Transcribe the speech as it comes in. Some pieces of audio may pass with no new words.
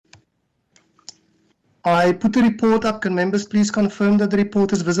I put the report up. Can members please confirm that the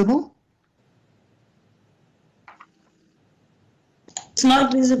report is visible? It's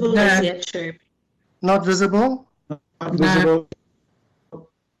not visible as yet, Chair. Not visible? Not visible.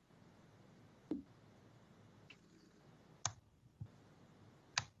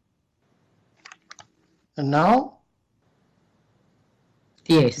 And now?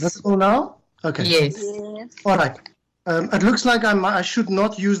 Yes. Visible now? Okay. Yes. All right. It looks like I should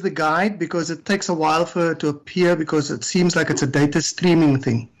not use the guide because it takes a while for it to appear because it seems like it's a data streaming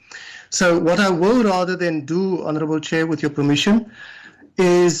thing. So what I will rather than do, Honourable Chair, with your permission,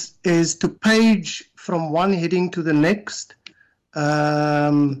 is to page from one heading to the next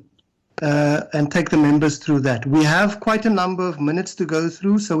and take the members through that. We have quite a number of minutes to go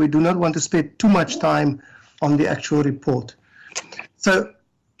through, so we do not want to spend too much time on the actual report. So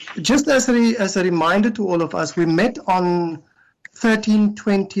just as a reminder to all of us, we met on 13th,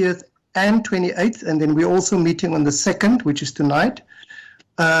 20th and 28th, and then we're also meeting on the 2nd, which is tonight.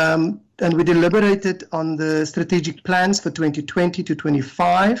 And we deliberated on the strategic plans for 2020 to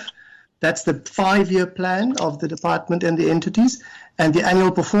 25. That's the 5-year plan of the department and the entities, and the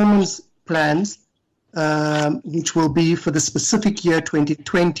annual performance plans, which will be for the specific year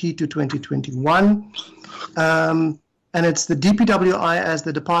 2020 to 2021. And it's the DPWI as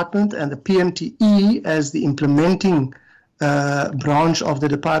the department and the PMTE as the implementing branch of the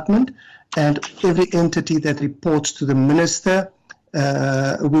department, and every entity that reports to the minister.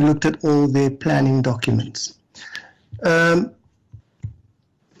 We looked at all their planning documents.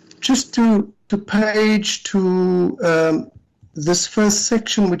 Just to page to this first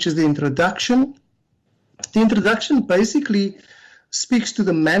section, which is the introduction. The introduction basically speaks to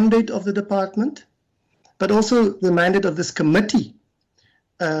the mandate of the department, but also the mandate of this committee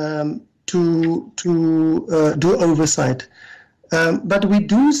to do oversight. But we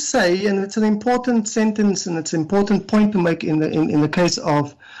do say, and it's an important sentence and it's an important point to make in the case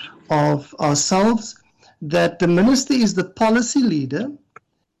of ourselves, that the minister is the policy leader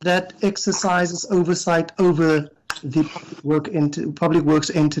that exercises oversight over the public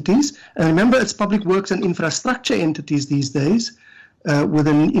works entities. And remember, it's public works and infrastructure entities these days, with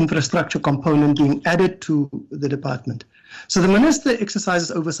an infrastructure component being added to the department. So the minister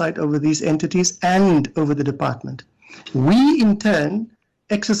exercises oversight over these entities and over the department. We, in turn,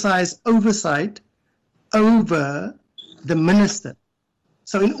 exercise oversight over the minister.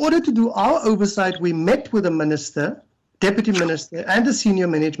 So in order to do our oversight, we met with the minister, deputy minister, and the senior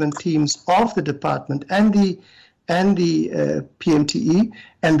management teams of the department and the PMTE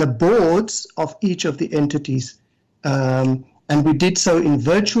and the boards of each of the entities. And we did so in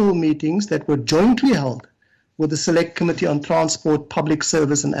virtual meetings that were jointly held with the Select Committee on Transport, Public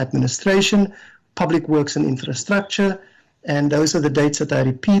Service and Administration, Public Works and Infrastructure, and those are the dates that I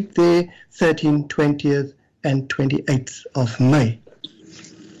repeat there, 13th, 20th and 28th of May.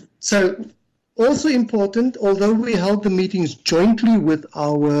 So also important, although we held the meetings jointly with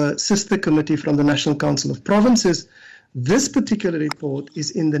our sister committee from the National Council of Provinces, this particular report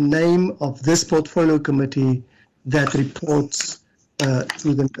is in the name of this portfolio committee that reports to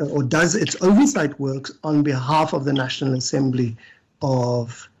the, or does its oversight works on behalf of the National Assembly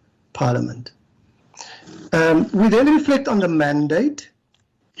of Parliament. We then reflect on the mandate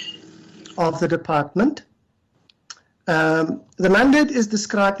of the department. The mandate is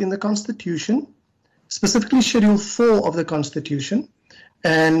described in the Constitution, specifically Schedule 4 of the Constitution,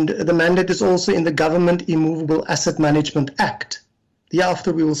 and the mandate is also in the Government Immovable Asset Management Act.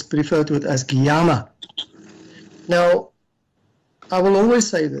 Thereafter we will refer to it as GIAMA. Now, I will always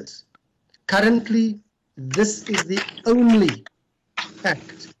say this. Currently, this is the only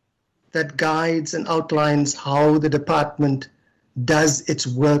act that guides and outlines how the department does its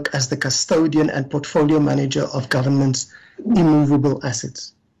work as the custodian and portfolio manager of government's immovable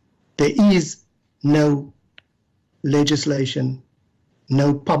assets. There is no legislation,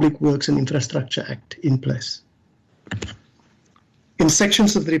 no Public Works and Infrastructure Act in place. In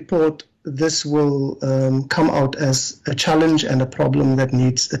sections of the report, this will come out as a challenge and a problem that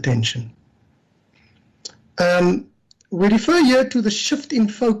needs attention. We refer here to the shift in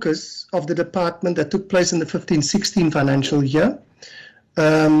focus of the department that took place in the 15-16 financial year.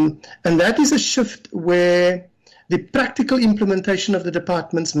 And that is a shift where the practical implementation of the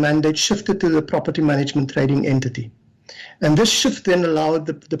department's mandate shifted to the property management trading entity. And this shift then allowed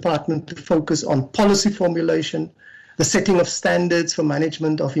the department to focus on policy formulation, the setting of standards for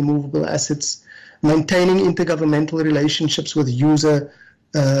management of immovable assets, maintaining intergovernmental relationships with user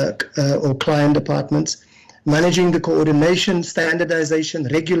or client departments, managing the coordination, standardization,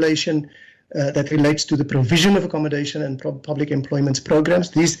 regulation, that relates to the provision of accommodation and public employment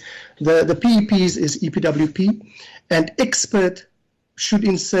programs. The PEPs is EPWP, and expert should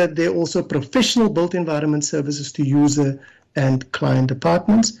insert there also professional built environment services to user and client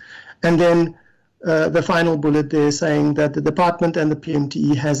departments. And then the final bullet there saying that the department and the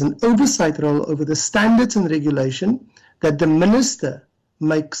PMTE has an oversight role over the standards and regulation that the minister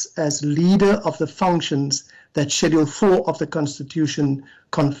makes as leader of the functions that Schedule 4 of the Constitution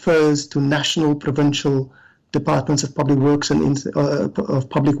confers to national, provincial departments of public works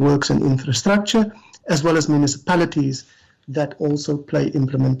and infrastructure, as well as municipalities that also play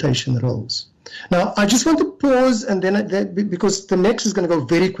implementation roles. Now, I just want to pause, and then because the next is going to go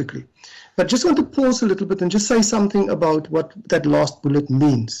very quickly, but just want to pause a little bit and just say something about what that last bullet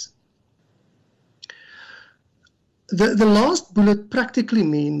means. The last bullet practically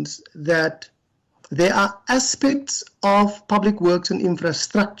means that there are aspects of public works and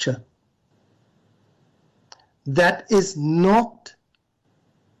infrastructure that is not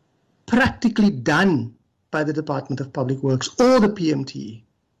practically done by the Department of Public Works or the PMTE.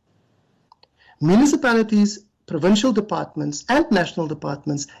 Municipalities, provincial departments, and national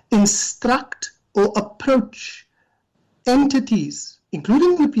departments instruct or approach entities,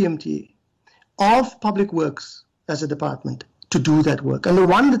 including the PMTE, of public works as a department to do that work. And the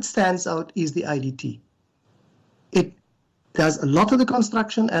one that stands out is the IDT. It does a lot of the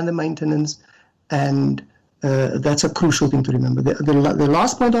construction and the maintenance, and that's a crucial thing to remember. The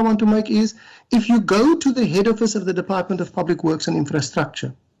last point I want to make is, if you go to the head office of the Department of Public Works and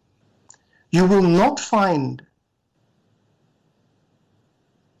Infrastructure, you will not find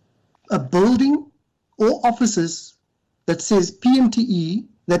a building or offices that says PMTE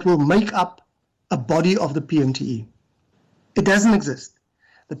that will make up a body of the PMTE. It doesn't exist.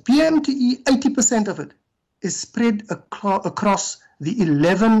 The PMTE, 80% of it is spread across the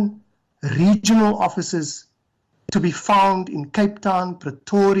 11 regional offices to be found in Cape Town,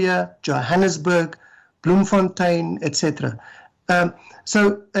 Pretoria, Johannesburg, Bloemfontein, etc.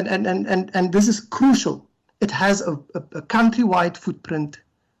 So, and this is crucial. It has a countrywide footprint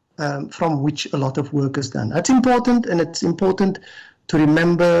from which a lot of work is done. That's important, and it's important to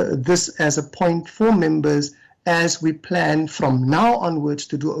remember this as a point for members as we plan from now onwards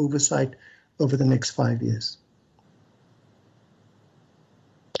to do oversight over the next 5 years.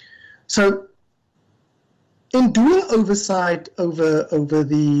 So, in doing oversight over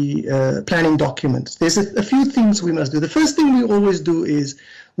the planning documents, there's a few things we must do. The first thing we always do is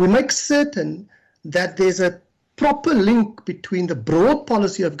we make certain that there's a proper link between the broad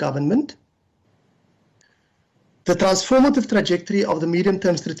policy of government, the transformative trajectory of the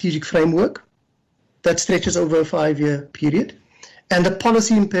medium-term strategic framework that stretches over a 5-year period, and the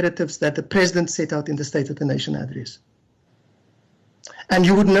policy imperatives that the President set out in the State of the Nation address. And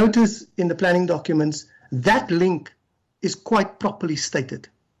you would notice in the planning documents that link is quite properly stated.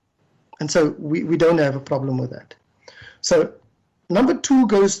 And so we don't have a problem with that. So number 2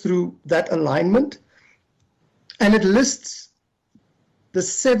 goes through that alignment, and it lists the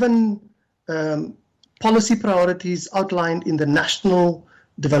 7 policy priorities outlined in the National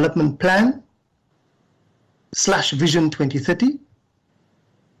Development Plan / Vision 2030.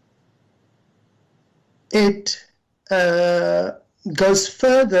 It goes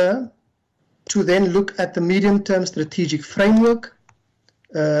further to then look at the medium-term strategic framework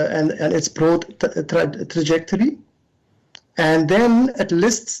and its broad trajectory. And then it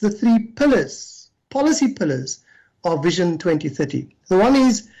lists the 3 pillars, policy pillars of Vision 2030. The one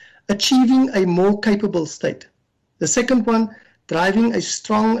is achieving a more capable state. The second one, driving a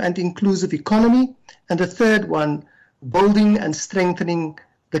strong and inclusive economy. And the third one, building and strengthening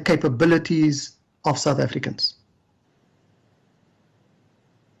the capabilities of South Africans.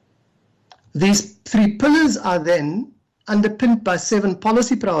 These 3 pillars are then underpinned by 7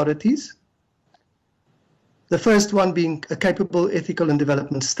 policy priorities. The first one being a capable, ethical and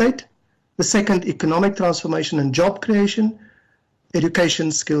development state. The second, economic transformation and job creation,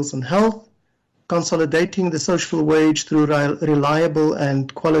 education, skills and health, consolidating the social wage through reliable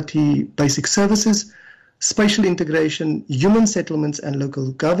and quality basic services, spatial integration, human settlements and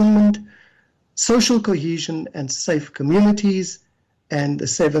local government, social cohesion and safe communities, and the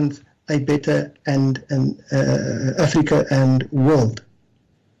 7th, a better Africa and world.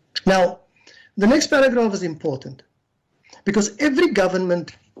 Now, the next paragraph is important because every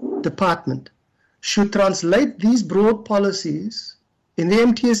government department should translate these broad policies in the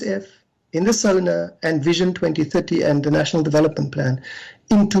MTSF, in the SONA and Vision 2030 and the National Development Plan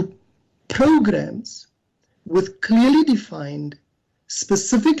into programs with clearly defined,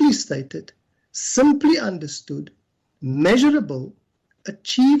 specifically stated, simply understood, measurable,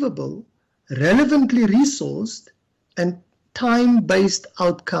 achievable, relevantly resourced and time-based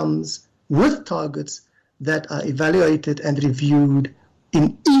outcomes with targets that are evaluated and reviewed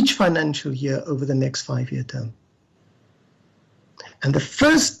in each financial year over the next 5-year term. And the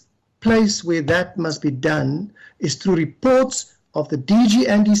first place where that must be done is through reports of the DG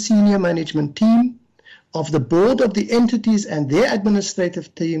and the senior management team, of the board of the entities and their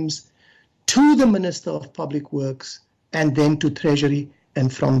administrative teams, to the Minister of Public Works, and then to Treasury,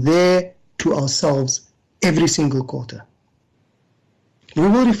 and from there to ourselves every single quarter. We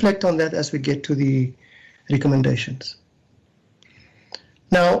will reflect on that as we get to the recommendations.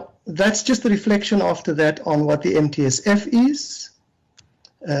 Now, that's just a reflection after that on what the MTSF is.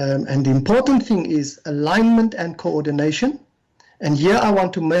 And the important thing is alignment and coordination. And here I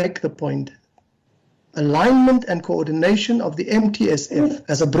want to make the point, alignment and coordination of the MTSF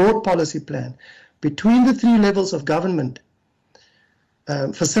as a broad policy plan between the 3 levels of government,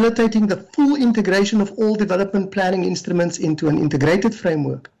 facilitating the full integration of all development planning instruments into an integrated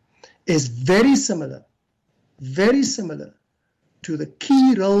framework, is very similar to the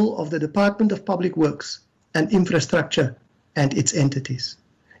key role of the Department of Public Works and Infrastructure and its entities.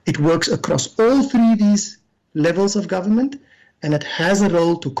 It works across all 3 of these levels of government, and it has a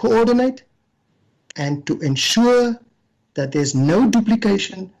role to coordinate and to ensure that there's no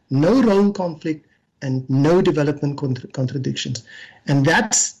duplication, no role conflict, and no development contradictions. And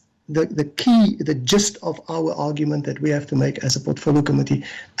that's the key, the gist of our argument that we have to make as a portfolio committee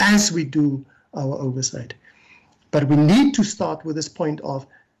as we do our oversight. But we need to start with this point of,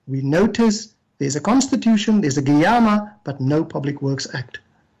 we notice there's a constitution, there's a GIAMA, but no Public Works Act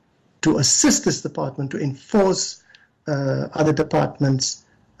to assist this department to enforce other departments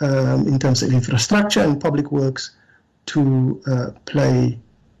in terms of infrastructure and public works to play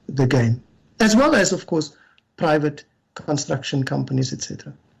the game, as well as, of course, private construction companies,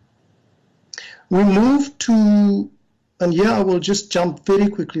 etc. We move to, and here I will just jump very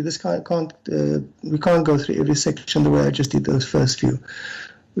quickly. This we can't go through every section the way I just did those first few.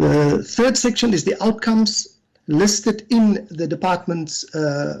 The third section is the outcomes listed in the department's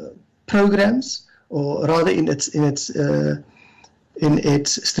programs, or rather in its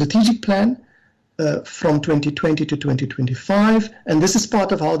strategic plan from 2020 to 2025, and this is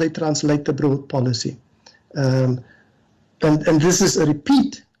part of how they translate the broad policy. And this is a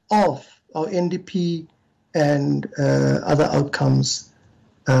repeat of our NDP and other outcomes,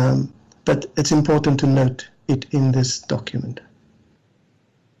 but it's important to note it in this document.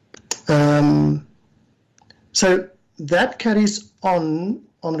 So that carries on,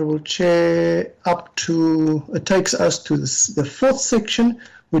 Honourable Chair, up to, it takes us to the 4th section,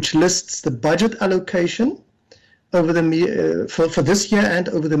 which lists the budget allocation over the for this year and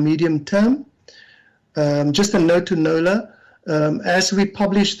over the medium term. Just a note to NOLA, as we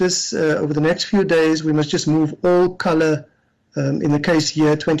publish this over the next few days, we must just move all colour, in the case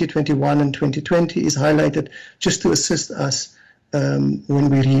here 2021 and 2020 is highlighted just to assist us when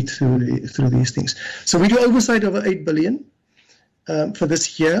we read through these things. So we do oversight over 8 billion for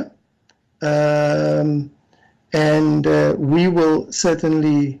this year, and we will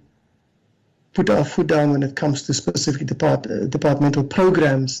certainly put our foot down when it comes to specific departmental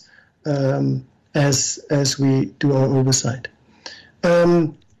programs as we do our oversight. I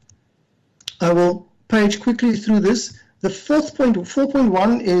will page quickly through this. The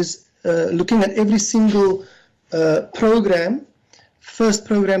 4.1 is looking at every single program, first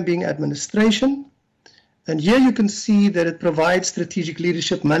program being administration. And here you can see that it provides strategic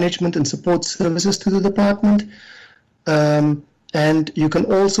leadership, management, and support services to the department. And you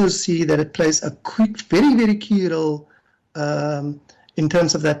can also see that it plays a very, very key role in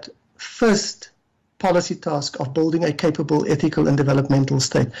terms of that first policy task of building a capable, ethical, and developmental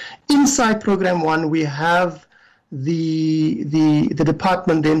state. Inside Program 1, we have the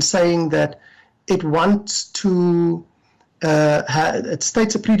department then saying that it wants to, it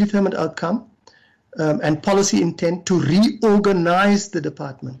states a predetermined outcome and policy intent to reorganize the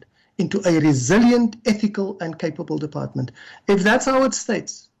department into a resilient, ethical, and capable department. If that's how it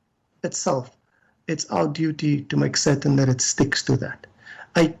states itself, it's our duty to make certain that it sticks to that.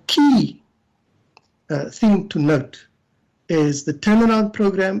 A key thing to note is the turnaround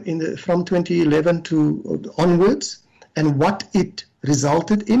program from 2011 to onwards and what it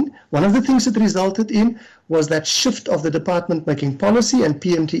resulted in. One of the things it resulted in was that shift of the department making policy and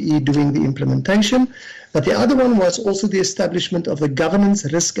PMTE doing the implementation. But the other one was also the establishment of the Governance,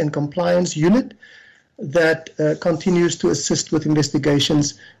 Risk and Compliance Unit that continues to assist with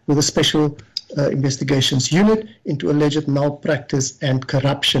investigations with a special investigations unit into alleged malpractice and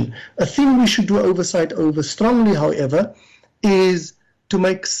corruption. A thing we should do oversight over strongly, however, is to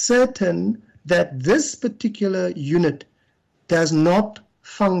make certain that this particular unit does not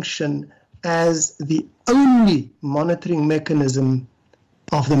function as the only monitoring mechanism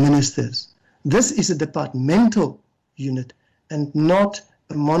of the ministers. This is a departmental unit and not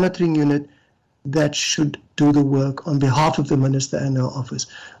a monitoring unit that should do the work on behalf of the minister and her office.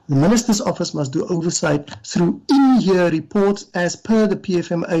 The minister's office must do oversight through in-year reports as per the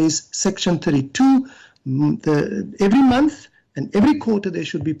PFMA's section 32. Every month and every quarter there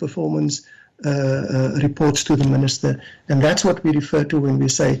should be performance reports to the minister, and that's what we refer to when we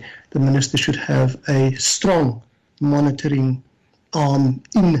say the minister should have a strong monitoring arm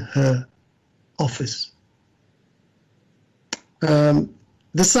in her office.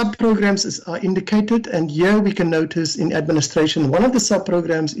 The sub-programs are indicated, and here we can notice in administration, one of the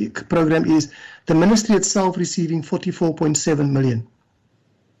sub-programs is the ministry itself receiving 44.7 million.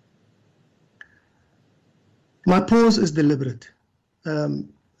 My pause is deliberate.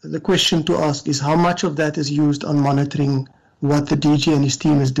 The question to ask is how much of that is used on monitoring what the DG and his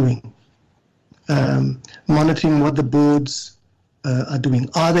team is doing, monitoring what the boards are doing.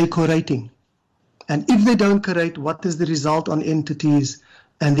 Are they collating? And if they don't collate, what is the result on entities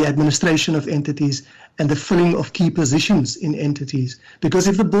and the administration of entities and the filling of key positions in entities? Because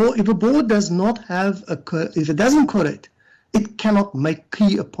if a board does not have if it doesn't collate, it cannot make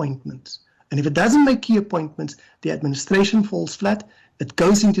key appointments. And if it doesn't make key appointments, the administration falls flat, it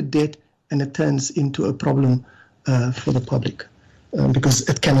goes into debt, and it turns into a problem for the public because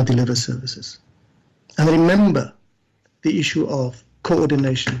it cannot deliver services. And remember the issue of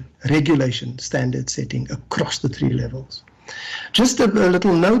coordination, regulation, standard setting across the 3 levels. Just a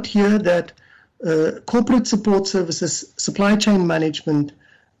little note here that corporate support services, supply chain management,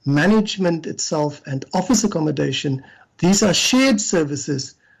 management itself, and office accommodation, these are shared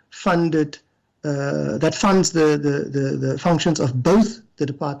services funded that funds the functions of both the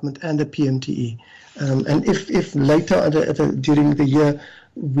department and the PMTE. And if later during the year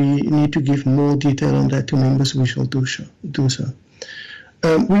we need to give more detail on that to members, we shall do so.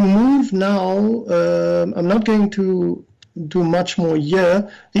 We move now, I'm not going to do much more here.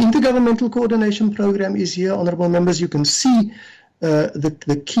 The Intergovernmental Coordination Program is here, honourable members. You can see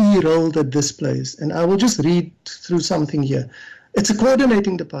the key role that this plays. And I will just read through something here. It's a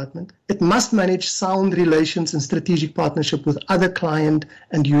coordinating department. It must manage sound relations and strategic partnership with other client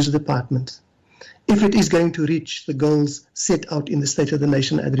and user departments if it is going to reach the goals set out in the State of the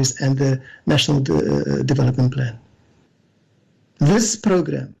Nation Address and the National Development Plan. This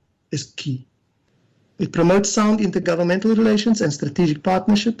program is key. It promotes sound intergovernmental relations and strategic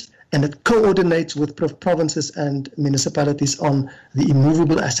partnerships, and it coordinates with provinces and municipalities on the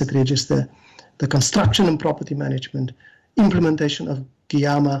immovable asset register, the construction and property management, implementation of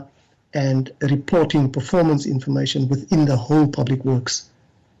GIAMA, and reporting performance information within the whole public works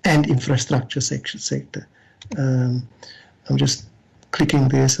and infrastructure sector. I'm just clicking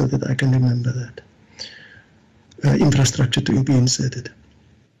there so that I can remember that. Infrastructure to be inserted.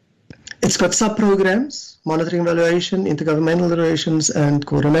 It's got sub-programs, monitoring evaluation, intergovernmental relations and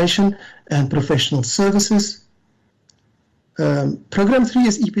coordination, and professional services. Program 3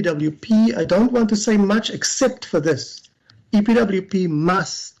 is EPWP. I don't want to say much except for this. EPWP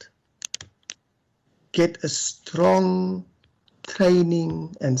must get a strong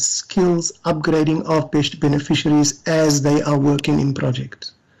training and skills upgrading of beneficiaries as they are working in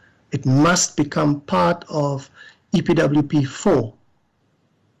projects. It must become part of EPWP 4.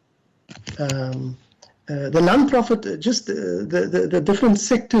 The non-profit, just the different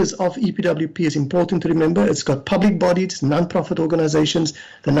sectors of EPWP is important to remember. It's got public bodies, non-profit organizations,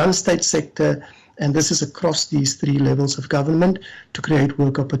 the non-state sector, and this is across these 3 levels of government to create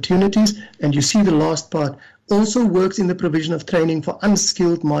work opportunities. And you see the last part also works in the provision of training for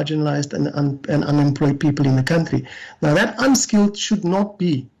unskilled, marginalized, and unemployed people in the country. Now that unskilled should not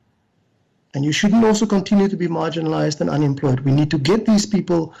be, and you shouldn't also continue to be marginalized and unemployed. We need to get these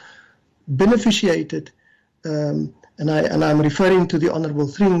people beneficiated, and I'm referring to the Honourable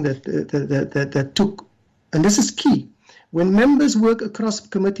Thring that took, and this is key. When members work across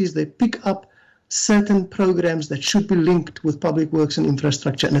committees, they pick up certain programs that should be linked with public works and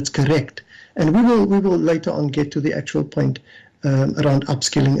infrastructure, and it's correct. And we will later on get to the actual point around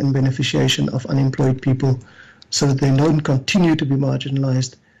upskilling and beneficiation of unemployed people so that they don't continue to be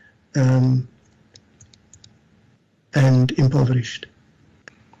marginalized and impoverished.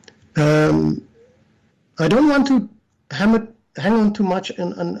 I don't want to hang on too much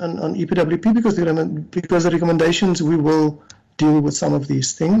on EPWP because the recommendations, we will deal with some of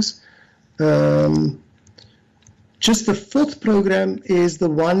these things. Just the 4th program is the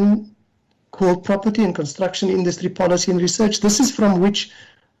one called Property and Construction Industry Policy and Research. This is from which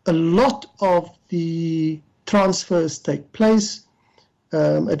a lot of the transfers take place.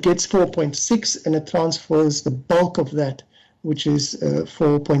 It gets 4.6 and it transfers the bulk of that, which is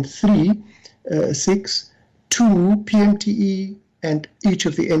 4.36 to PMTE and each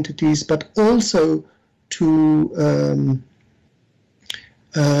of the entities, but also to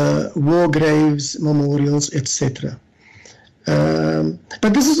war graves, memorials, etc.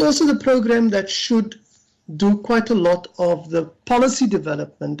 But this is also the program that should do quite a lot of the policy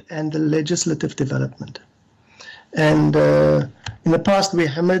development and the legislative development. And in the past we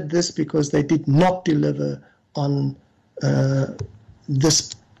hammered this because they did not deliver on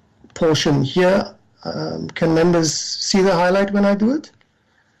this portion here. Can members see the highlight when I do it?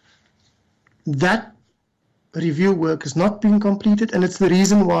 That review work is not being completed, and it's the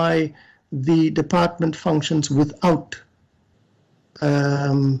reason why the department functions without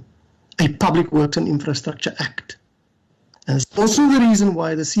a Public Works and Infrastructure Act. And it's also the reason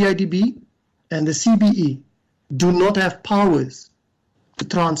why the CIDB and the CBE do not have powers to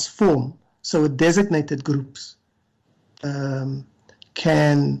transform, so designated groups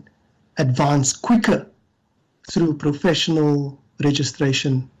can advance quicker through professional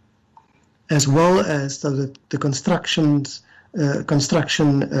registration, as well as so that the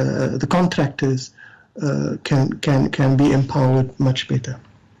the contractors can be empowered much better.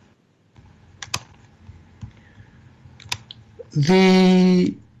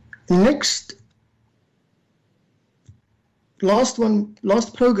 The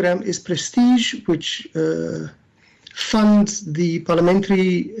last program is Prestige, which funds the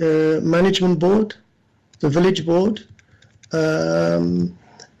Parliamentary Management Board, the Village Board,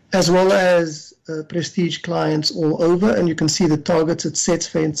 as well as Prestige clients all over. And you can see the targets it sets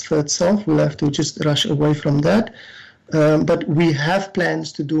for itself. We'll have to just rush away from that. But we have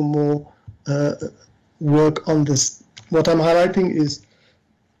plans to do more work on this. What I'm highlighting is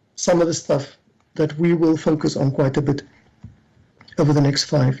some of the stuff that we will focus on quite a bit over the next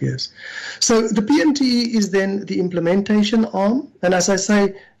 5 years. So the PMTE is then the implementation arm, and as I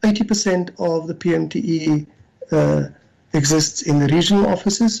say, 80% of the PMTE exists in the regional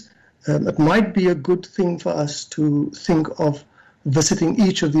offices. It might be a good thing for us to think of visiting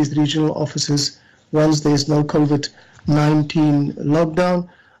each of these regional offices once there's no COVID-19 lockdown.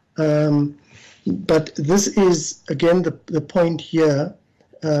 But this is, again, the point here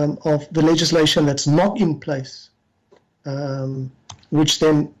of the legislation that's not in place, which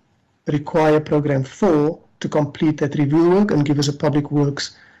then require Program 4 to complete that review work and give us a Public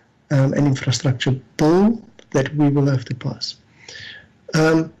Works and Infrastructure Bill that we will have to pass.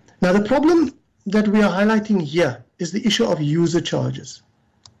 Now, the problem that we are highlighting here is the issue of user charges.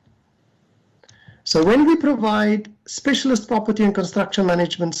 So when we provide specialist property and construction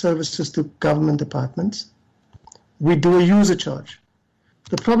management services to government departments, we do a user charge.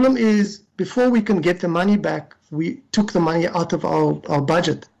 The problem is, before we can get the money back, we took the money out of our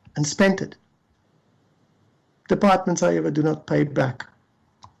budget and spent it. Departments, however, do not pay it back,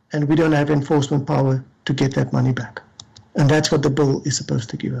 and we don't have enforcement power to get that money back. And that's what the bill is supposed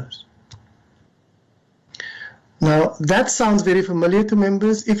to give us. Now, that sounds very familiar to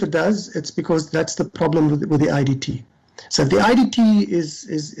members. If it does, it's because that's the problem with the IDT. So if the IDT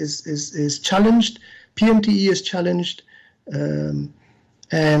is challenged, PMTE is challenged, and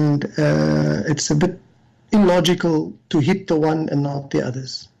it's a bit illogical to hit the one and not the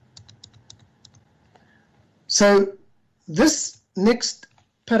others. So this next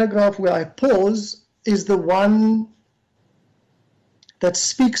paragraph where I pause is the one that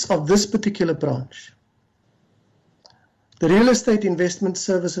speaks of this particular branch, the Real Estate Investment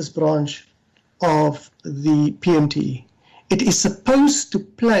Services branch of the PMTE. It is supposed to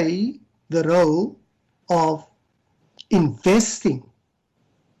play the role of investing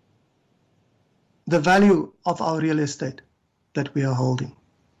the value of our real estate that we are holding.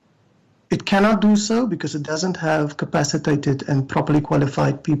 It cannot do so because it doesn't have capacitated and properly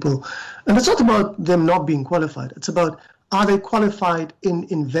qualified people. And it's not about them not being qualified. It's about, are they qualified in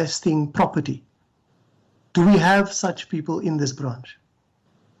investing property? Do we have such people in this branch?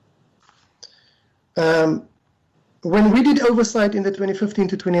 When we did oversight in the 2015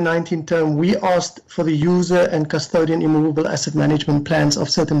 to 2019 term, we asked for the user and custodian immovable asset management plans of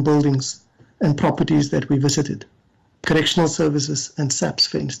certain buildings and properties that we visited, correctional services and SAPs,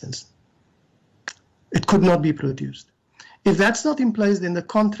 for instance. It could not be produced. If that's not in place, then the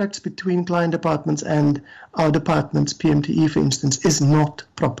contracts between client departments and our departments, PMTE, for instance, is not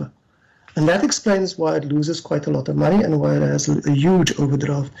proper. And that explains why it loses quite a lot of money and why it has a huge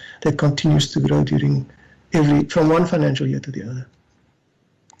overdraft that continues to grow from one financial year to the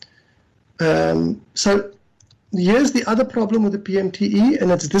So here's the other problem with the PMTE,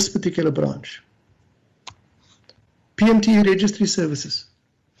 and it's this particular branch. PMTE Registry Services.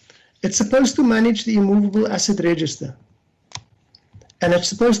 It's supposed to manage the immovable asset register, and it's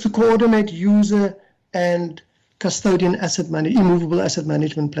supposed to coordinate user and custodian immovable asset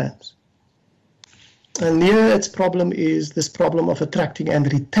management plans. And here its problem is this problem of attracting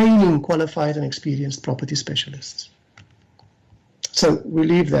and retaining qualified and experienced property specialists. So we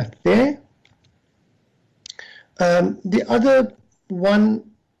leave that there. The other one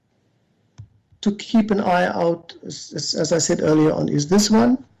to keep an eye out, as I said earlier on, is this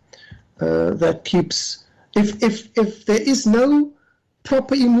one that keeps, if there is no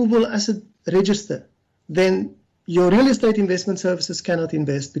proper immovable asset register, then your real estate investment services cannot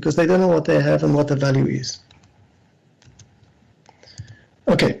invest because they don't know what they have and what the value is.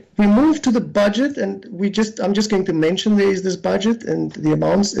 Okay, we move to the budget, and I'm just going to mention there is this budget, and the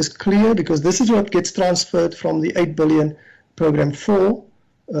amounts is clear because this is what gets transferred from the 8 billion program 4.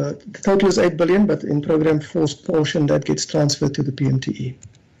 The total is 8 billion, but in program 4's portion that gets transferred to the PMTE.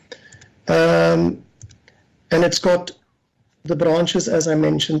 And it's got the branches as I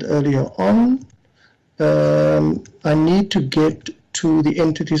mentioned earlier on. I need to get to the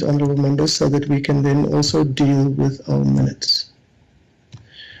entities, honorable members, so that we can then also deal with our minutes.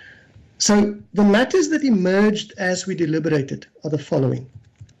 So the matters that emerged as we deliberated are the following.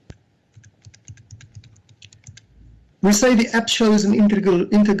 We say the app shows an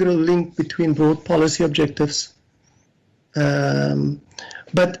integral link between broad policy objectives, and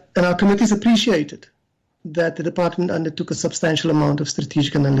our committees appreciated that the department undertook a substantial amount of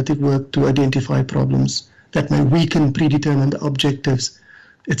strategic analytic work to identify problems that may weaken predetermined objectives,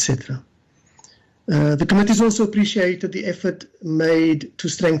 etc. The committees also appreciated the effort made to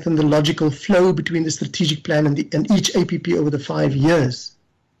strengthen the logical flow between the strategic plan and each APP over the 5 years.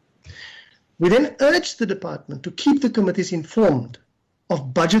 We then urged the department to keep the committees informed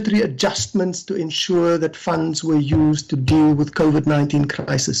of budgetary adjustments to ensure that funds were used to deal with COVID-19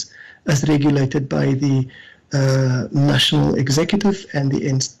 crisis as regulated by the National Executive and the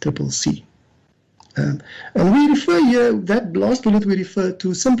NCCC. And we refer here, that last bullet we refer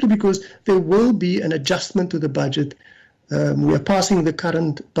to simply because there will be an adjustment to the budget. We are passing the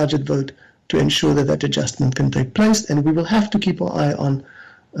current budget vote to ensure that that adjustment can take place, and we will have to keep our eye on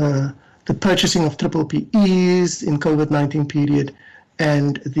the purchasing of PPPs in COVID-19 period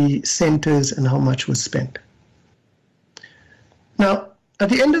and the centers and how much was spent. Now, at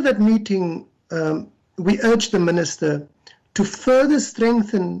the end of that meeting, we urged the minister to further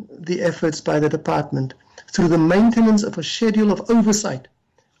strengthen the efforts by the department through the maintenance of a schedule of oversight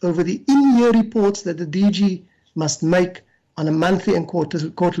over the in-year reports that the DG must make on a monthly and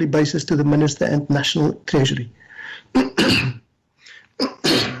quarterly basis to the minister and National Treasury. My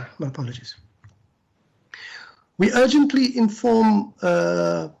apologies. We urgently inform,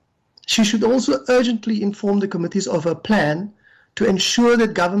 she should also urgently inform the committees of a plan to ensure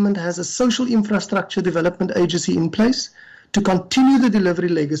that government has a social infrastructure development agency in place to continue the delivery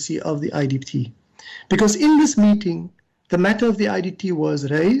legacy of the IDT. Because in this meeting, the matter of the IDT was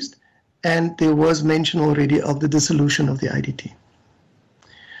raised and there was mention already of the dissolution of the IDT.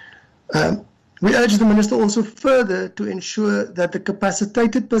 We urge the minister also further to ensure that the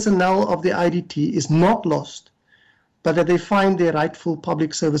capacitated personnel of the IDT is not lost, but that they find their rightful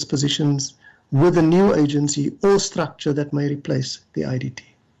public service positions with a new agency or structure that may replace the IDT.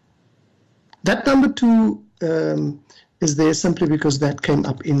 That number 2 is there simply because that came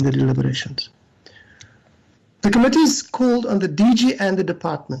up in the deliberations. The committees called on the DG and the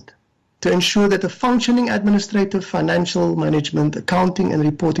department to ensure that a functioning administrative, financial management, accounting and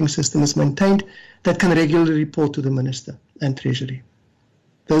reporting system is maintained that can regularly report to the minister and Treasury.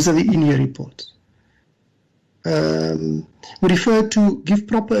 Those are the in-year reports. We refer to give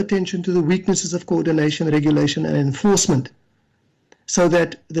proper attention to the weaknesses of coordination, regulation and enforcement so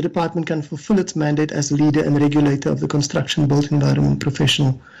that the department can fulfill its mandate as leader and regulator of the construction, built environment,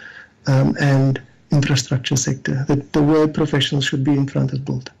 professional and infrastructure sector. The word professional should be in front of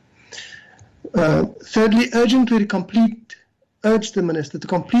built. Thirdly, urgently urge the minister to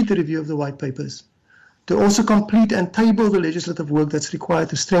complete the review of the white papers, to also complete and table the legislative work that's required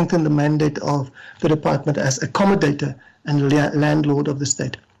to strengthen the mandate of the department as accommodator and landlord of the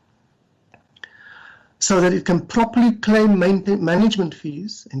state, so that it can properly claim management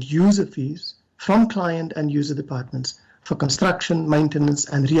fees and user fees from client and user departments for construction, maintenance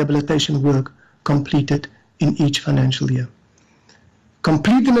and rehabilitation work completed in each financial year.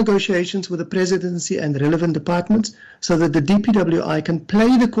 Complete the negotiations with the presidency and relevant departments so that the DPWI can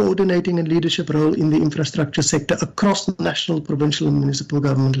play the coordinating and leadership role in the infrastructure sector across the national, provincial and municipal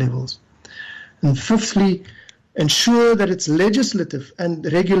government levels. And fifthly, ensure that its legislative and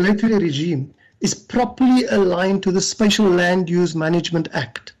regulatory regime is properly aligned to the Spatial Land Use Management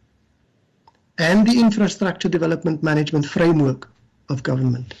Act and the Infrastructure Development Management Framework of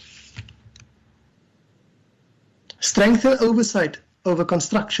government. Strengthen oversight over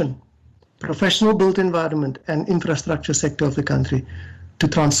construction, professional built environment and infrastructure sector of the country to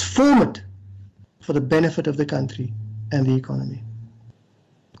transform it for the benefit of the country and the economy.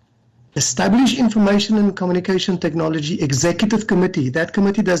 Establish Information and Communication Technology Executive Committee. That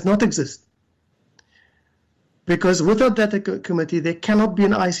committee does not exist, because without that committee, there cannot be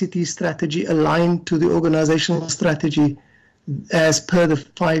an ICT strategy aligned to the organizational strategy as per the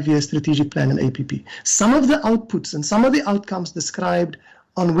 5-year strategic plan and APP. Some of the outputs and some of the outcomes described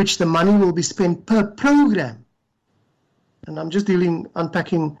on which the money will be spent per program, and I'm just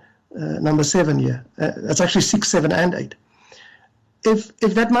unpacking number 7 here. That's actually 6, 7, and 8. If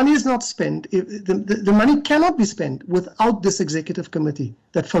that money is not spent, if the money cannot be spent without this executive committee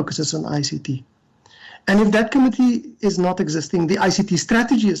that focuses on ICT. And if that committee is not existing, the ICT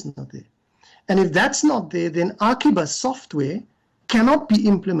strategy is not there. And if that's not there, then Archibus software cannot be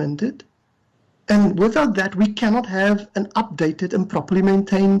implemented. And without that, we cannot have an updated and properly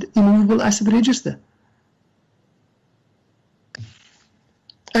maintained immovable asset register.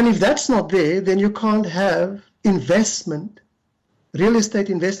 And if that's not there, then you can't have investment, real estate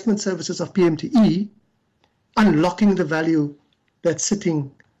investment services of PMTE, unlocking the value that's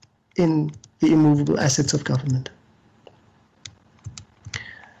sitting in the immovable assets of government.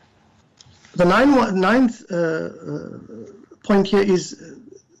 The ninth point here is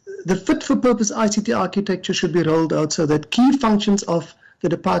the fit-for-purpose ICT architecture should be rolled out so that key functions of the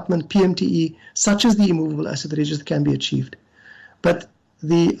department PMTE, such as the immovable asset register, can be achieved. But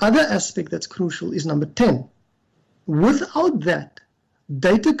the other aspect that's crucial is number 10. Without that,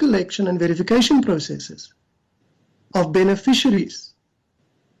 data collection and verification processes of beneficiaries,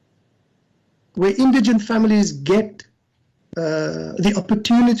 where indigent families get the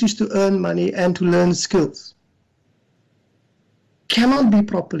opportunities to earn money and to learn skills, cannot be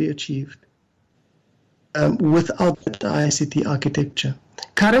properly achieved without the ICT architecture.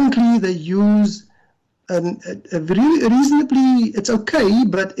 Currently, they use a reasonably, it's okay,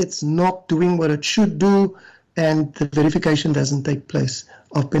 but it's not doing what it should do, and the verification doesn't take place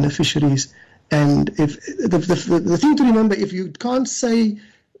of beneficiaries. And if the thing to remember, if you can't say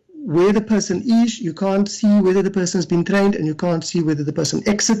where the person is, you can't see whether the person has been trained, and you can't see whether the person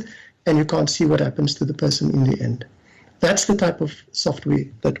exit, and you can't see what happens to the person in the end. That's the type of software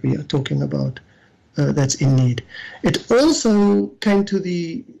that we are talking about that's in need. It also came to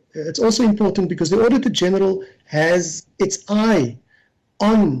the, it's also important because the Auditor General has its eye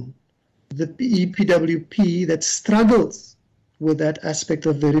on the EPWP that struggles with that aspect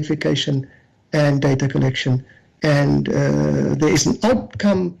of verification and data collection. And there is an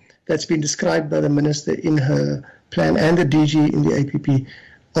outcome that's been described by the Minister in her plan and the DG in the APP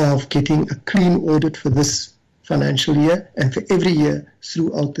of getting a clean audit for this financial year and for every year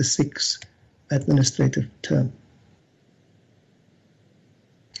throughout the 6th administrative term.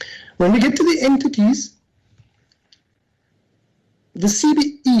 When we get to the entities, the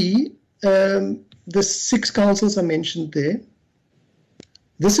CBE, the 6 councils are mentioned there.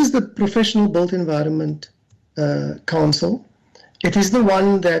 This is the Professional Built Environment Council. It is the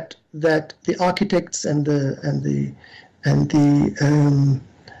one that the architects and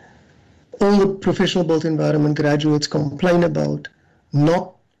all the professional built environment graduates complain about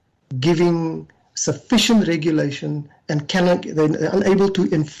not giving sufficient regulation, and they're unable to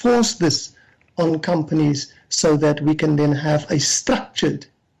enforce this on companies so that we can then have a structured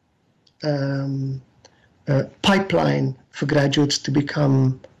pipeline for graduates to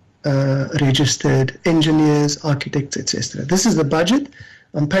become registered engineers, architects, etc. This is the budget.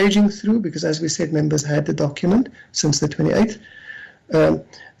 I'm paging through because, as we said, members had the document since the 28th. The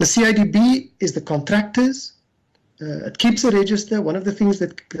CIDB is the contractors. It keeps a register. One of the things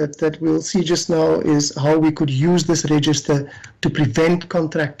that we'll see just now is how we could use this register to prevent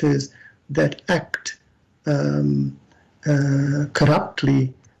contractors that act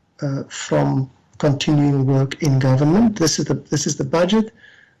corruptly from continuing work in government. This is the budget.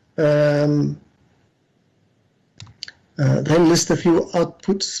 They list a few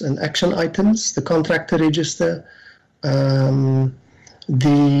outputs and action items: the contractor register,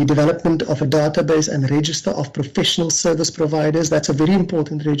 the development of a database and register of professional service providers. That's a very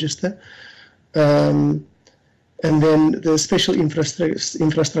important register. And then the special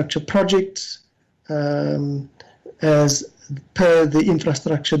infrastructure projects, as per the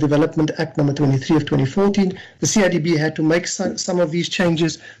Infrastructure Development Act number 23 of 2014, the CIDB had to make some of these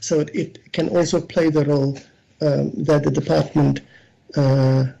changes so it can also play the role that the department,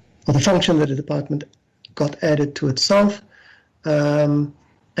 or the function that the department got added to itself.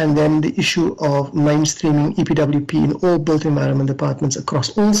 And then the issue of mainstreaming EPWP in all built environment departments across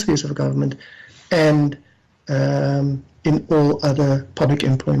all spheres of government and in all other public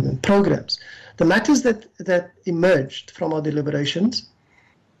employment programs. The matters that emerged from our deliberations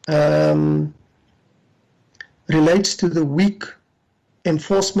relates to the weak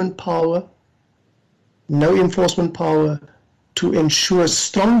enforcement power, no enforcement power to ensure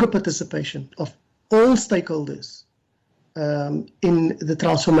stronger participation of all stakeholders in the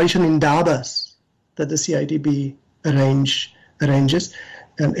transformation indabas that the CIDB arranges.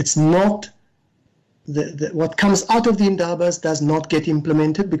 It's not what comes out of the indabas does not get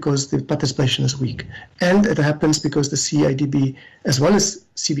implemented because the participation is weak, and it happens because the CIDB as well as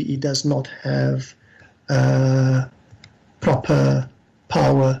CBE does not have proper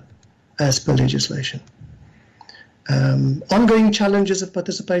power as per legislation. Ongoing challenges of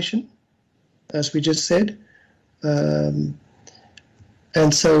participation, as we just said. And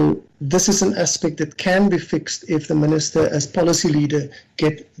so this is an aspect that can be fixed if the minister, as policy leader,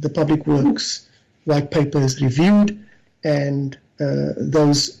 get the Public Works white papers reviewed and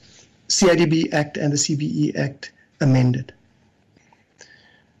those CIDB Act and the CBE Act amended.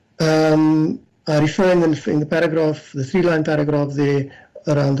 I refer in the paragraph, the 3-line paragraph there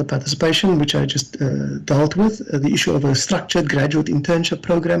around the participation, which I just dealt with, the issue of a structured graduate internship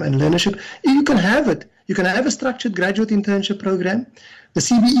program and learnership. You can have it. You can have a structured graduate internship program. The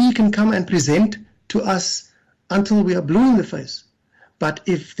CBE can come and present to us until we are blue in the face. But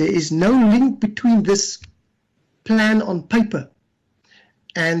if there is no link between this plan on paper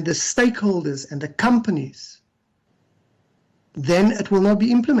and the stakeholders and the companies, then it will not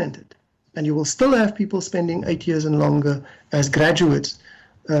be implemented. And you will still have people spending 8 years and longer as graduates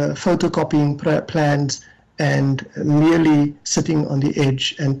photocopying plans and merely sitting on the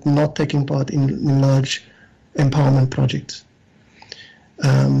edge and not taking part in large empowerment projects.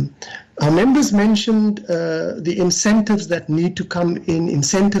 Our members mentioned the incentives that need to come in.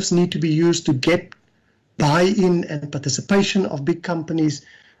 Incentives need to be used to get buy-in and participation of big companies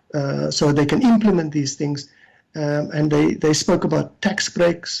so they can implement these things. And they spoke about tax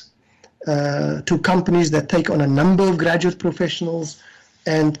breaks to companies that take on a number of graduate professionals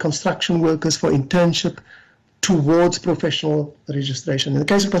and construction workers for internship towards professional registration. In the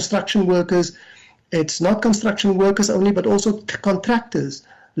case of construction workers, it's not construction workers only, but also contractors,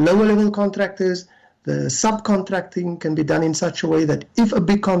 lower level contractors. The subcontracting can be done in such a way that if a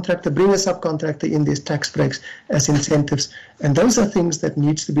big contractor brings a subcontractor in, there's tax breaks as incentives. And those are things that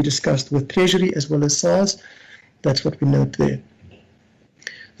needs to be discussed with Treasury as well as SARS. That's what we note there.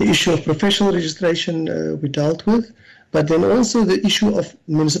 The issue of professional registration we dealt with, but then also the issue of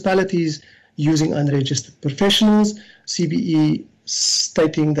municipalities using unregistered professionals, CBE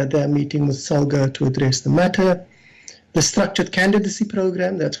stating that they're meeting with SALGA to address the matter. The structured candidacy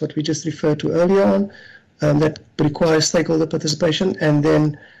program, that's what we just referred to earlier on, that requires stakeholder participation, and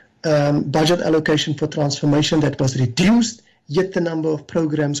then budget allocation for transformation that was reduced, yet the number of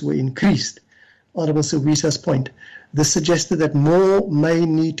programs were increased. Honorable Siwisa's point. This suggested that more may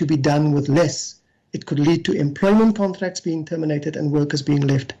need to be done with less. It could lead to employment contracts being terminated and workers being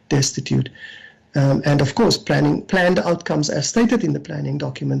left destitute. And of course, planned outcomes as stated in the planning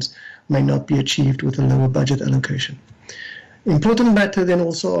documents may not be achieved with a lower budget allocation. Important matter then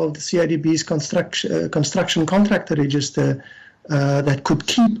also of the CIDB's construction contractor register that could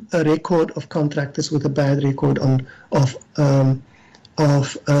keep a record of contractors with a bad record of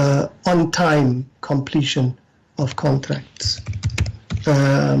on-time completion of contracts.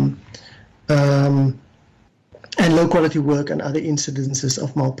 And low quality work and other incidences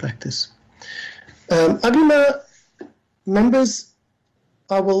of malpractice. Agrima members,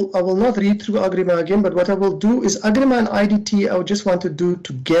 I will not read through Agrima again, but what I will do is Agrima and IDT I would just want to do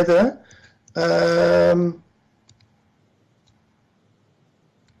together.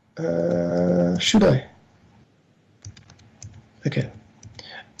 Should I? Okay.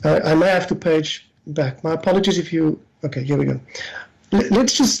 I may have to page back. My apologies if you... Okay, here we go.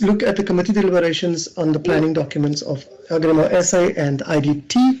 Let's just look at the committee deliberations on the planning documents of Agrima SA and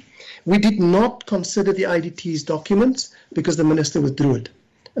IDT. We did not consider the IDT's documents because the minister withdrew it.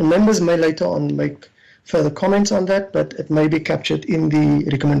 And members may later on make further comments on that, but it may be captured in the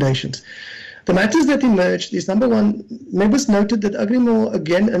recommendations. The matters that emerged is, number one, members noted that Agrima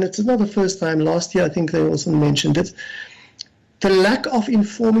again, and it's not the first time, last year I think they also mentioned it, The lack of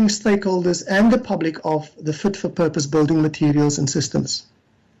informing stakeholders and the public of the fit-for-purpose building materials and systems.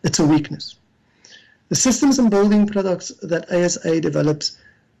 It's a weakness. The systems and building products that ASA develops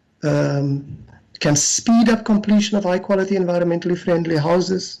can speed up completion of high-quality, environmentally friendly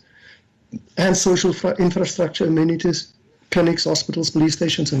houses and social infrastructure amenities, clinics, hospitals, police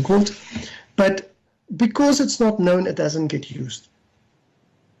stations, and courts. But because it's not known, it doesn't get used.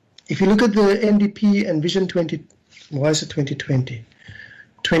 If you look at the NDP and Vision 20, why is it 2020?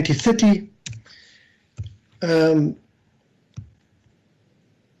 2030,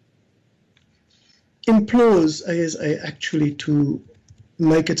 implores ASA actually to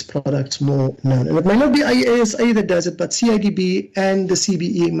make its products more known. And it may not be ASA that does it, but CIDB and the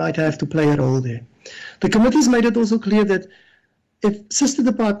CBE might have to play a role there. The committee's made it also clear that if sister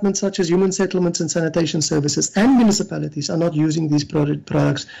departments such as Human Settlements and Sanitation Services and municipalities are not using these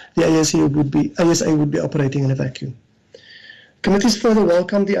products, the ASA would be operating in a vacuum. Committees further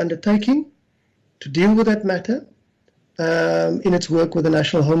welcome the undertaking to deal with that matter in its work with the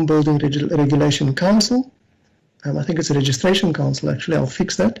National Home Building Regulation Council. I think it's a registration council, actually, I'll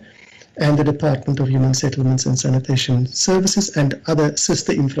fix that, and the Department of Human Settlements and Sanitation Services and other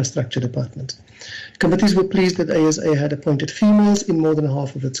sister infrastructure departments. Committees were pleased that ASA had appointed females in more than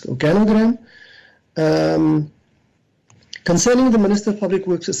half of its organogram. Concerning the Minister of Public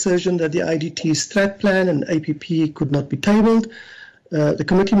Works' assertion that the IDT strat plan and APP could not be tabled, the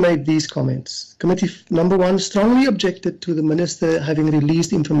committee made these comments. Committee number 1 strongly objected to the Minister having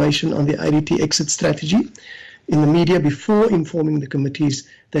released information on the IDT exit strategy in the media before informing the committees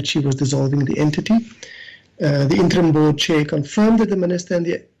that she was dissolving the entity. The interim board chair confirmed that the Minister and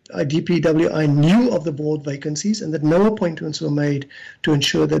the DPWI knew of the board vacancies and that no appointments were made to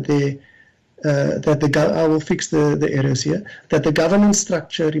ensure that I will fix the errors here, that the governance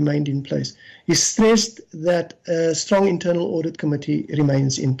structure remained in place. He stressed that a strong internal audit committee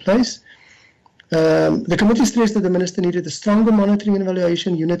remains in place. The committee stressed that the Minister needed a stronger monitoring and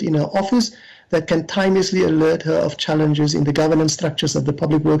evaluation unit in her office that can timelessly alert her of challenges in the governance structures of the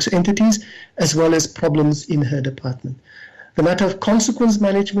public works entities, as well as problems in her department. The matter of consequence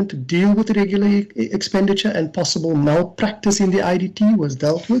management to deal with irregular expenditure and possible malpractice in the IDT was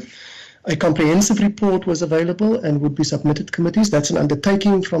dealt with. A comprehensive report was available and would be submitted to committees. That's an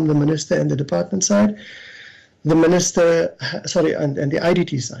undertaking from the Minister and the department side. The Minister, and the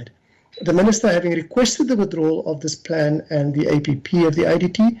IDT side. The Minister having requested the withdrawal of this plan and the APP of the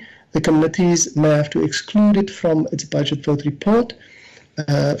IDT, the committees may have to exclude it from its budget vote report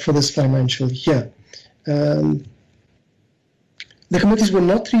for this financial year. The committees were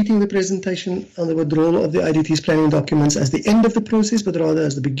not treating the presentation on the withdrawal of the IDT's planning documents as the end of the process, but rather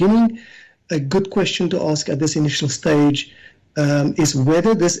as the beginning. A good question to ask at this initial stage is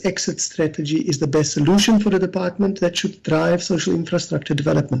whether this exit strategy is the best solution for the department that should drive social infrastructure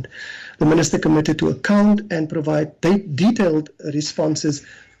development. The Minister committed to account and provide detailed responses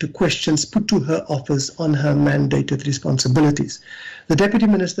to questions put to her office on her mandated responsibilities. The Deputy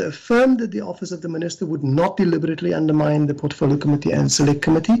Minister affirmed that the Office of the Minister would not deliberately undermine the Portfolio Committee and Select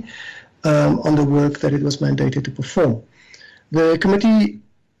Committee on the work that it was mandated to perform. The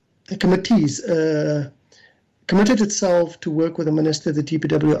committees committed itself to work with the Minister, the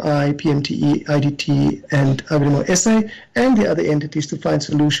DPWI, PMTE, IDT, and Agrimo SA, and the other entities to find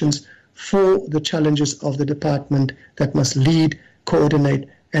solutions for the challenges of the department that must lead, coordinate,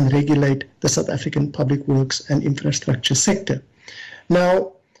 and regulate the South African public works and infrastructure sector.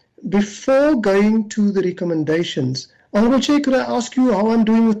 Now, before going to the recommendations, Honourable Chair, could I ask you how I'm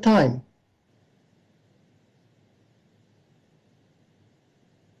doing with time?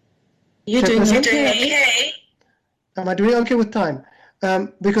 You're doing okay. Am I doing okay with time?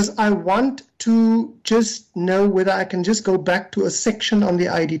 Because I want to just know whether I can just go back to a section on the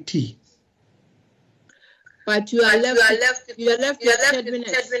IDT. But you are left with 10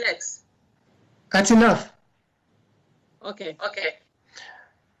 minutes. That's enough. Okay.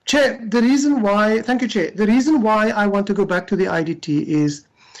 Chair, the reason why, thank you, Chair. The reason why I want to go back to the IDT is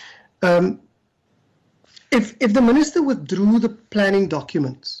if the Minister withdrew the planning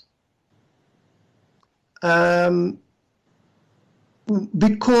documents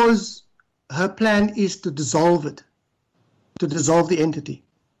because her plan is to dissolve it, to dissolve the entity,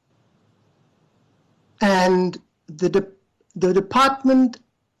 and the department,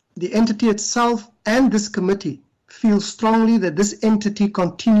 the entity itself, and this committee feel strongly that this entity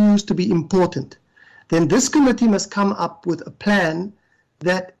continues to be important, then this committee must come up with a plan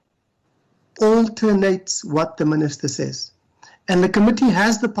that alternates what the Minister says. And the committee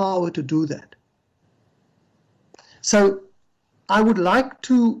has the power to do that. So I would like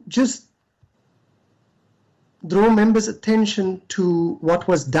to just draw members' attention to what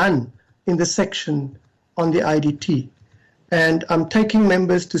was done in the section on the IDT. And I'm taking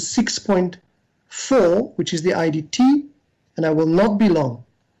members to 6.4, which is the IDT, and I will not be long.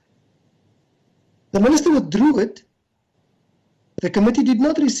 The Minister withdrew it. The committee did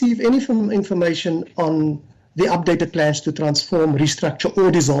not receive any information on the updated plans to transform, restructure, or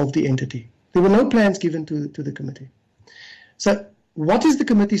dissolve the entity. There were no plans given to the committee. So what is the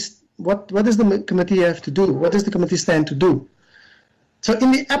committee's, what does the committee have to do? What does the committee stand to do? So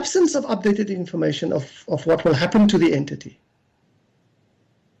in the absence of updated information of what will happen to the entity,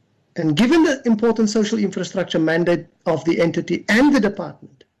 and given the important social infrastructure mandate of the entity and the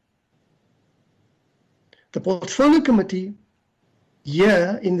department, the Portfolio Committee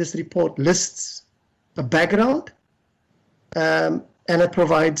here in this report lists a background, and it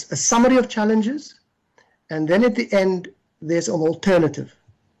provides a summary of challenges, and then at the end there's an alternative.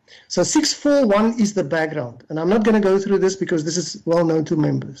 So 641 is the background, and I'm not going to go through this because this is well known to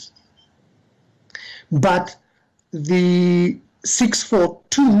members. But the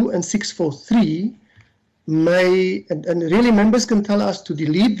 642 and 643 may, and really members can tell us to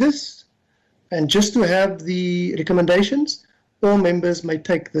delete this and just to have the recommendations, or members may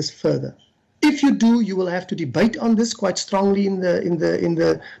take this further. If you do, you will have to debate on this quite strongly in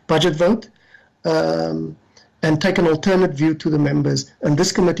the budget vote, and take an alternate view to the members, and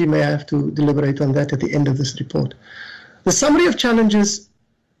this committee may have to deliberate on that at the end of this report. The summary of challenges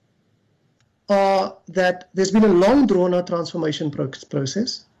are that there's been a long drawn-out transformation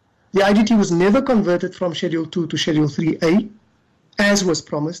process. The IDT was never converted from Schedule 2 to Schedule 3A, as was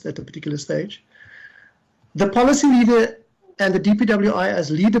promised at a particular stage. The policy leader and the DPWI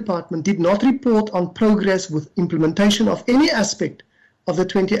as lead department did not report on progress with implementation of any aspect of the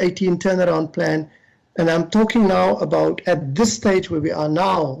 2018 turnaround plan. And I'm talking now about at this stage where we are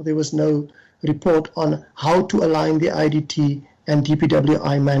now, there was no report on how to align the IDT and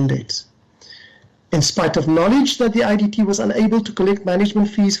DPWI mandates. In spite of knowledge that the IDT was unable to collect management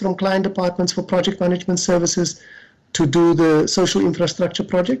fees from client departments for project management services to do the social infrastructure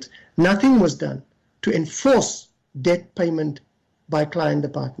projects, nothing was done to enforce debt payment by client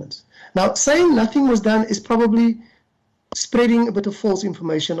departments. Now, saying nothing was done is probably spreading a bit of false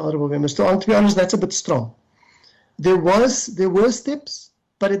information, honorable members. To be honest, that's a bit strong. There were steps,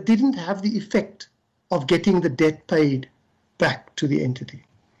 but it didn't have the effect of getting the debt paid back to the entity.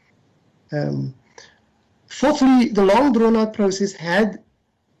 Fourthly, the long drawn-out process had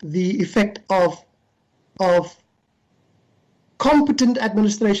the effect of competent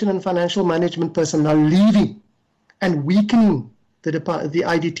administration and financial management personnel leaving and weakening the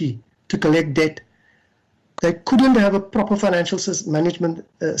IDT to collect debt. They couldn't have a proper financial management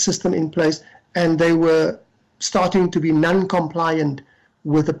system in place, and they were starting to be non-compliant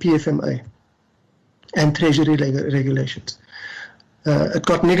with the PFMA and Treasury regulations. It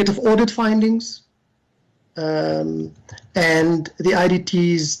got negative audit findings, and the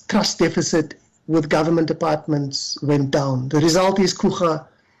IDT's trust deficit with government departments went down. The result is KUGA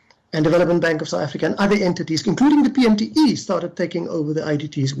and Development Bank of South Africa and other entities, including the PMTE, started taking over the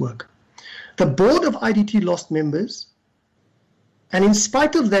IDT's work. The board of IDT lost members, and in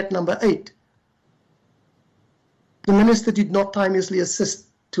spite of that, number 8, the minister did not timeously assist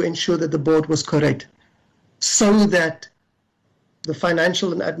to ensure that the board was correct, so that the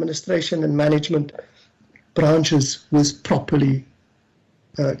financial and administration and management branches was properly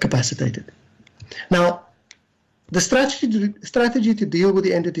capacitated. Now, the strategy to deal with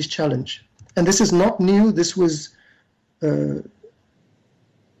the entity's challenge, and this is not new, this was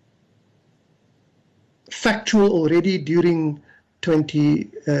factual already during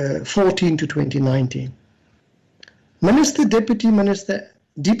 2014 to 2019. Minister, Deputy Minister,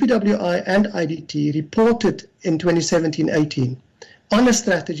 DPWI and IDT reported in 2017-18 on a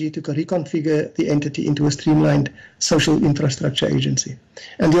strategy to reconfigure the entity into a streamlined social infrastructure agency.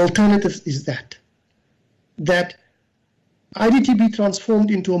 And the alternative is that IDT be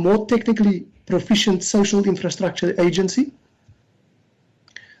transformed into a more technically proficient social infrastructure agency,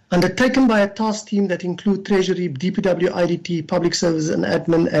 undertaken by a task team that include Treasury, DPW, IDT, Public Service and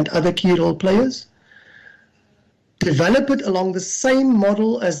Admin, and other key role players. Develop it along the same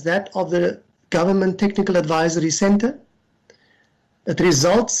model as that of the Government Technical Advisory Center. It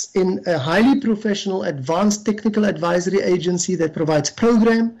results in a highly professional, advanced technical advisory agency that provides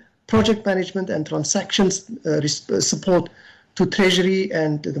program, project management, and transactions support to Treasury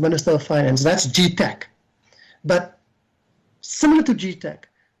and the Minister of Finance. That's GTAC. But similar to GTAC,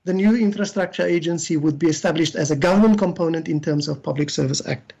 the new infrastructure agency would be established as a government component in terms of Public Service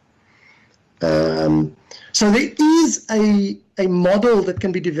Act. So there is a model that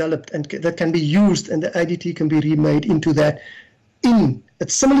can be developed and that can be used, and the IDT can be remade into that.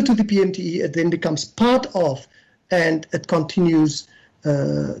 It's similar to the PMTE, it then becomes part of, and it continues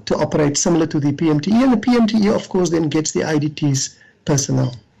to operate similar to the PMTE, and the PMTE, of course, then gets the IDT's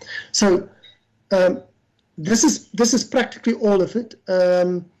personnel. So this is practically all of it.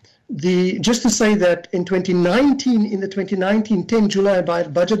 Just to say that in 2019, in the 2019 10 July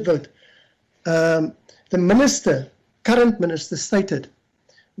budget vote, the current minister stated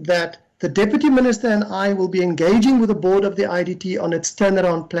that the deputy minister and I will be engaging with the board of the IDT on its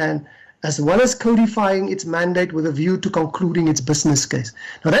turnaround plan, as well as codifying its mandate with a view to concluding its business case.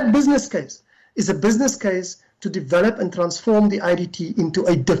 Now that business case is a business case to develop and transform the IDT into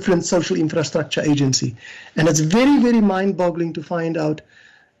a different social infrastructure agency. And it's very, very mind-boggling to find out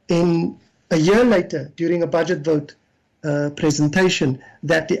in a year later, during a budget vote presentation,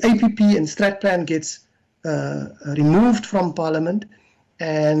 that the APP and Strat Plan gets removed from Parliament,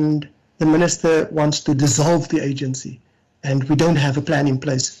 and the minister wants to dissolve the agency, and we don't have a plan in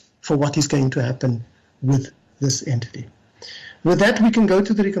place for what is going to happen with this entity. With that, we can go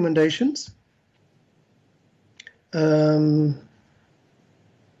to the recommendations. The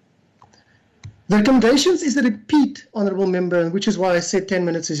recommendations is a repeat, Honourable Member, which is why I said 10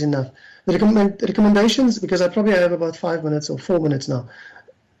 minutes is enough. The recommendations, because I probably have about 5 minutes or 4 minutes now.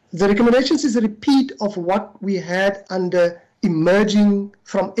 The recommendations is a repeat of what we had under emerging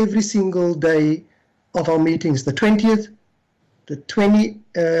from every single day of our meetings. The 20th, the 13th,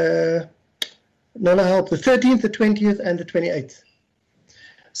 the 20th, and the 28th.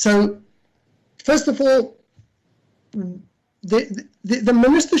 So, first of all, the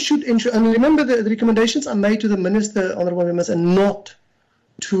minister should ensure, and remember the recommendations are made to the minister, Honourable Members, and not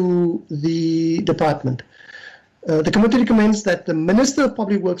to the department. The committee recommends that the Minister of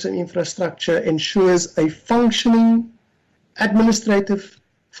Public Works and Infrastructure ensures a functioning administrative,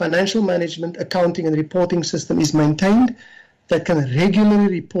 financial management, accounting and reporting system is maintained that can regularly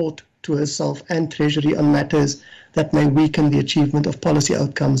report to herself and Treasury on matters that may weaken the achievement of policy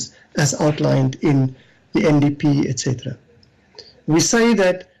outcomes as outlined in the NDP, etc. We say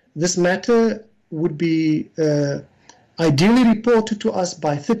that this matter would be ideally reported to us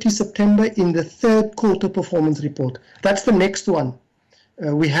by 30 September in the third quarter performance report. That's the next one.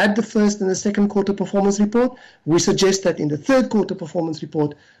 We had the first and the second quarter performance report. We suggest that in the third quarter performance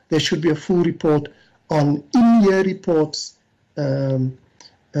report, there should be a full report on in-year reports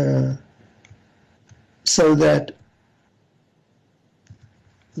so that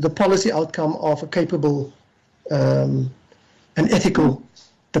the policy outcome of a capable and ethical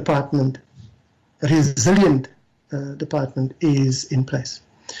department, a resilient department, is in place.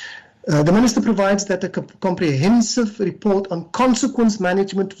 The Minister provides that a comprehensive report on consequence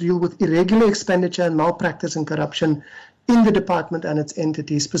management to deal with irregular expenditure and malpractice and corruption in the department and its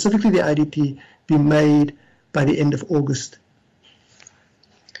entities, specifically the IDT, be made by the end of August.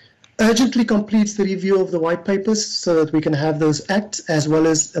 Urgently completes the review of the white papers so that we can have those acts as well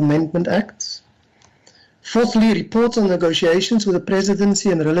as amendment acts. Fourthly, reports on negotiations with the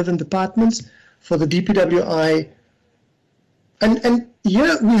presidency and relevant departments for the DPWI. And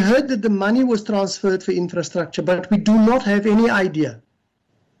here we heard that the money was transferred for infrastructure, but we do not have any idea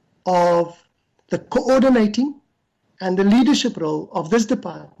of the coordinating and the leadership role of this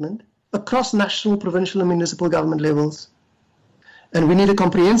department across national, provincial and municipal government levels. And we need a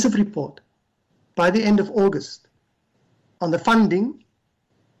comprehensive report by the end of August on the funding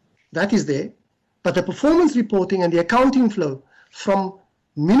that is there, but the performance reporting and the accounting flow from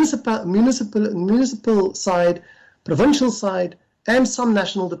municipal side, provincial side, and some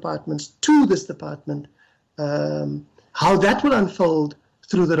national departments to this department, how that will unfold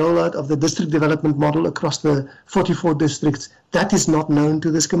through the rollout of the district development model across the 44 districts, that is not known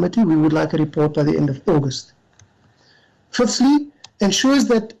to this committee. We would like a report by the end of August. Fifthly, ensures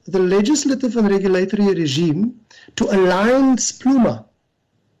that the legislative and regulatory regime to align SPLUMA,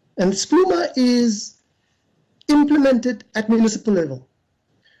 and SPLUMA is implemented at municipal level,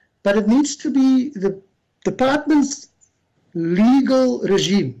 but it needs to be the department's legal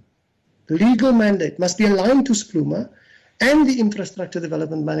regime, legal mandate must be aligned to SPLUMA and the infrastructure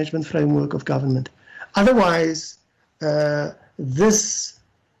development management framework of government. Otherwise, this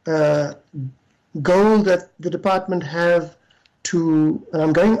goal that the department have to, and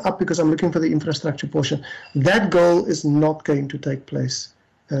I'm going up because I'm looking for the infrastructure portion, that goal is not going to take place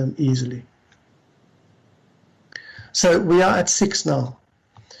easily. So we are at 6 now.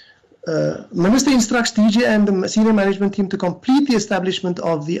 Minister instructs DG and the senior management team to complete the establishment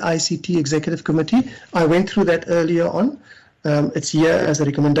of the ICT Executive Committee. I went through that earlier on. It's here as a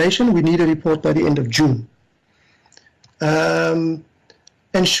recommendation. We need a report by the end of June.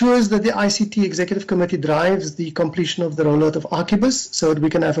 Ensures that the ICT Executive Committee drives the completion of the rollout of Archibus so that we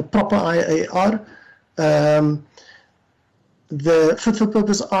can have a proper IAR. The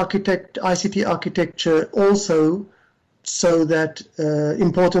fit-for-purpose ICT architecture also, so that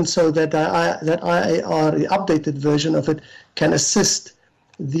important, so that that IAR, the updated version of it, can assist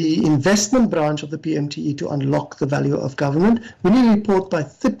the investment branch of the PMTE to unlock the value of government. We need a report by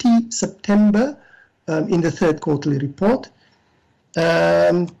 30 September in the third quarterly report.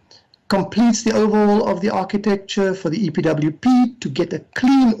 Completes the overhaul of the architecture for the EPWP to get a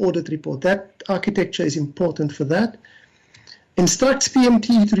clean audit report. That architecture is important for that. Instructs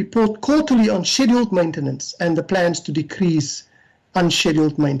PMTE to report quarterly on scheduled maintenance and the plans to decrease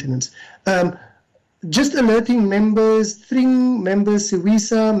unscheduled maintenance. Just alerting members, Thring, member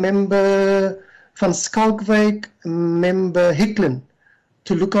Siwisa, member Van Skalkwyk, member Hicklin,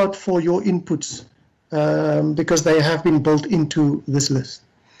 to look out for your inputs because they have been built into this list.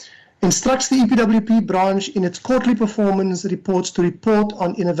 Instructs the EPWP branch in its quarterly performance reports to report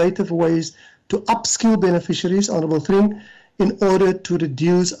on innovative ways to upskill beneficiaries, Honourable Thring, in order to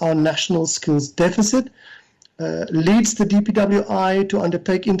reduce our national skills deficit. Leads the DPWI to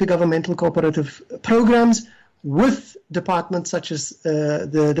undertake intergovernmental cooperative programs with departments such as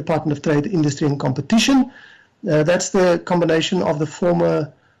the Department of Trade, Industry and Competition. That's the combination of the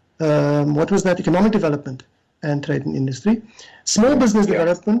former, what was that, Economic Development and Trade and Industry. Small Business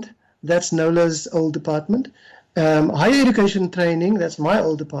Development, that's NOLA's old department. Higher Education Training, that's my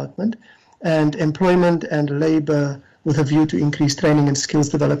old department. And Employment and Labour, with a view to increase training and skills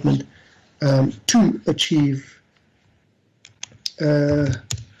development to achieve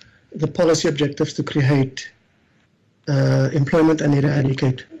the policy objectives to create employment and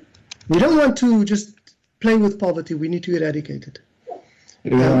eradicate. We don't want to just play with poverty, we need to eradicate it.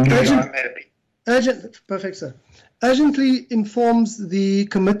 Perfect, sir. Urgently informs the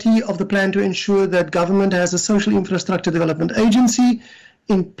committee of the plan to ensure that government has a social infrastructure development agency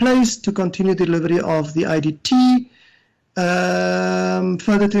in place to continue delivery of the IDT,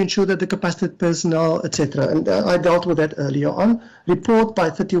 further to ensure that the capacity personnel, etc. And I dealt with that earlier on. Report by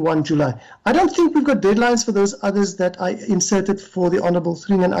 31 July. I don't think we've got deadlines for those others that I inserted for the Honourable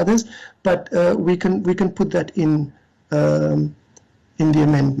Thring and others, but we can put that in the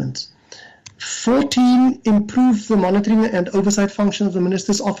amendments. 14, improve the monitoring and oversight function of the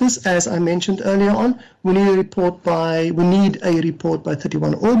Minister's Office. As I mentioned earlier on, we need a report by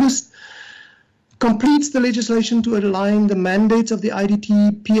 31 August. Completes the legislation to align the mandates of the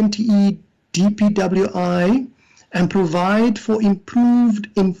IDT, PMTE, DPWI, and provide for improved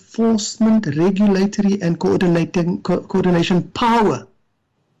enforcement, regulatory and coordination power,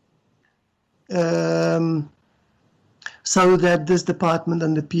 so that this department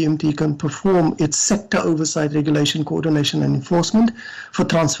and the PMT can perform its sector oversight, regulation, coordination and enforcement for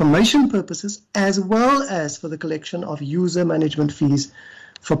transformation purposes, as well as for the collection of user management fees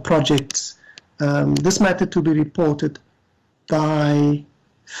for projects. This matter to be reported by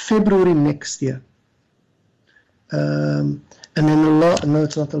February next year. And then no,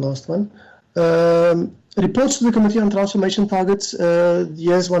 it's not the last one. Reports to the Committee on Transformation Targets.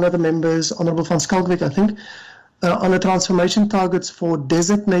 Here's one of the members, Honourable Van Skalkwyk, I think. On the transformation targets for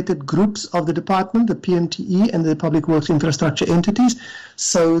designated groups of the department, the PMTE and the Public Works Infrastructure entities,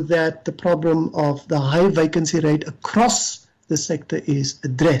 so that the problem of the high vacancy rate across the sector is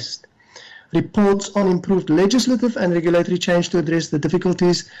addressed. Reports on improved legislative and regulatory change to address the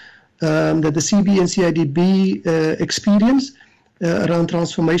difficulties that the CB and CIDB experience around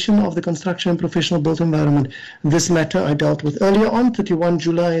transformation of the construction and professional built environment. This matter I dealt with earlier on. 31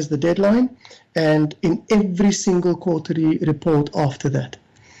 July is the deadline, and in every single quarterly report after that.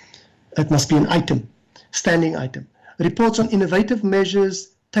 It must be an item, standing item. Reports on innovative measures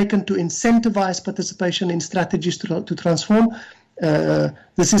taken to incentivize participation in strategies to transform.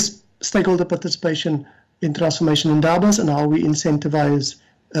 This is stakeholder participation in transformation in Davos and how we incentivize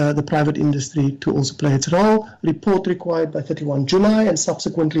the private industry to also play its role. Report required by 31 July and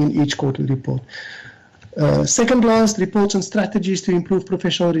subsequently in each quarterly report. Second last, reports on strategies to improve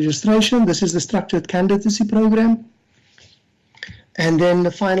professional registration. This is the structured candidacy program. And then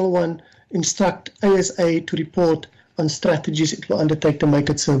the final one, instruct ASA to report on strategies it will undertake to make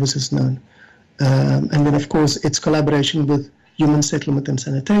its services known. And then of course its collaboration with Human Settlement and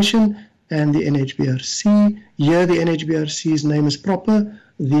Sanitation and the NHBRC. Here the NHBRC's name is proper.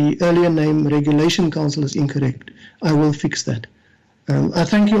 The earlier name, Regulation Council, is incorrect. I will fix that. I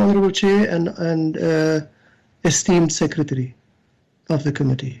thank you, Honourable Chair and esteemed Secretary of the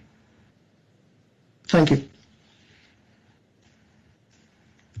Committee. Thank you.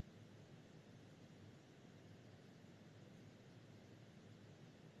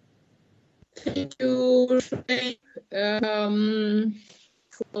 Thank you,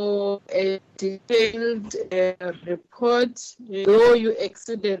 for a detailed report. Though you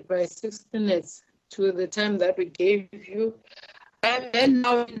exceeded by 6 minutes to the time that we gave you, I'm then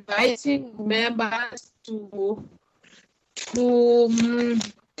now inviting members to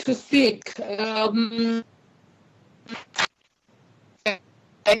speak.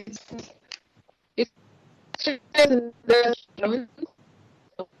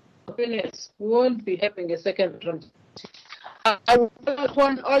 We won't be having a second round. I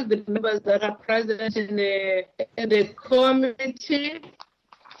want all the members that are present in the committee,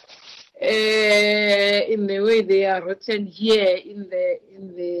 in the way they are written here in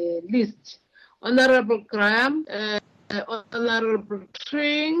the list. Honorable Graham, Honorable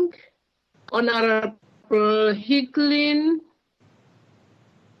Tring, Honorable Hicklin,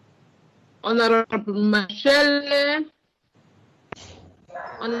 Honorable Mashele,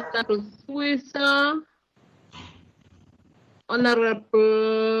 Honorable Swisser,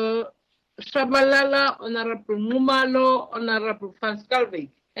 Honorable Shabalala, Honorable Mumalo, Honorable Fanskalvik.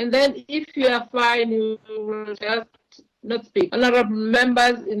 And then if you are fine, you will just not speak. Honorable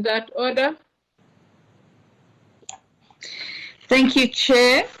members in that order. Thank you,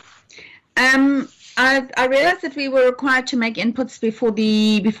 Chair. I realized that we were required to make inputs before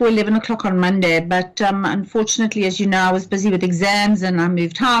 11 o'clock on Monday, but unfortunately, as you know, I was busy with exams and I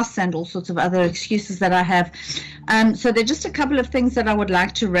moved house and all sorts of other excuses that I have. So there are just a couple of things that I would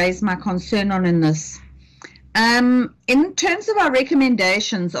like to raise my concern on in this. In terms of our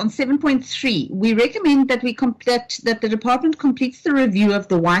recommendations on 7.3, we recommend that that the department completes the review of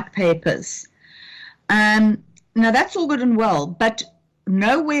the white papers. Now that's all good and well, but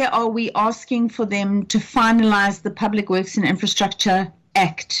nowhere are we asking for them to finalize the Public Works and Infrastructure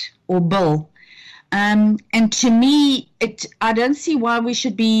Act or bill. And to me, I don't see why we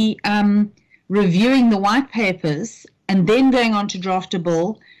should be reviewing the white papers and then going on to draft a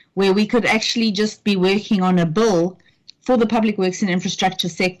bill where we could actually just be working on a bill for the public works and infrastructure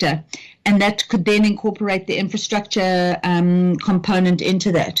sector, and that could then incorporate the infrastructure component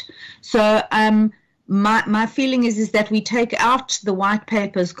into that. So my feeling is that we take out the white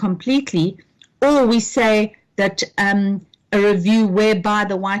papers completely, or we say that a review whereby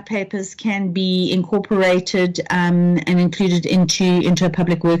the white papers can be incorporated and included into a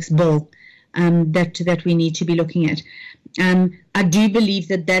public works bill that we need to be looking at. I do believe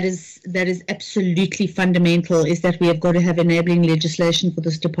that is absolutely fundamental, is that we have got to have enabling legislation for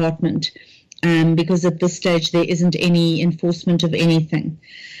this department, because at this stage there isn't any enforcement of anything.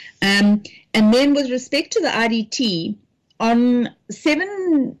 And then with respect to the IDT, on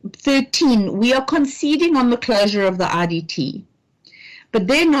 7.13, we are conceding on the closure of the IDT. But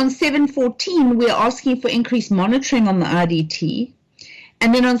then on 7.14, we are asking for increased monitoring on the IDT.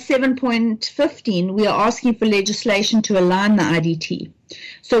 And then on 7.15, we are asking for legislation to align the IDT.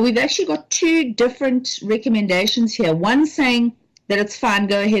 So we've actually got two different recommendations here. One saying that it's fine,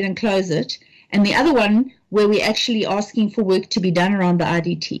 go ahead and close it. And the other one where we're actually asking for work to be done around the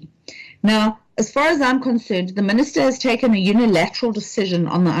IDT. Now, as far as I'm concerned, the Minister has taken a unilateral decision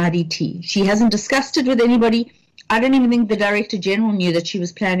on the IDT. She hasn't discussed it with anybody. I don't even think the Director General knew that she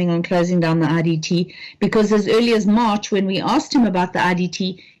was planning on closing down the IDT, because as early as March, when we asked him about the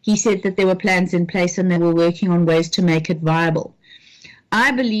IDT, he said that there were plans in place and they were working on ways to make it viable.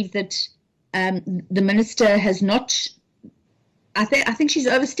 I believe that the Minister has not, I think she's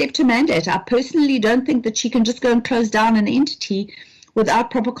overstepped her mandate. I personally don't think that she can just go and close down an entity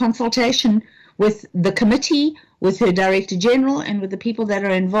without proper consultation with the committee, with her Director General, and with the people that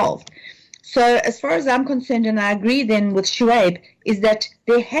are involved. So as far as I'm concerned, and I agree then with Shuaib, is that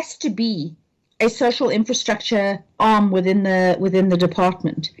there has to be a social infrastructure arm within the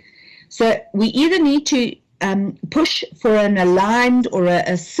department. So we either need to push for an aligned or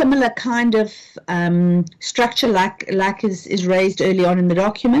a similar kind of structure like is raised early on in the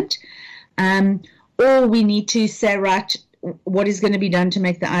document, or we need to say, right, what is going to be done to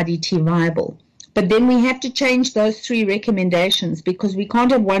make the IDT viable. But then we have to change those three recommendations, because we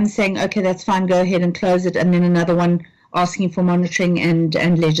can't have one saying, okay, that's fine, go ahead and close it, and then another one asking for monitoring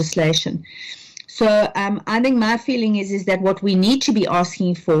and legislation. So I think my feeling is that what we need to be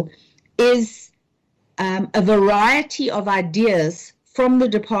asking for is a variety of ideas from the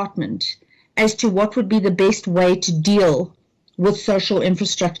department as to what would be the best way to deal with social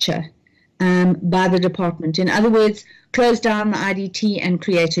infrastructure by the department. In other words, close down the IDT and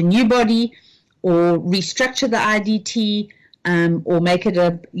create a new body, or restructure the IDT, or make it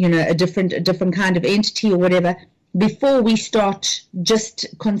a different kind of entity or whatever, before we start just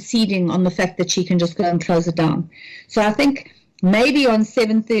conceding on the fact that she can just go and close it down. So I think maybe on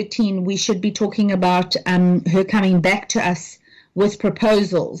 713 we should be talking about her coming back to us with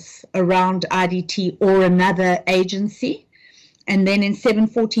proposals around IDT or another agency. And then in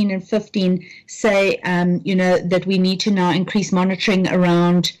 714 and 15 say, that we need to now increase monitoring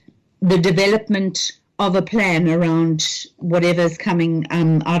around the development of a plan around whatever is coming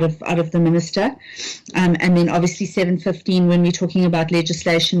out of the minister. And then obviously 715, when we're talking about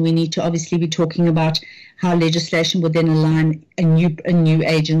legislation, we need to obviously be talking about how legislation would then align a new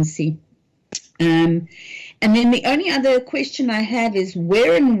agency. And then the only other question I have is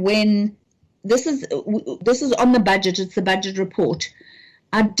where and when, this is on the budget, it's the budget report.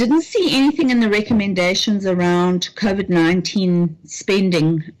 I didn't see anything in the recommendations around COVID-19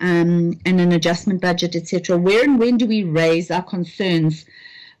 spending and an adjustment budget, etc. Where and when do we raise our concerns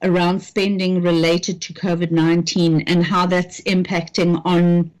around spending related to COVID-19 and how that's impacting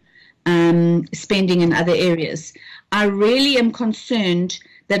on spending in other areas? I really am concerned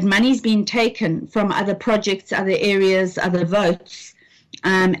that money's been taken from other projects, other areas, other votes,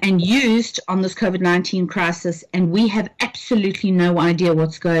 and used on this COVID-19 crisis, and we have absolutely no idea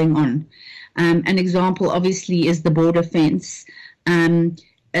what's going on. An example, obviously, is the border fence, and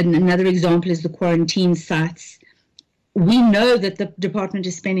another example is the quarantine sites. We know that the department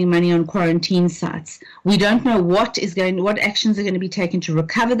is spending money on quarantine sites. We don't know what actions are going to be taken to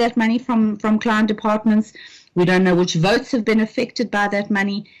recover that money from client departments. We don't know which votes have been affected by that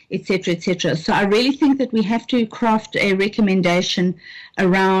money, etc., etc. So I really think that we have to craft a recommendation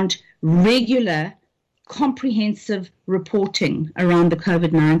around regular, comprehensive reporting around the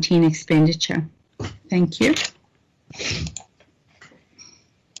COVID-19 expenditure. Thank you.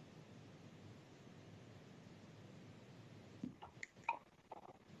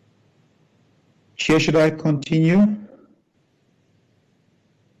 Chair, should I continue?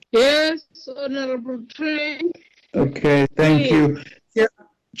 Yes, Honorable Train. Okay, thank you.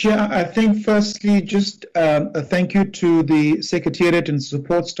 Chair, I think firstly, just a thank you to the Secretariat and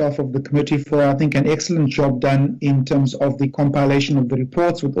support staff of the committee for, I think, an excellent job done in terms of the compilation of the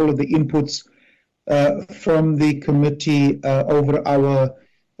reports with all of the inputs from the committee over our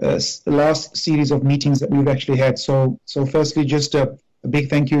last series of meetings that we've actually had. So firstly, just a big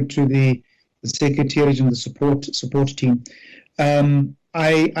thank you to the Secretariat and the support team.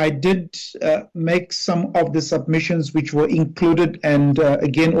 I did make some of the submissions which were included, and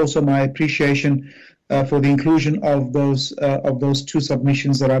again, also my appreciation for the inclusion of those two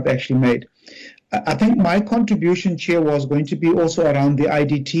submissions that I've actually made. I think my contribution, Chair, was going to be also around the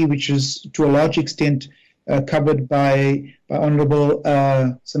IDT, which is to a large extent covered by Honourable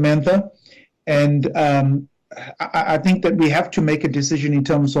Samantha, and I think that we have to make a decision in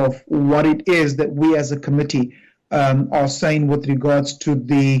terms of what it is that we as a committee are saying with regards to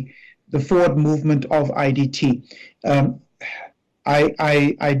the forward movement of IDT.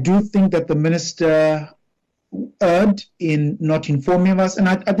 I do think that the minister erred in not informing us, and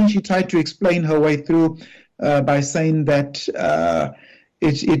I think she tried to explain her way through by saying that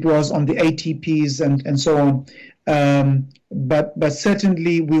it was on the ATPs and so on. But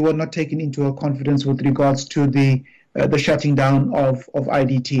certainly we were not taken into a confidence with regards to the shutting down of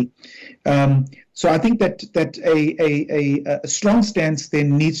IDT. So I think that a strong stance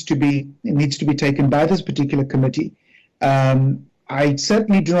then needs to be taken by this particular committee. I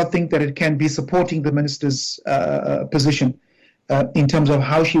certainly do not think that it can be supporting the minister's position in terms of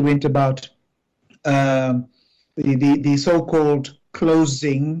how she went about the so-called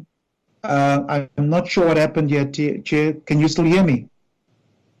closing. I'm not sure what happened yet, Chair. Can you still hear me?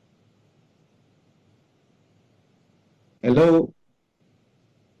 Hello?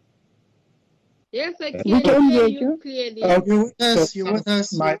 Yes, I can hear you clearly. You're with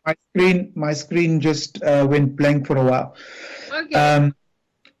us. My screen just went blank for a while. Okay.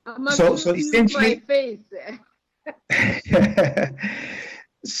 So essentially, my face.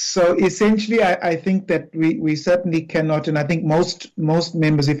 So essentially, I think that we certainly cannot, and I think most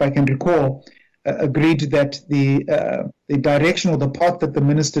members, if I can recall, agreed that the direction or the path that the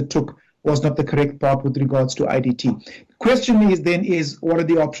minister took was not the correct path with regards to IDT. The question is what are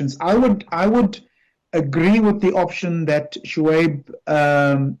the options? I would agree with the option that Shuaib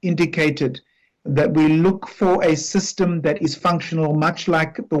indicated, that we look for a system that is functional, much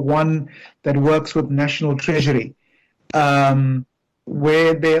like the one that works with National Treasury,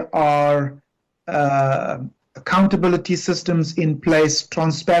 where there are accountability systems in place,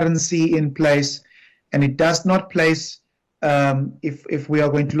 transparency in place, and it does not place, if we are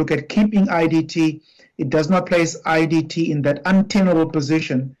going to look at keeping IDT, it does not place IDT in that untenable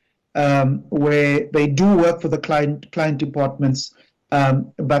position where they do work for the client departments,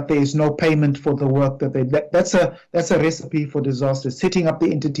 but there is no payment for the work that they. That's a recipe for disaster. Setting up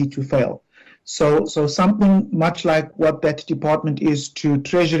the entity to fail. So something much like what that department is to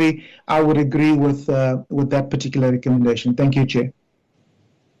Treasury, I would agree with that particular recommendation. Thank you, Chair.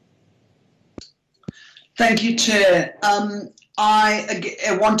 Thank you, Chair.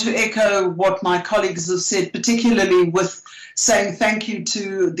 I want to echo what my colleagues have said, particularly with saying thank you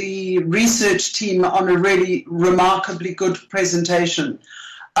to the research team on a really remarkably good presentation.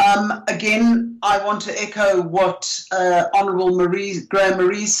 Again, I want to echo what Honourable Graham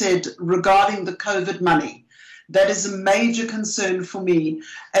Marie said regarding the COVID money. That is a major concern for me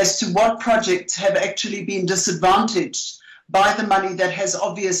as to what projects have actually been disadvantaged by the money that has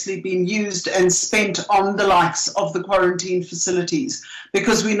obviously been used and spent on the likes of the quarantine facilities,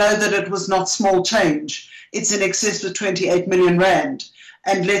 because we know that it was not small change. It's in excess of 28 million rand.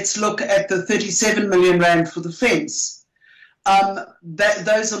 And let's look at the 37 million rand for the fence.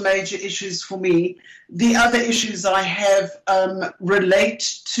 Those are major issues for me. The other issues I have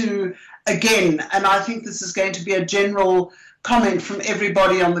relate to, again, and I think this is going to be a general comment from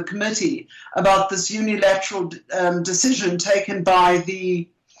everybody on the committee about this unilateral decision taken by the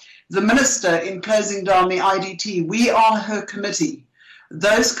minister in closing down the IDT. We are her committee.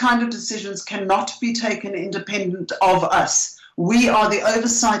 Those kind of decisions cannot be taken independent of us. We are the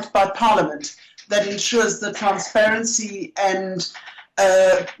oversight by Parliament that ensures that transparency and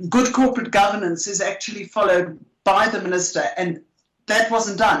good corporate governance is actually followed by the minister, and that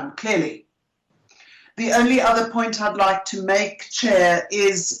wasn't done, clearly. The only other point I'd like to make, Chair,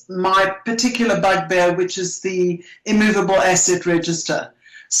 is my particular bugbear, which is the immovable asset register.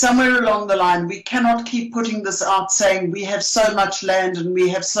 Somewhere along the line, we cannot keep putting this out saying we have so much land and we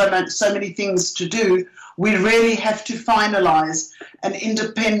have so many things to do. We really have to finalise an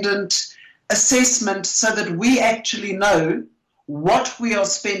independent assessment so that we actually know what we are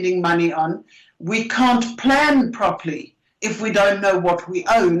spending money on. We can't plan properly if we don't know what we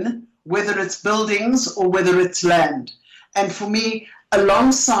own, whether it's buildings or whether it's land. And for me,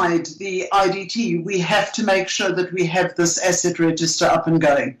 alongside the IDT, we have to make sure that we have this asset register up and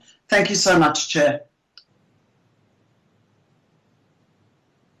going. Thank you so much, Chair.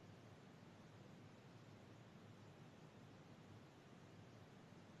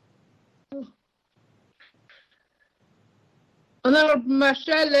 Honourable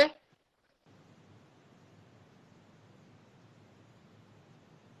Mashele.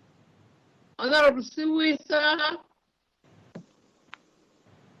 Honourable Siwisa.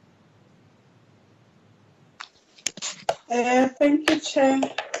 Thank you, Chair.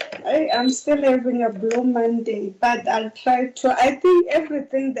 I am still having a Blue Monday, but I'll try to. I think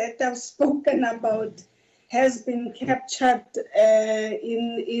everything that I've spoken about has been captured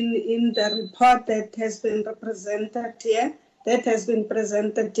in the report that has been represented here, that has been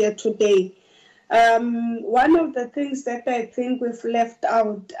presented here today. One of the things that I think we've left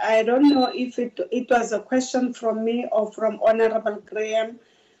out, I don't know if it was a question from me or from Honourable Graham,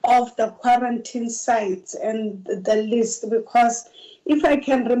 of the quarantine sites and the list, because if I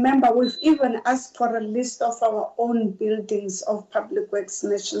can remember, we've even asked for a list of our own buildings of Public Works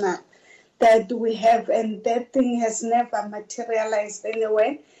National that we have, and that thing has never materialized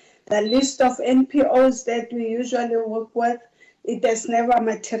anyway. The list of NPOs that we usually work with, it has never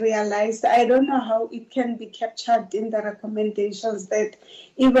materialized. I don't know how it can be captured in the recommendations that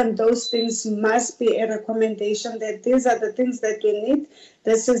even those things must be a recommendation that these are the things that we need.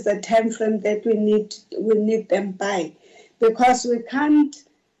 This is the time frame that we need them by, because we can't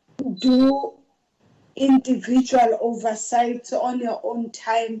do individual oversight on your own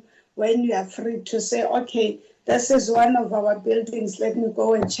time when you are free to say, okay, this is one of our buildings, let me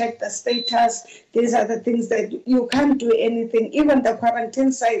go and check the status. These are the things that you can't do anything. Even the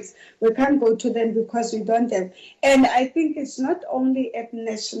quarantine sites, we can't go to them because we don't have. And I think it's not only at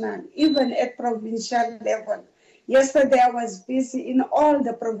national, even at provincial level. Yesterday I was busy in all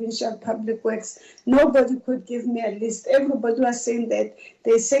the provincial public works. Nobody could give me a list. Everybody was saying that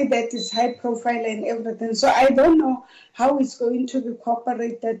they say that it's high profile and everything. So I don't know how it's going to be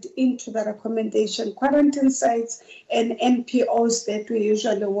incorporated into the recommendation. Quarantine sites and NPOs that we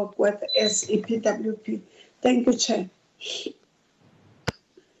usually work with as EPWP. Thank you, Chair.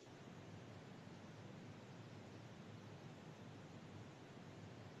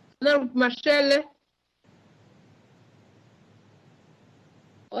 Honourable Mashele.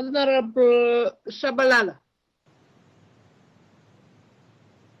 Honourable Shabalala.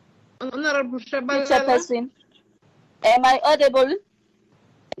 Honourable Shabalala. Chairperson, am I audible?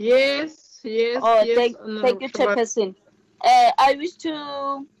 Yes, yes. Oh, yes, thank you, Chairperson. I wish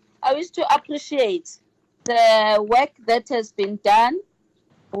to appreciate the work that has been done,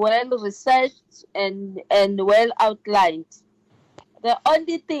 well researched and well outlined. The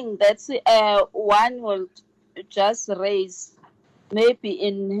only thing that one will just raise, maybe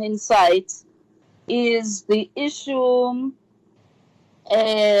in hindsight, is the issue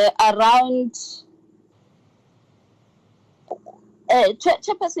around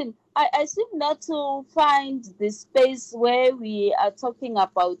Chairperson. I seem not to find the space where we are talking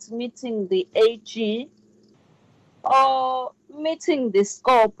about meeting the AG or meeting the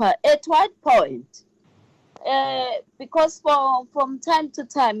SCOPA. At what point? Because from time to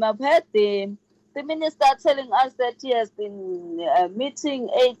time, I've heard the minister telling us that he has been meeting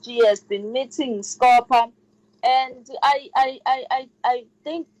AG, has been meeting SCOPA, and I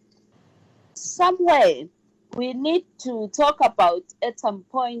think somewhere we need to talk about at some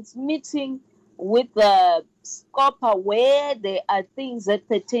point meeting with the SCOPA where there are things that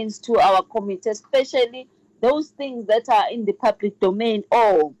pertains to our community, especially those things that are in the public domain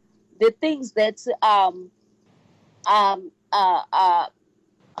or the things that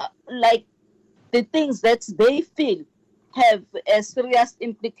like the things that they feel have serious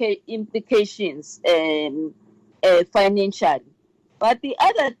implications financially. But the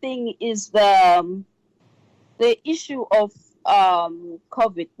other thing is the issue of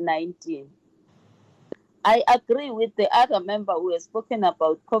COVID-19. I agree with the other member who has spoken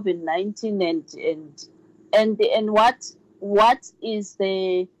about COVID-19 and what is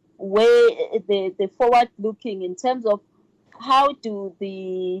the way the forward looking in terms of how do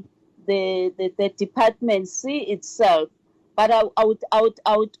the department see itself. But I would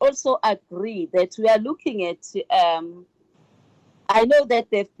also agree that we are looking at I know that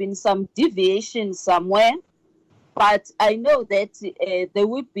there have been some deviations somewhere, but I know that there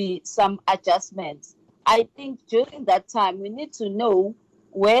will be some adjustments. I think during that time we need to know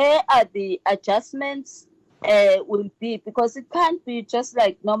where are the adjustments will be, because it can't be just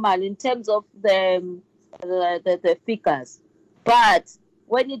like normal in terms of the figures. But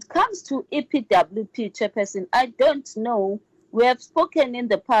when it comes to EPWP, Chairperson, I don't know. We have spoken in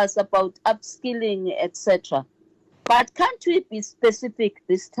the past about upskilling, etc. But can't we be specific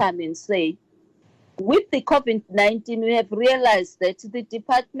this time and say, with the COVID-19, we have realized that the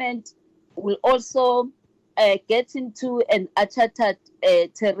department will also get into an uncharted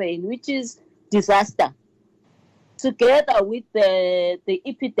terrain, which is disaster. Together with the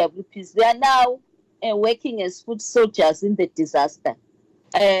EPWPs, they are now working as foot soldiers in the disaster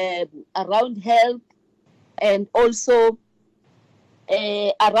around health and also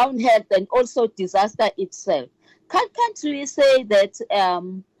disaster itself. Can't we say that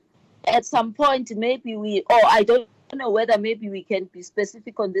at some point maybe I don't know whether maybe we can be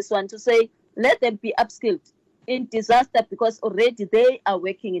specific on this one to say let them be upskilled in disaster, because already they are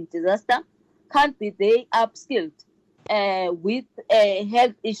working in disaster. Can't be they upskilled with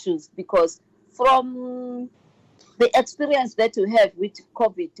health issues, because from the experience that we have with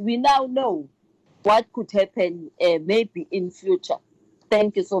COVID, we now know what could happen maybe in future.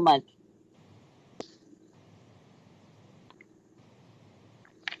 Thank you so much.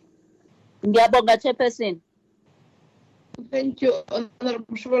 Ngiyabonga, Chairperson. Thank you,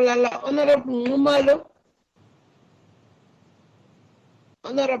 Honorable Shibalala. Honorable Ngumalo.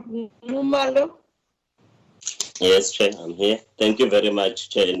 Honorable Ngumalo. Yes, Chair, I'm here. Thank you very much,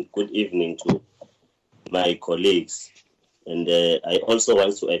 Chair, and good evening to my colleagues. And I also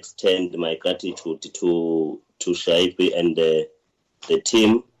want to extend my gratitude to Shaibi and the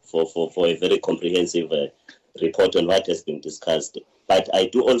team for a very comprehensive report on what has been discussed. But I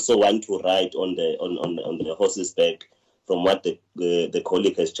do also want to write on the horse's back from what the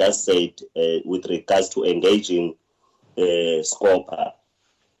colleague has just said with regards to engaging SCOPA.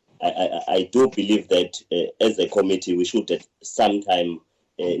 I do believe that as a committee we should at some time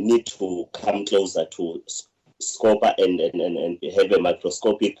need to come closer to SCOPA and have a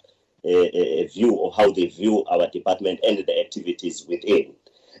microscopic view of how they view our department and the activities within.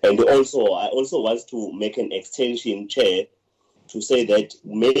 And also, I also want to make an extension, Chair, to say that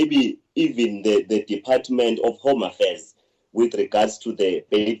maybe even the Department of Home Affairs with regards to the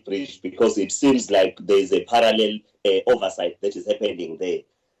Beit Bridge, because it seems like there is a parallel oversight that is happening there.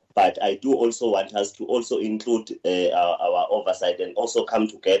 But I do also want us to also include our oversight and also come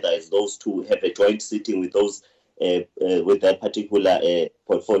together as those two, have a joint sitting with those with that particular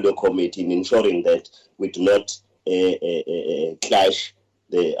portfolio committee, in ensuring that we do not clash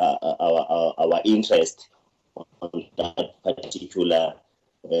our interest on that particular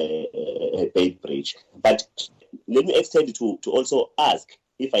Beit Bridge. But let me extend it to also ask,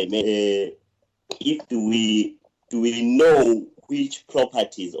 if I may, if do we know which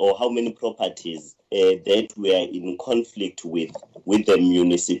properties or how many properties that we are in conflict with the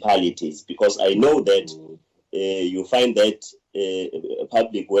municipalities, because I know that you find that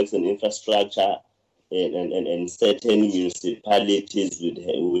public works and infrastructure and certain municipalities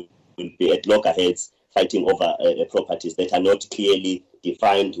will be at loggerheads fighting over properties that are not clearly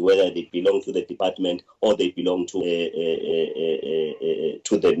defined, whether they belong to the department or they belong to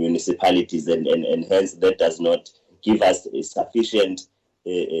the municipalities, and hence that does not give us sufficient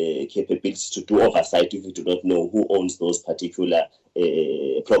capabilities to do oversight if we do not know who owns those particular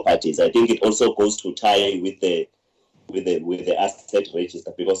properties. I think it also goes to tie with the asset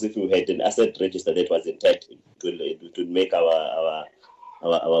register, because if we had an asset register that was intact, it would make our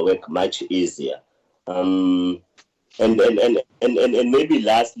work much easier. And maybe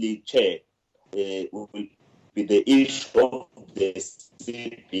lastly, Chair, will be the issue of the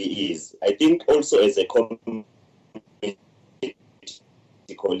CPEs. I think also as a committee,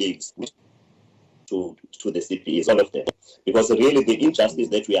 colleagues to the CPEs, all of them, because really the injustice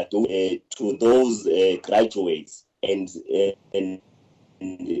that we are doing to those graduates, and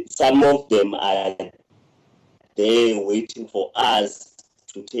some of them are there waiting for us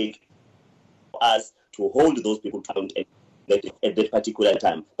to hold those people account at that particular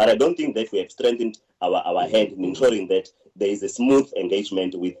time. But I don't think that we have strengthened our hand in ensuring that there is a smooth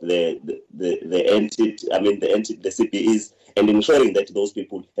engagement with the CPEs, and ensuring that those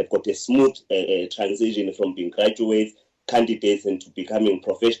people have got a smooth transition from being graduates, candidates, into becoming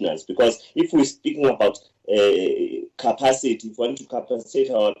professionals. Because if we're speaking about capacity, if we want to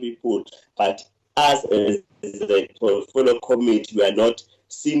capacitate our people, but us as the portfolio committee, we are not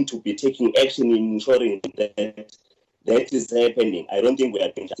seen to be taking action in ensuring that is happening, I don't think we are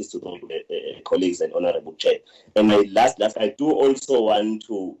doing justice to those colleagues and Honorable Chair. And my last, I do also want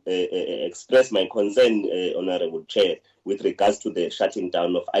to express my concern, Honorable Chair, with regards to the shutting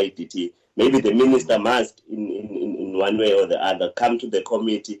down of IDT. Maybe the minister must, in one way or the other, come to the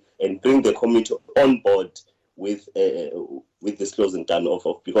committee and bring the committee on board with this closing down of,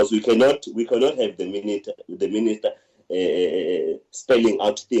 because we cannot have the minister spelling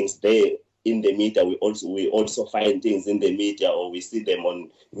out things there in the media. We also find things in the media, or we see them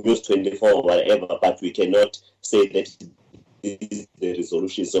on News 24 or whatever, but we cannot say that these the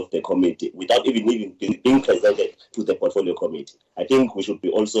resolutions of the committee without even being presented to the portfolio committee. I think we should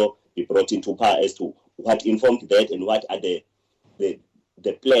also be brought into power as to what informed that and what are the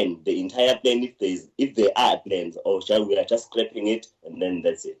plan, the entire plan, if there are plans, or shall we are just scrapping it and then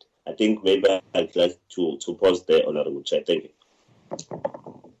that's it. I think maybe I'd like to pause there, Honorable Chair. Thank you.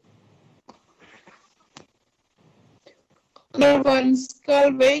 Honorable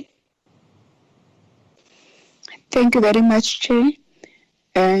Scalvey. Thank you very much, Chair,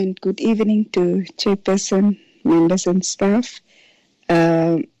 and good evening to Chairperson, members and staff.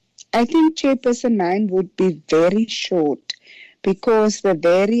 I think Chairperson, mine would be very short, because the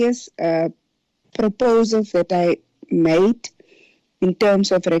various proposals that I made in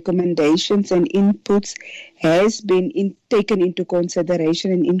terms of recommendations and inputs has been taken into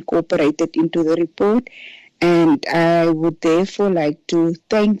consideration and incorporated into the report. And I would therefore like to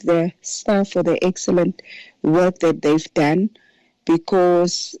thank the staff for the excellent work that they've done,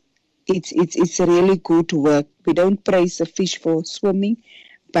 because it's really good work. We don't praise the fish for swimming,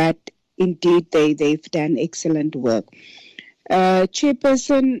 but indeed they've done excellent work.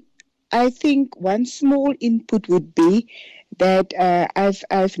 Chairperson, I think one small input would be that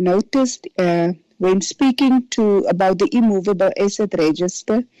I've noticed when speaking about the immovable asset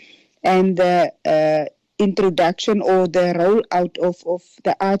register and the introduction or the rollout of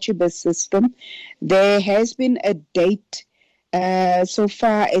the Archibus system, there has been a date so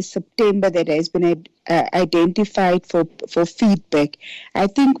far as September that has been identified for feedback. I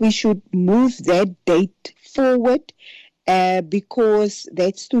think we should move that date forward because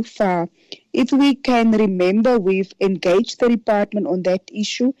that's too far. If we can remember, we've engaged the department on that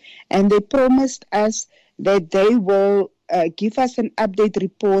issue, and they promised us that they will give us an update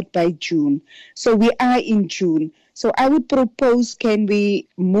report by June. So we are in June. So I would propose, can we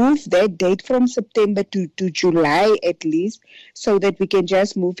move that date from September to July at least, so that we can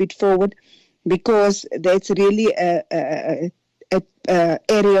just move it forward, because that's really a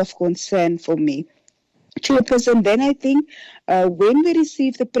area of concern for me. Chairperson, then I think when we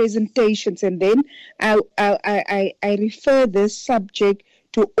receive the presentations, and then I refer this subject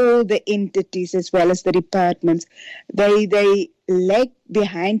to all the entities as well as the departments, they lag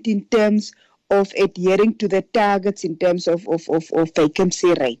behind in terms of adhering to the targets in terms of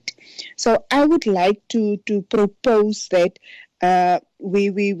vacancy rate. So I would like to propose that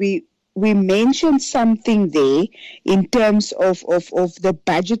we we mentioned something there in terms of the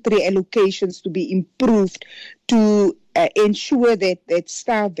budgetary allocations to be improved to ensure that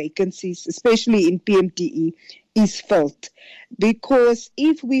staff vacancies, especially in PMTE, is filled. Because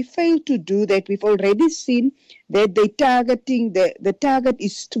if we fail to do that, we've already seen that the target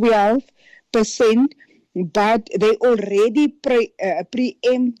is 12%, but they already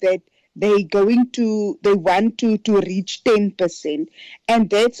preempt that they want to reach 10%, and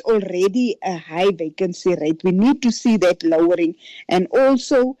that's already a high vacancy rate. We need to see that lowering, and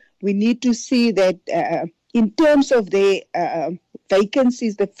also we need to see that in terms of the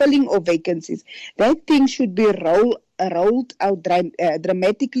vacancies, the filling of vacancies, that thing should be rolled out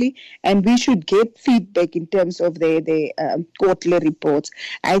dramatically, and we should get feedback in terms of the quarterly reports.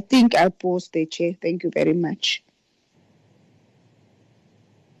 I think I'll pause there, Chair. Thank you very much.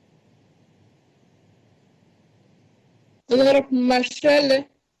 Honorable Marshall.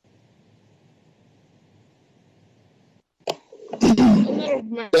 Honorable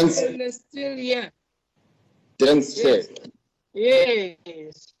Marshall is still here. Thanks, Chair.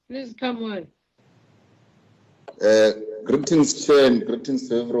 Yes, please come on. Greetings, Chair, and greetings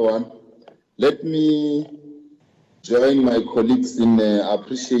to everyone. Let me join my colleagues in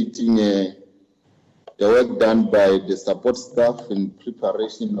appreciating the work done by the support staff in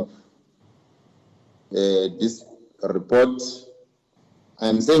preparation of this report.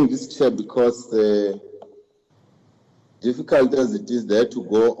 I'm saying this, Chair, because difficult as it is there to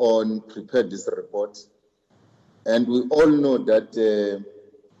go on prepare this report, and we all know that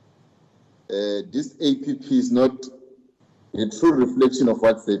this APP is not a true reflection of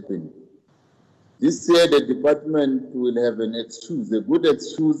what's happening. This year, the department will have an excuse, a good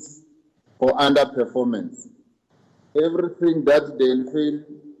excuse for underperformance. Everything that they'll fail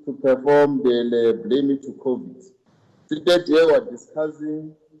to perform, they'll blame it to COVID. Today, we are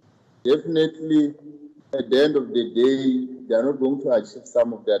discussing, definitely, at the end of the day, they are not going to achieve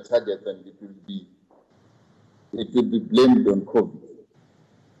some of their targets, and it will be blamed on COVID.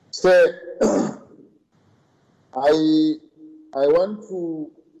 So, I want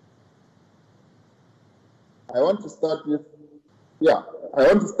to start with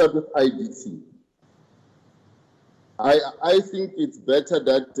IDT. I think it's better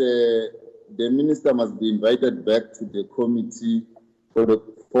that the minister must be invited back to the committee for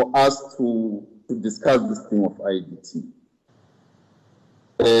us to discuss this thing of IDT.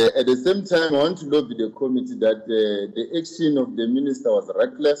 At the same time, I want to lobby the committee that the action of the minister was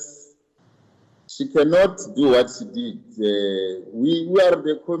reckless. She cannot do what she did. We are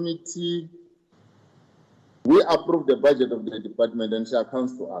the committee. We approve the budget of the department, and she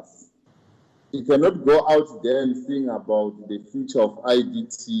accounts to us. She cannot go out there and sing about the future of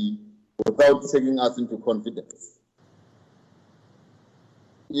IDT without taking us into confidence.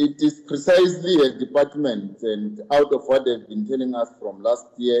 It is precisely a department, and out of what they've been telling us from last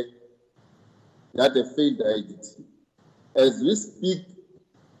year, that a failed IDT. As we speak,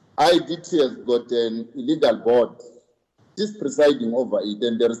 IDT has got an illegal board. It is presiding over it,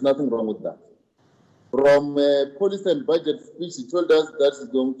 and there is nothing wrong with that. From policy and budget speech, he told us that he's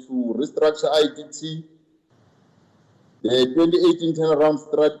going to restructure IDT. The 2018 turnaround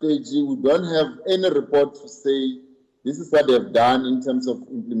strategy, we don't have any report to say this is what they've done in terms of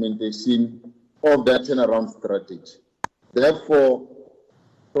implementation of that turnaround strategy. Therefore,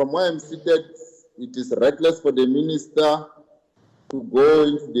 from where I'm seated, it is reckless for the minister to go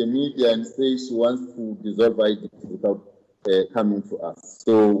into the media and say she wants to dissolve IDT without coming to us.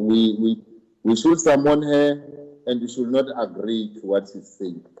 So we should summon her, and we should not agree to what she's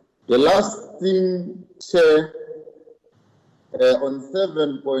saying. The last thing, Chair, on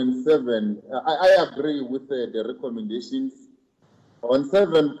 7.7, I agree with the recommendations. On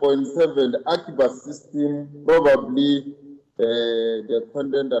 7.7, the Akiba system, probably the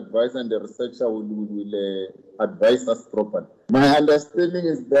content advisor and the researcher will advise us properly. My understanding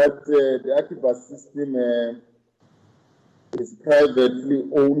is that the Akiba system is privately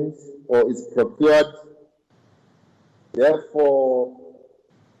owned or is procured. Therefore,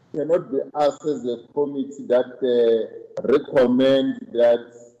 cannot be us as a committee that recommend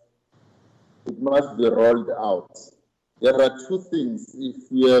that it must be rolled out. There are two things. If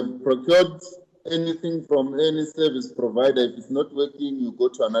you have procured anything from any service provider, if it's not working, you go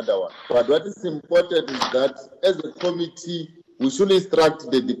to another one. But what is important is that as a committee, we should instruct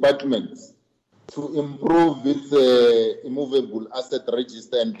the department to improve its immovable asset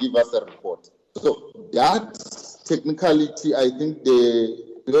register and give us a report. So that technicality, I think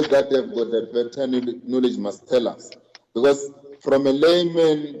those that have got a better knowledge must tell us. Because from a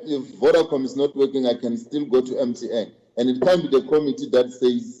layman, if Vodacom is not working, I can still go to MTN. and it can't be the committee that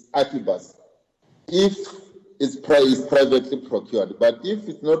says Atibas if it's privately procured. But if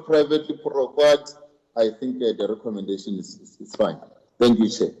it's not privately procured, I think the recommendation is fine. Thank you,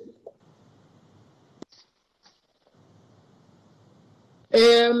 Chair.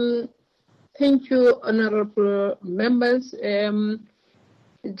 Thank you, honorable members.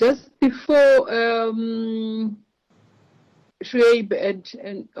 Just before Shoaib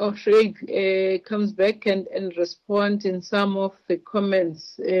comes back and respond in some of the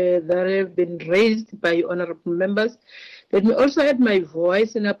comments that have been raised by honorable members, let me also add my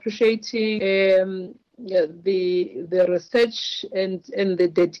voice in appreciating the research and the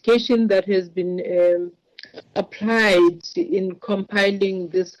dedication that has been applied in compiling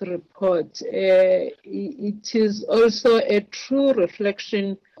this report. It is also a true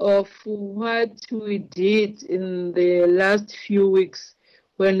reflection of what we did in the last few weeks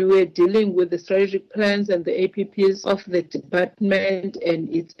when we were dealing with the strategic plans and the APPs of the department and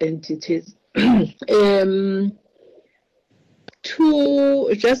its entities.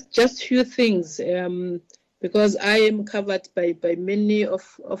 Just few things, because I am covered by many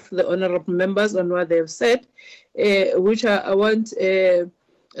of the honorable members on what they have said, which I want the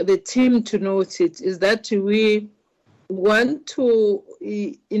team to note it, is that we want to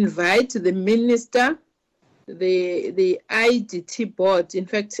invite the minister, the IDT board, in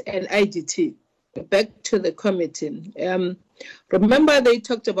fact, an IDT, back to the committee. Remember, they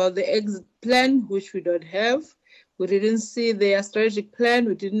talked about the exit plan, which we don't have. We didn't see their strategic plan.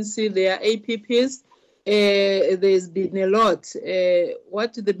 We didn't see their APPs. There's been a lot.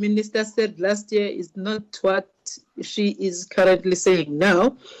 What the minister said last year is not what she is currently saying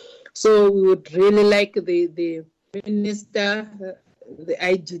now. So we would really like the minister, the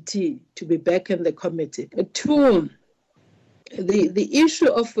IGT, to be back in the committee. Two, the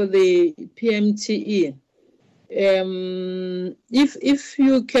issue of the PMTE. If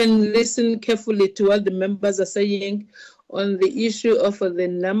you can listen carefully to what the members are saying on the issue of the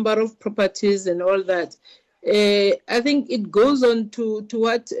number of properties and all that, I think it goes on to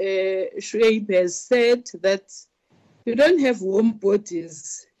what Shoaib has said, that you don't have home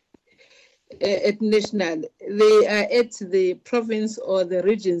bodies at national. They are at the province or the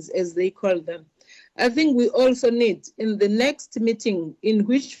regions, as they call them. I think we also need, in the next meeting in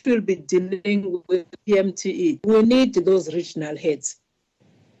which we'll be dealing with PMTE, we need those regional heads.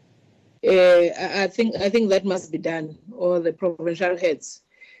 I think that must be done, or the provincial heads.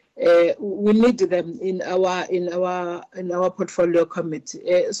 We need them in our portfolio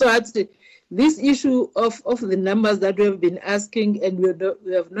committee. So this issue of the numbers that we have been asking and we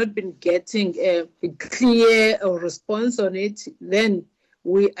have not been getting a clear response on it, then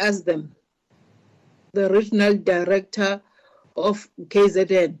we ask them. The regional director of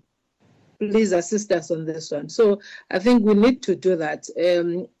KZN, please assist us on this one. So I think we need to do that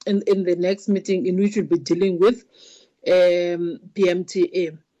in the next meeting in which we'll be dealing with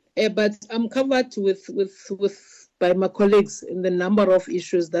PMTA. But I'm covered by my colleagues in the number of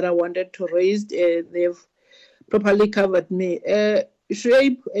issues that I wanted to raise. They've properly covered me.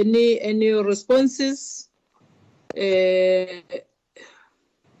 Shoaib, any responses?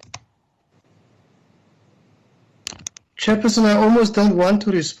 Chairperson, I almost don't want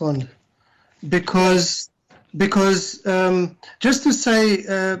to respond because just to say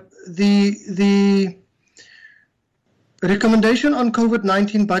the recommendation on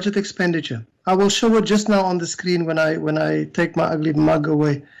COVID-19 budget expenditure, I will show it just now on the screen when I take my ugly mug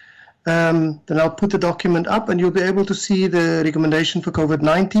away. Then I'll put the document up and you'll be able to see the recommendation for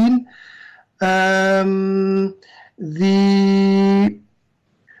COVID-19.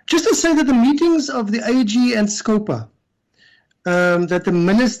 Just to say that the meetings of the AG and SCOPA that the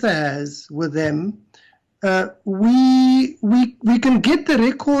minister has with them, we can get the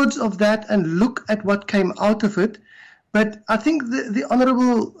records of that and look at what came out of it. But I think the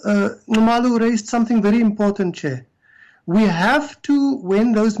Honourable Nxumalo raised something very important, Chair. We have to,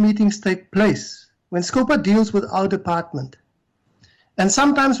 when those meetings take place, when SCOPA deals with our department, and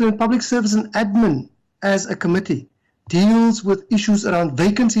sometimes when Public Service and Admin as a committee deals with issues around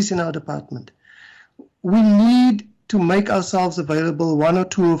vacancies in our department, we need to make ourselves available, one or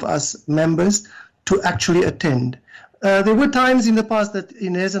two of us members, to actually attend. There were times in the past that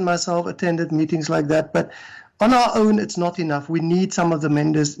Inez and myself attended meetings like that, but on our own, it's not enough. We need some of the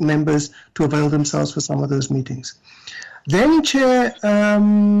members to avail themselves for some of those meetings. Then, Chair,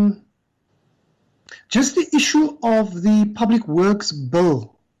 just the issue of the Public Works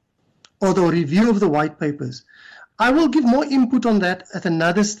Bill or the review of the white papers. I will give more input on that at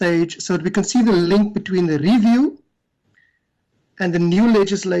another stage so that we can see the link between the review and the new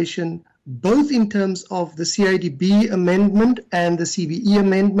legislation, both in terms of the CIDB amendment and the CBE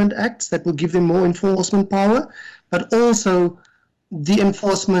Amendment Acts that will give them more enforcement power, but also the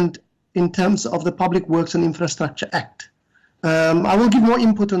enforcement in terms of the Public Works and Infrastructure Act. I will give more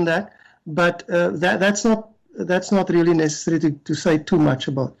input on that, but that's not really necessary to say too much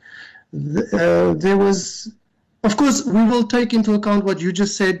about. There was, of course, we will take into account what you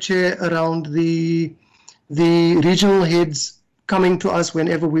just said, Chair, around the regional heads coming to us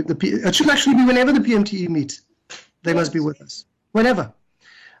whenever it should actually be whenever the PMTE meets. They must be with us, whenever.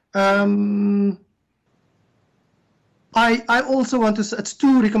 I also want to, it's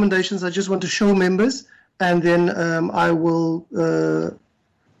two recommendations I just want to show members, and then I will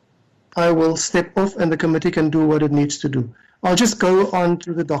step off and the committee can do what it needs to do. I'll just go on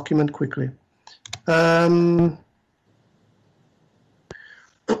to the document quickly.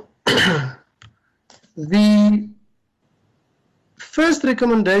 The first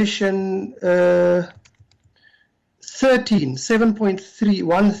recommendation,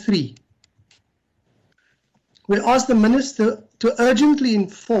 7.313. We ask the Minister to urgently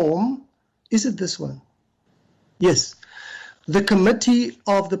inform, is it this one? Yes. The committee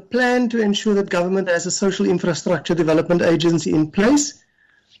of the plan to ensure that government has a social infrastructure development agency in place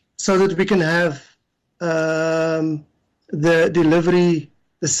so that we can have the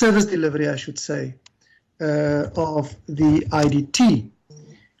service delivery, I should say, of the IDT.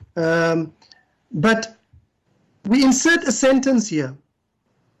 But we insert a sentence here,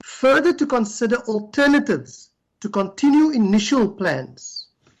 further to consider alternatives to continue initial plans.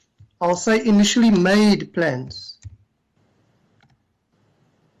 I'll say initially made plans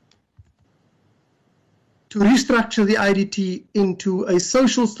to restructure the IDT into a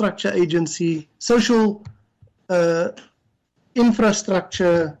social structure agency, social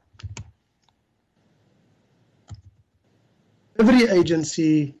infrastructure delivery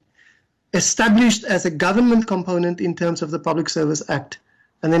agency established as a government component in terms of the Public Service Act.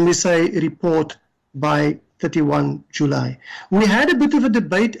 And then we say report by 31 July. We had a bit of a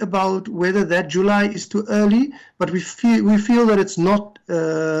debate about whether that July is too early, but we feel that it's not,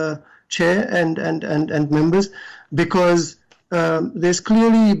 Chair and members, because there's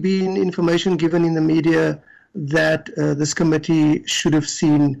clearly been information given in the media that this committee should have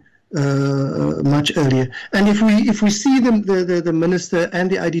seen much earlier. And if we see the Minister and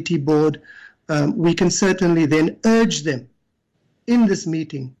the IDT board, we can certainly then urge them in this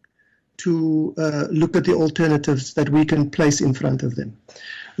meeting to look at the alternatives that we can place in front of them.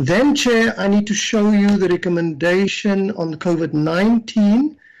 Then, Chair, I need to show you the recommendation on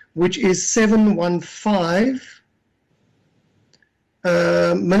COVID-19, which is 715.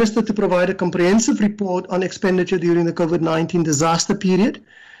 Minister to provide a comprehensive report on expenditure during the COVID-19 disaster period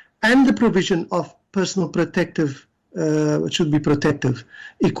and the provision of personal protective, it should be protective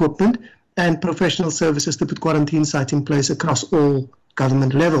equipment and professional services to put quarantine sites in place across all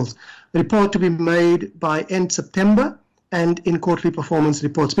government levels. The report to be made by end September and in quarterly performance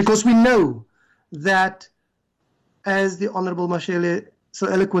reports, because we know that, as the Honourable Mashele so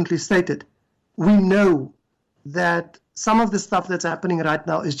eloquently stated, we know that some of the stuff that's happening right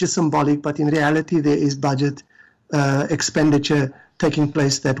now is just symbolic, but in reality there is budget expenditure taking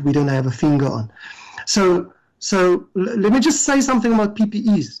place that we don't have a finger on. So let me just say something about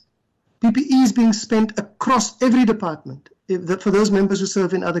PPEs. PPEs being spent across every department. For those members who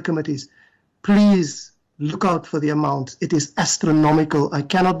serve in other committees, please look out for the amount. It is astronomical. I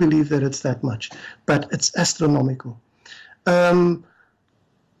cannot believe that it's that much, but it's astronomical.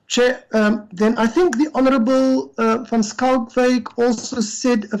 Chair, then I think the Honourable van Schalkwyk also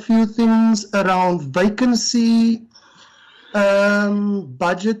said a few things around vacancy,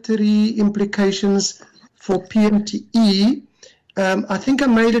 budgetary implications for PMTE. I think I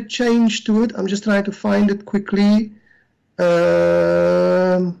made a change to it. I'm just trying to find it quickly.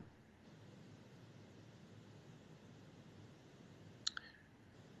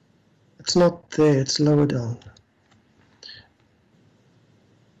 It's not there, it's lower down.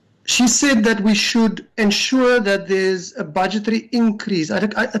 She said that we should ensure that there's a budgetary increase.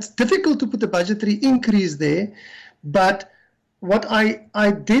 It's difficult to put a budgetary increase there, but what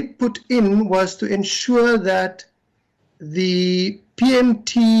I did put in was to ensure that the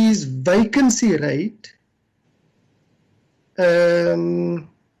PMT's vacancy rate can't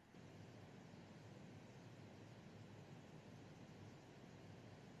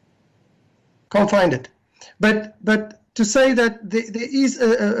find it, but to say that there is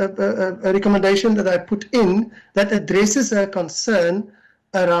a recommendation that I put in that addresses a concern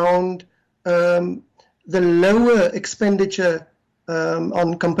around the lower expenditure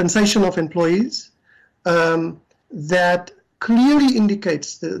on compensation of employees, that clearly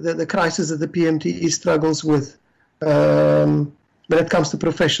indicates the crisis that the PMTE struggles with when it comes to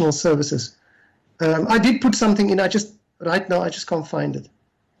professional services. I did put something in, right now I just can't find it.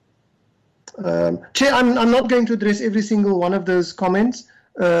 Chair, I'm not going to address every single one of those comments.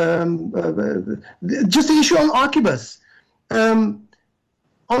 Just the issue on Archibus.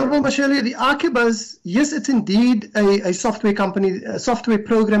 Honourable Mashele, the Archibus, yes, it's indeed a software company, a software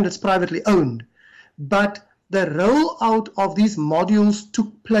program that's privately owned, but the rollout of these modules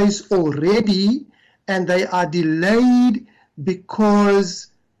took place already, and they are delayed because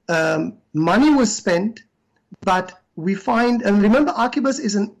money was spent, but we find, and remember, Archibus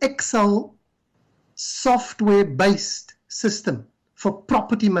is an Excel software-based system for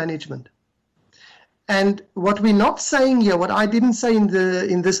property management. And what we're not saying here, what I didn't say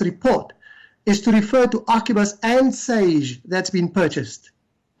in this report, is to refer to Archibus and Sage that's been purchased.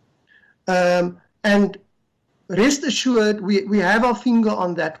 And rest assured, we have our finger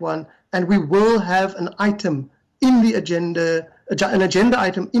on that one, and we will have an item in the agenda, an agenda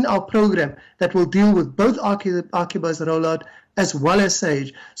item in our program that will deal with both Archibus rollout as well as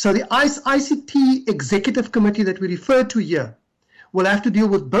Sage. So the ICT Executive Committee that we refer to here will have to deal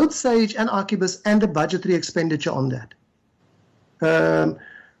with both Sage and Archibus and the budgetary expenditure on that.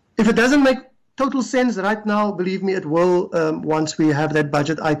 If it doesn't make total sense right now, believe me, it will once we have that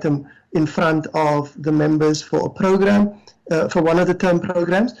budget item in front of the members for a program, for one of the term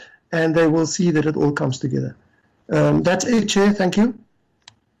programs, and they will see that it all comes together. That's it, Chair. Thank you.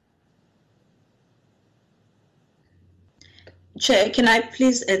 Chair, can I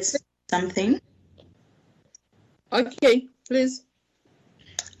please add something? Okay, please.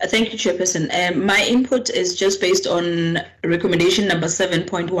 Thank you, Chairperson. My input is just based on recommendation number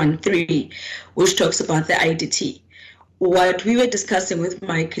 7.13, which talks about the IDT. What we were discussing with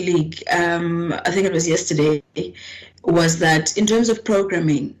my colleague, I think it was yesterday, was that in terms of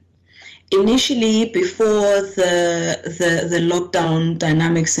programming, initially before the lockdown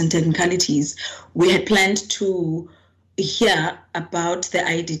dynamics and technicalities, we had planned to hear about the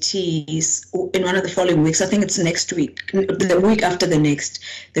IDTs in one of the following weeks. I think it's next week, the week after the next,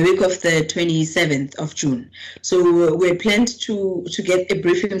 the week of the 27th of June. So we're planned to get a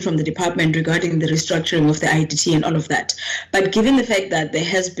briefing from the department regarding the restructuring of the IDT and all of that. But given the fact that there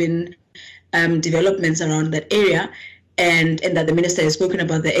has been developments around that area, and that the minister has spoken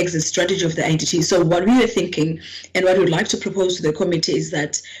about the exit strategy of the IDT. So what we were thinking and what we would like to propose to the committee is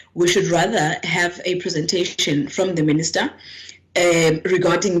that we should rather have a presentation from the minister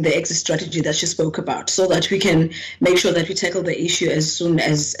regarding the exit strategy that she spoke about, so that we can make sure that we tackle the issue as soon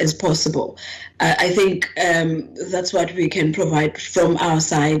as possible. I think that's what we can provide from our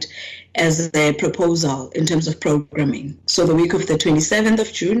side as a proposal in terms of programming. So the week of the 27th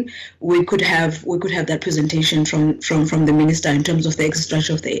of June, we could have that presentation from the minister in terms of the exit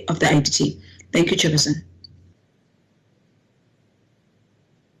structure of the IDT. Thank you, Chairperson.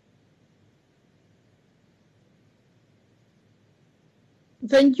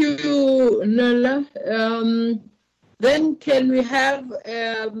 Thank you, Nola. Then can we have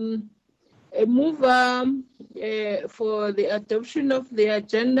a mover for the adoption of the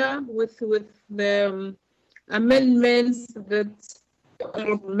agenda with the amendments that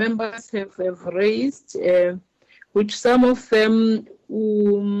honourable members have raised, which some of them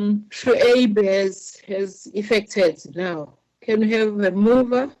Shuaib has effected now. Can we have a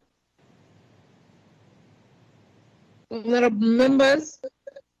mover? Honourable members?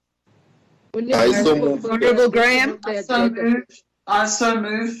 Honourable Graham? I so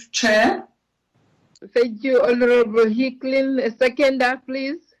move, Chair. Thank you, Honourable Hicklin. A seconder,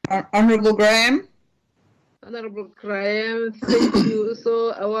 please. Honourable Graham? Honourable Graham, thank you.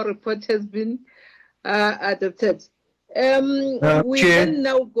 So our report has been adopted. We Chair, can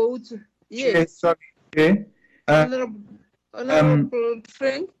now go to... Yes. Chair, sorry, Chair. Honourable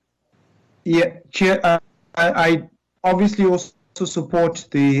Frank? Yeah, Chair, I obviously also support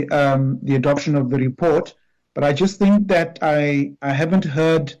the adoption of the report, but I just think that I haven't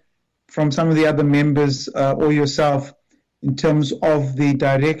heard from some of the other members or yourself in terms of the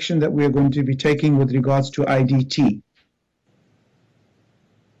direction that we're going to be taking with regards to IDT.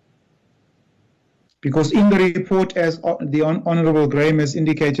 Because in the report, as the Honourable Graham has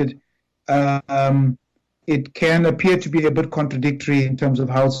indicated, it can appear to be a bit contradictory in terms of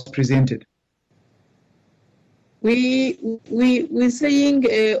how it's presented. We're saying,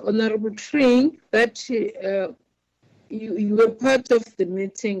 Honourable Tring, that you were part of the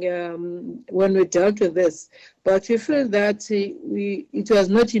meeting when we dealt with this, but we feel that it was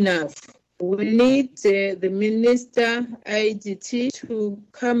not enough we need the minister, IDT, to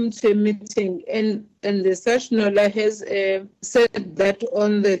come to a meeting, and the Sashnola has said that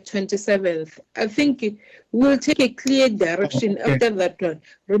on the 27th. I think we'll take a clear direction after that one.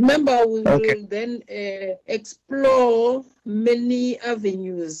 Remember, we will then explore many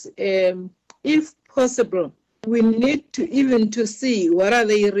avenues. If possible, we need to even to see what are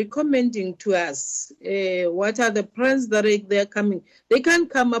they recommending to us. What are the plans that they're coming? They can't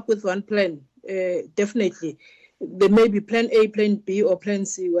come up with one plan, definitely. There may be plan A, plan B, or plan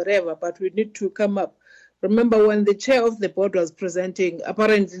C, whatever, but we need to come up. Remember, when the chair of the board was presenting,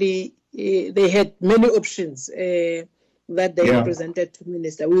 apparently they had many options that they presented to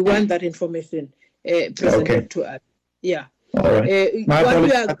minister. We want that information presented to us. Yeah. All right. What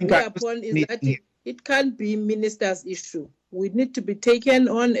we agree upon is that it can't be minister's issue. We need to be taken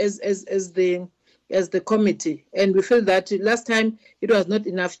on as the committee, and we feel that last time it was not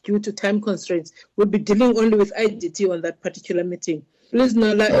enough due to time constraints. We'll be dealing only with IDT on that particular meeting. Please,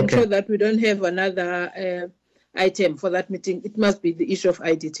 Nola, ensure that we don't have another item for that meeting. It must be the issue of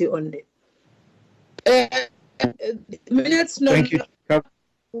IDT only. Minutes, Nola, thank you.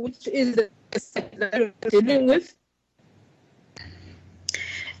 Which is the that we're dealing with.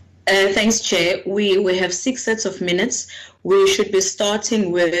 Thanks, Chair. We have 6 sets of minutes. We should be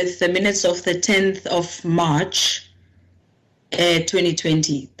starting with the minutes of the 10th of March,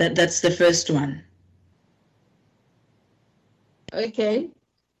 2020. That's the first one. Okay.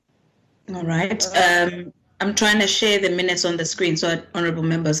 All right. I'm trying to share the minutes on the screen so that honorable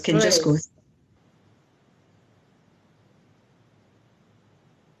members can just go.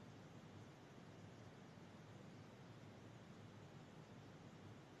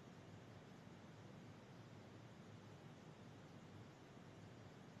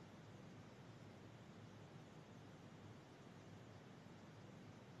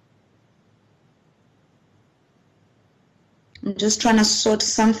 I'm just trying to sort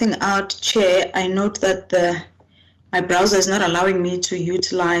something out, Chair. I note that my browser is not allowing me to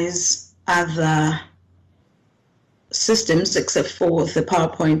utilize other systems except for the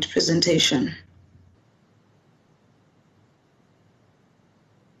PowerPoint presentation.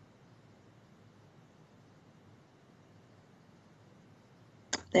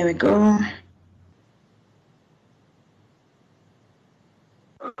 There we go.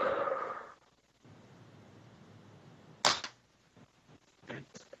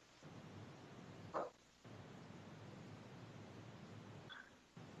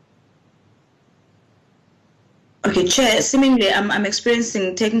 Okay, Chair, seemingly I'm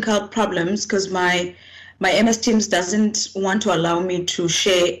experiencing technical problems because my MS Teams doesn't want to allow me to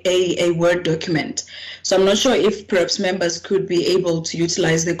share a Word document. So I'm not sure if perhaps members could be able to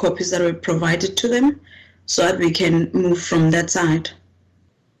utilize the copies that were provided to them so that we can move from that side.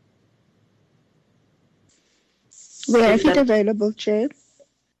 We have it available, Chair.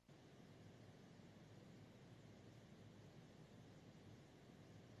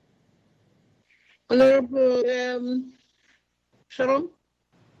 Honorable Sharon,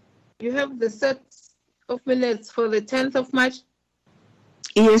 you have the set of minutes for the 10th of March?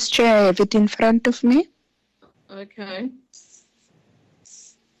 Yes, Chair, I have it in front of me. Okay.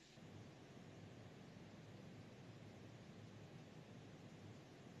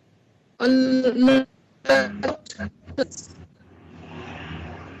 Are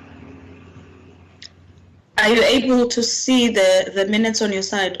you able to see the minutes on your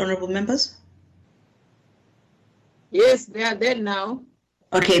side, honorable members? Yes, they are there now.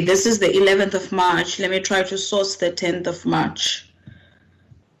 Okay, this is the 11th of March. Let me try to source the 10th of March.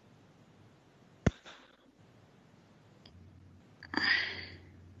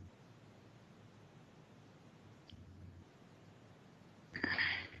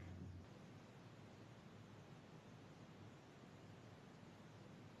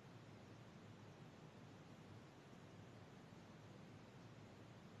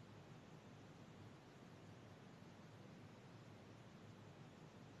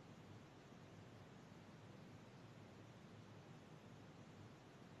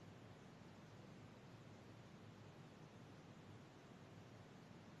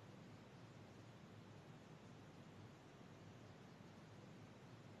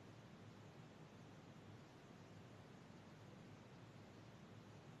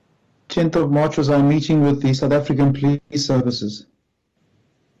 Tenth of March was our meeting with the South African Police Services.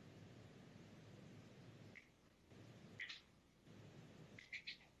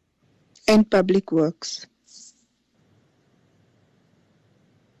 And Public Works.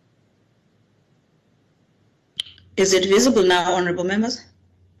 Is it visible now, honorable members?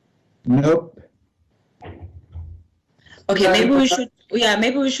 Nope. Okay,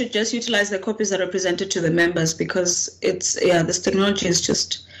 maybe we should just utilize the copies that are presented to the members, because this technology is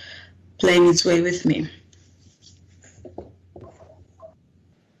just playing its way with me.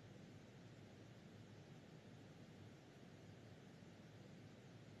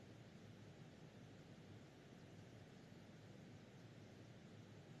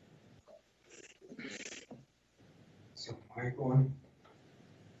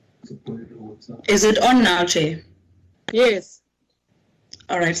 Is it on now, Chair? Yes.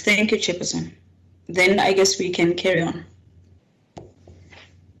 All right, thank you, Chairperson. Then I guess we can carry on.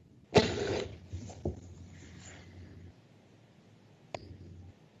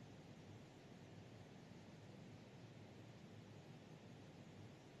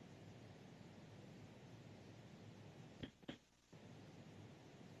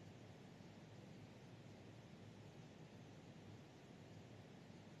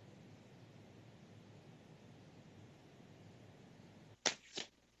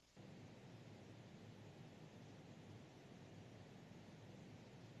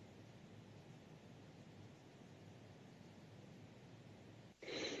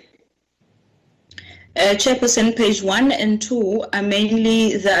 Chairperson, page 1 and 2 are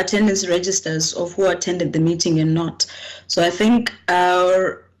mainly the attendance registers of who attended the meeting and not. So I think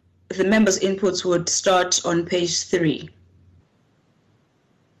the members' inputs would start on page 3.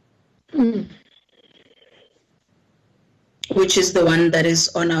 Which is the one that is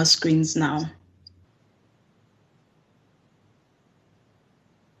on our screens now.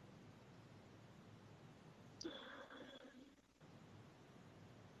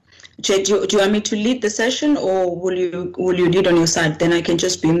 Jay, do you want me to lead the session, or will you lead on your side? Then I can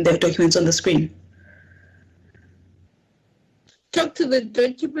just beam the documents on the screen. Talk to the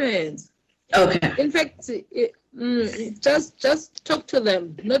documents. Okay. In fact, just talk to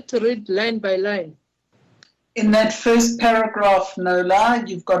them, not to read line by line. In that first paragraph, Nola,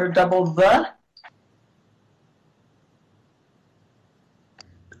 you've got a double the.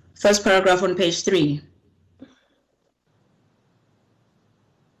 First paragraph on page 3.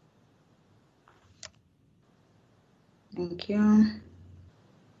 Thank you.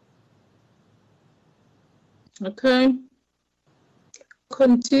 Okay.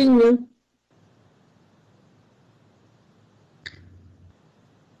 Continue.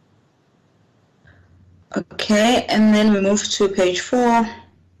 Okay, and then we move to page 4.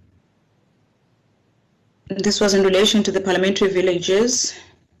 This was in relation to the parliamentary villages.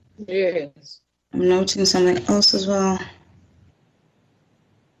 Yes. I'm noting something else as well.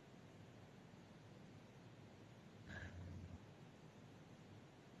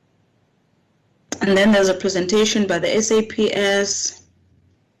 And then there's a presentation by the SAPS.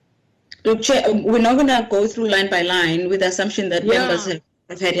 Look, Chair, we're not going to go through line by line with the assumption that members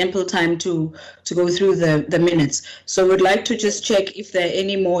have had ample time to go through the minutes. So we'd like to just check if there are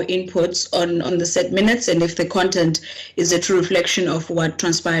any more inputs on the set minutes and if the content is a true reflection of what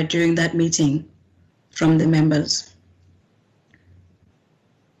transpired during that meeting from the members.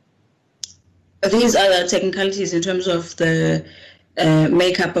 These are the technicalities in terms of the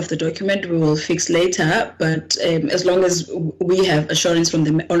makeup of the document we will fix later, but as long as we have assurance from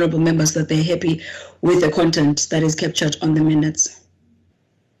the honourable members that they're happy with the content that is captured on the minutes.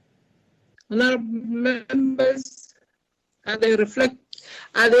 Honourable members, are they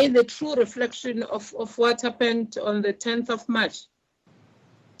the true reflection of what happened on the 10th of March?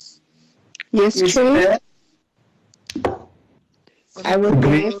 Yes, Chair. I would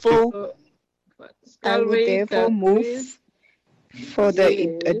therefore move for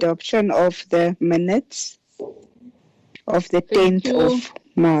the adoption of the minutes of the 10th of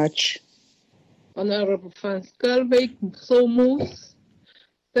March. Honorable Van Schalkwyk, so moves.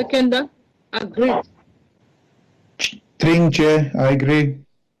 Seconder, agreed. Tring, Chair, I agree.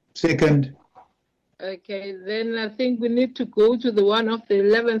 Second. Okay, then I think we need to go to the one of the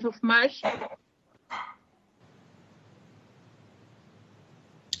 11th of March.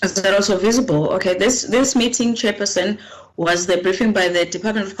 Is that also visible? Okay, this meeting, Chairperson, was the briefing by the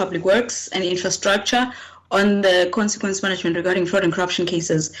Department of Public Works and Infrastructure on the consequence management regarding fraud and corruption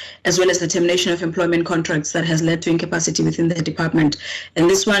cases, as well as the termination of employment contracts that has led to incapacity within the department. And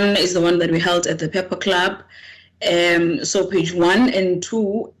this one is the one that we held at the Pepper Club. So page 1 and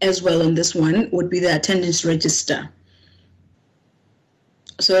 2 as well on this one would be the attendance register.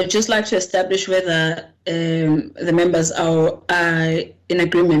 So I'd just like to establish whether the members are in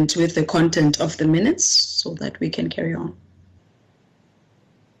agreement with the content of the minutes so that we can carry on.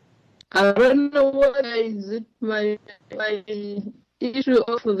 I don't know what is it my issue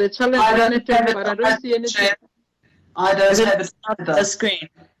of the challenge, but I don't see anything. I don't have a screen.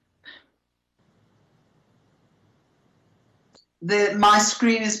 My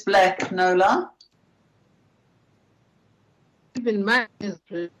screen is black, Nola. Even mine is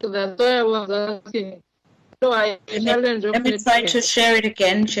black. That's why I was asking. So I challenge. Let me try to share it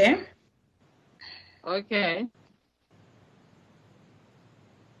again, Chair. Okay.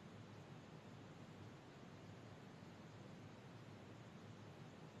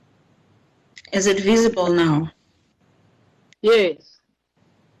 Is it visible now? Yes.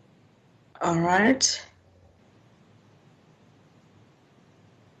 All right.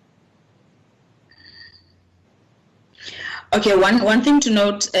 Okay, one thing to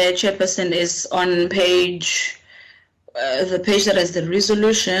note, Chairperson, is on page, the page that has the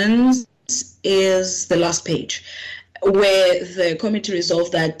resolutions is the last page, where the committee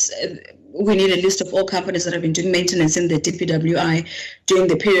resolved that we need a list of all companies that have been doing maintenance in the DPWI during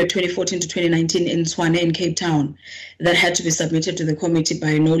the period 2014 to 2019 in Tshwane in Cape Town that had to be submitted to the committee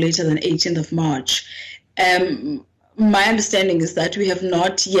by no later than 18th of March. My understanding is that we have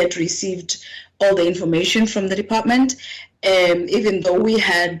not yet received all the information from the department, even though we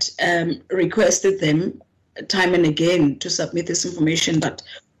had requested them time and again to submit this information, but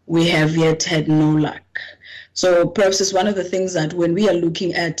we have yet had no luck. So perhaps it's one of the things that when we are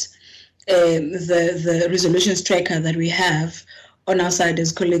looking at the resolutions tracker that we have on our side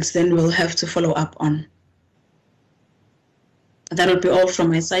as colleagues, then we'll have to follow up on. That will be all from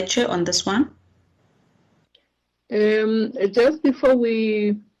my side, Chair, on this one. Just before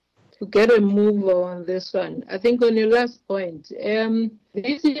we get a move on this one, I think on your last point,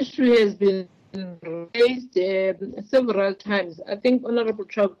 this issue has been raised several times. I think Honorable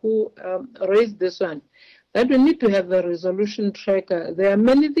Chaku raised this one, that we need to have a resolution tracker. There are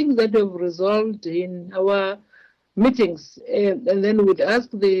many things that have resolved in our meetings, and then we'd ask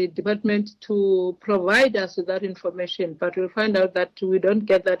the department to provide us with that information, but we'll find out that we don't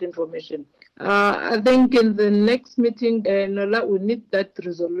get that information. I think in the next meeting, Nola, we need that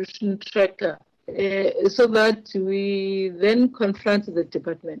resolution tracker so that we then confront the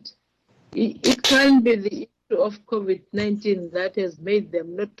department. It can't be the issue of COVID-19 that has made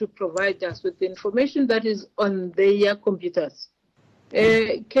them not to provide us with the information that is on their computers.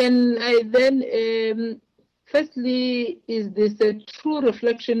 Can I then, firstly, is this a true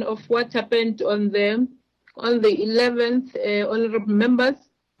reflection of what happened on the 11th, honorable members?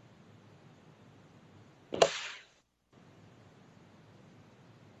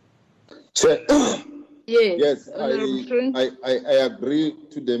 Yes, I agree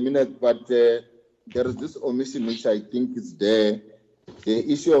to the minute, but there is this omission which I think is there.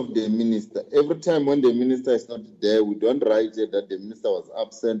 The issue of the minister. Every time when the minister is not there, we don't write it that the minister was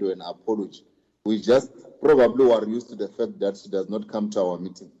absent or an apology. We just probably were used to the fact that she does not come to our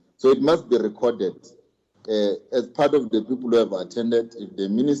meeting. So it must be recorded as part of the people who have attended. If the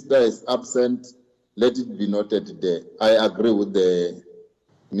minister is absent, let it be noted there. I agree with the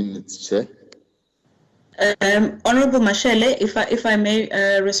minutes, Chair. Honorable Mashele, if I may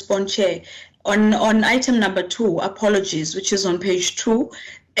respond, Chair, on item number 2, apologies, which is on page 2,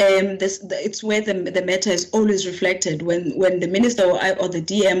 it's where the matter is always reflected when the minister or the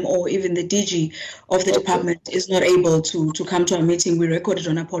DM or even the DG of the department is not able to come to a meeting. We record it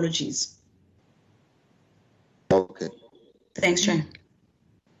on apologies. Okay. Thanks, Chair.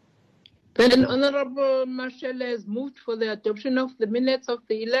 Then Honorable Mashele has moved for the adoption of the minutes of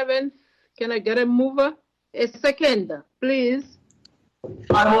the 11th. Can I get a mover? A second, please.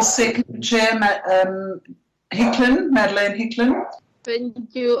 I will second, Chair, Madeleine Hicklin.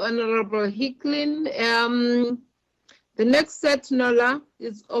 Thank you, Honorable Hicklin. The next set, Nola,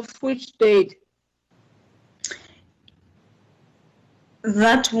 is of which date?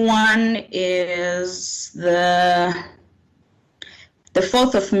 That one is the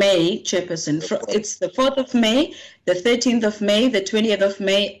 4th of May, Chairperson. It's the 4th of May, the 13th of May, the 20th of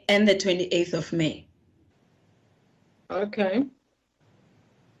May, and the 28th of May. Okay.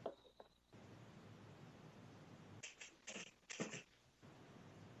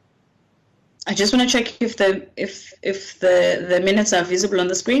 I just want to check if the minutes are visible on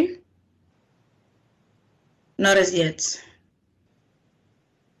the screen. Not as yet.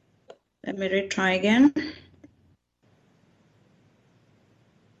 Let me retry again.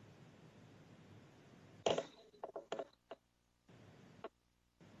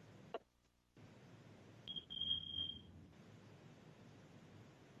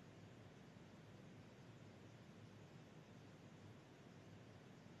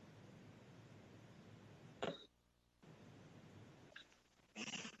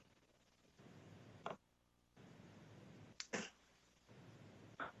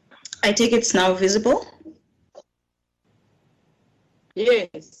 I take it's now visible?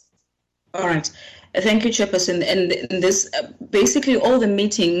 Yes. All right. Thank you, Chairperson. And this, basically all the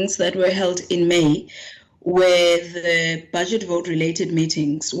meetings that were held in May were the budget vote related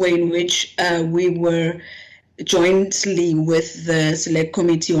meetings, where in which we were jointly with the Select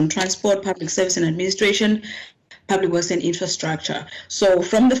Committee on Transport, Public Service and Administration, Public Works and Infrastructure. So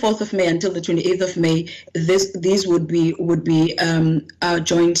from the 4th of May until the 28th of May, these would be our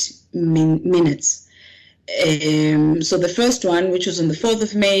joint minutes. So the first one, which was on the 4th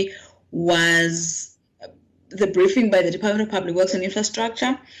of May, was the briefing by the Department of Public Works and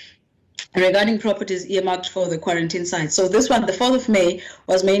Infrastructure regarding properties earmarked for the quarantine sites. So this one, the 4th of May,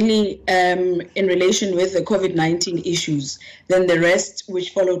 was mainly in relation with the COVID-19 issues. Then the rest,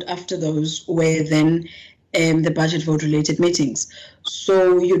 which followed after those, were then the budget vote related meetings.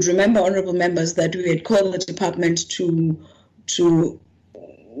 So you'd remember, honorable members, that we had called the department to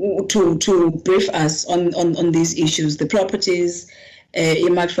brief us on these issues, the properties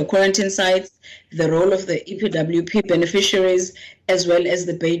earmarked for quarantine sites, the role of the EPWP beneficiaries, as well as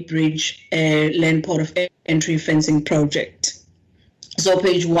the Beitbridge land port of entry fencing project. So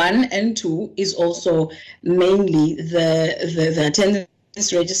page 1 and 2 is also mainly the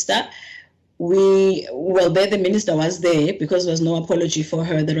attendance register. There the minister was there because there was no apology for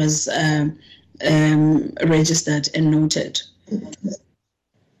her that was registered and noted.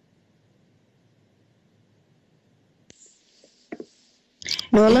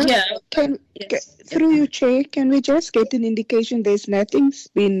 Nola, Yeah. through you, Chair, can we just get an indication there's nothing's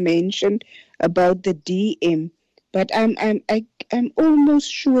been mentioned about the DM, but I'm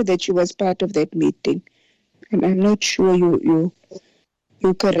almost sure that she was part of that meeting. And I'm not sure you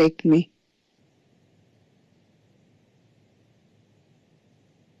correct me.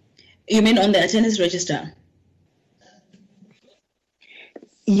 You mean on the attendance register?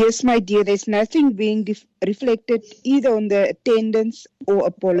 Yes, my dear, there's nothing being reflected either on the attendance or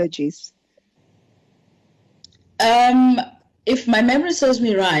apologies. If my memory serves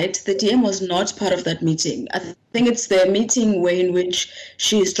me right, the DM was not part of that meeting. I think it's the meeting where in which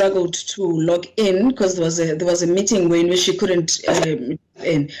she struggled to log in because there was a meeting where in which she couldn't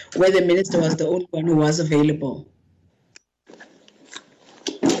in, where the minister was the only one who was available.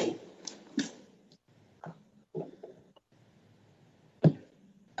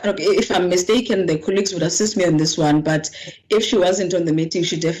 Okay, if I'm mistaken, the colleagues would assist me on this one, but if she wasn't on the meeting,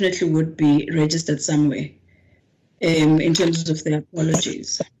 she definitely would be registered somewhere in terms of the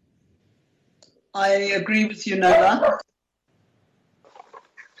apologies. I agree with you, Nola.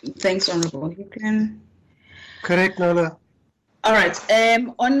 Thanks, Honorable. You can. Correct, Nola. All right.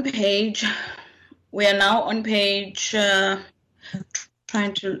 We are now on page,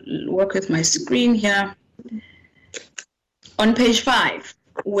 trying to work with my screen here. On page 5.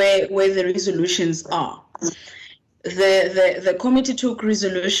 Where the resolutions are. The committee took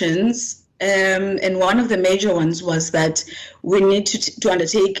resolutions, and one of the major ones was that we need to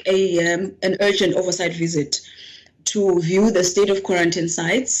undertake an urgent oversight visit to view the state of quarantine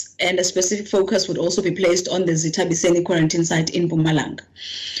sites, and a specific focus would also be placed on the Zitabiseni quarantine site in Mpumalanga.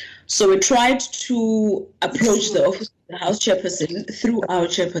 So we tried to approach the office of the House Chairperson through our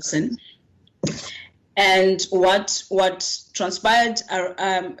Chairperson. And what transpired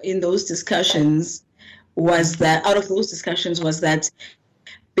in those discussions was that,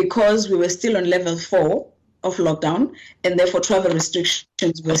 because we were still on level 4 of lockdown, and therefore travel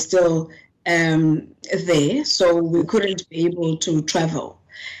restrictions were still there, so we couldn't be able to travel.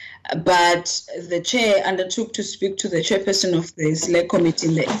 But the chair undertook to speak to the chairperson of the Select Committee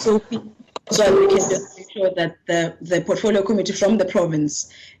in the SOP, so we can just make sure that the portfolio committee from the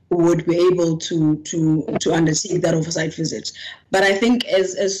province would be able to undertake that oversight visit. But I think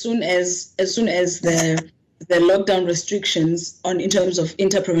as soon as the lockdown restrictions in terms of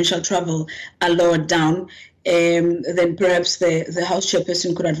interprovincial travel are lowered down, then perhaps the House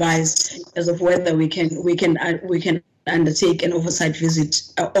Chairperson could advise as of whether we can undertake an oversight visit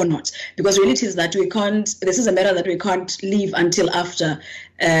or not. Because reality is that this is a matter that we can't leave until after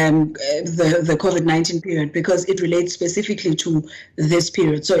the COVID-19 period, because it relates specifically to this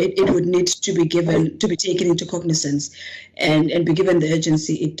period. So it would need to be taken into cognizance and be given the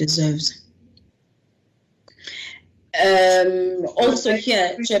urgency it deserves. Also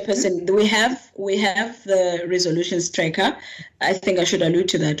here, Chairperson, we have the resolutions tracker. I think I should allude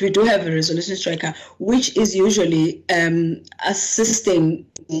to that. We do have a resolutions tracker, which is usually assisting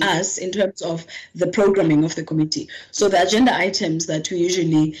us in terms of the programming of the committee. So the agenda items that we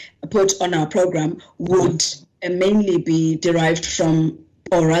usually put on our program would mainly be derived from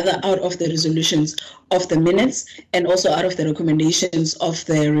or rather out of the resolutions of the minutes, and also out of the recommendations of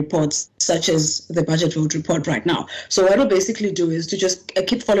the reports, such as the budget vote report right now. So what we'll basically do is to just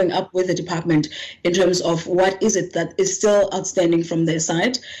keep following up with the department in terms of what is it that is still outstanding from their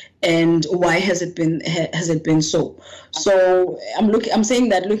side, and why has it been so. So I'm saying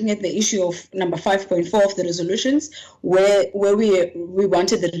that looking at the issue of number 5.4 of the resolutions, where we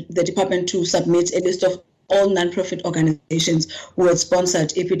wanted the department to submit a list of all non-profit organizations who had sponsored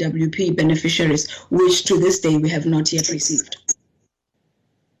EPWP beneficiaries, which to this day we have not yet received.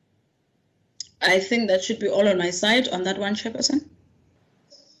 I think that should be all on my side on that one, Chairperson.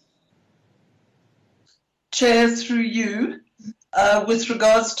 Chair, through you, with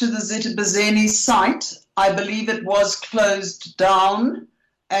regards to the Zetabazeni site, I believe it was closed down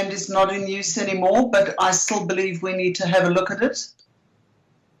and is not in use anymore, but I still believe we need to have a look at it.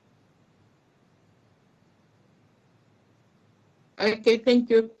 Okay, thank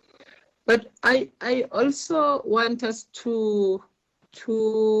you. But I also want us to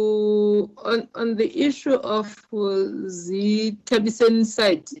on the issue of the Thabiseni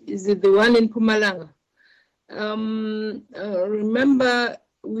site, is it the one in Mpumalanga? Remember,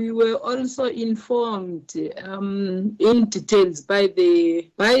 we were also informed in details by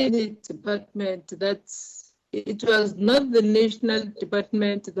the department that it was not the national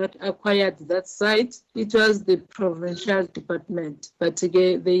department that acquired that site, it was the provincial department. But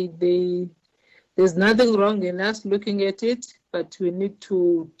again, there's nothing wrong in us looking at it, but we need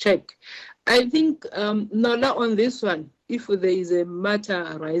to check. I think, Nola, on this one, if there is a matter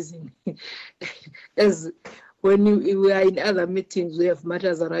arising, as when we are in other meetings, we have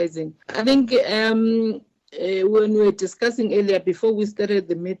matters arising. I think when we were discussing earlier, before we started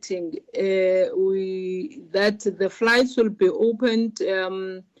the meeting, that the flights will be opened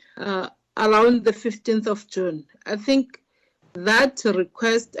around the 15th of June. I think that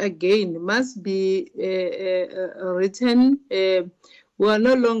request again must be written. We are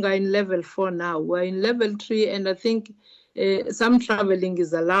no longer in level 4 now. We're in level 3, and I think some traveling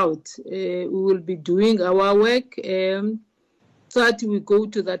is allowed. We will be doing our work so that we go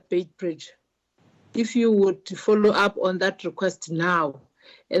to that Beitbridge. If you would follow up on that request now,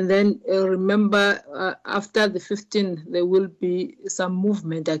 and then remember after the 15th, there will be some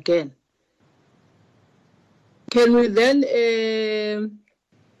movement again. Can we then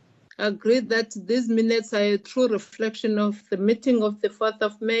agree that these minutes are a true reflection of the meeting of the 4th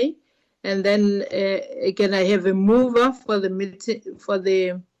of May? And then can I have a mover for the meeting, for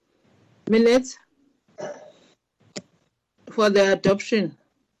the minutes, for the adoption?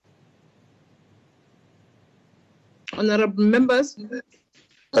 Honorable members.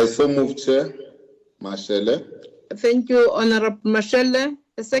 I so move, Chair. Mashele. Thank you, Honorable Mashele.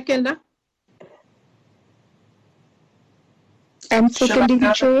 A seconder. I'm seconding,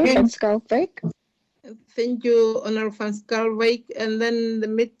 Chair, Van Schalkwyk. Thank you, Honorable Van Schalkwyk. And then the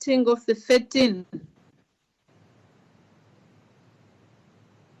meeting of the 13th.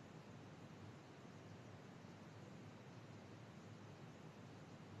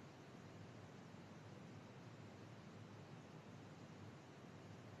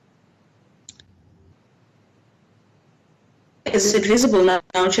 Is it visible now,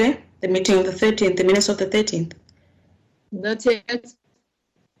 Chair? The meeting of the 13th, the minutes of the 13th? Not yet.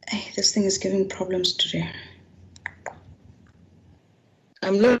 Hey, this thing is giving problems today.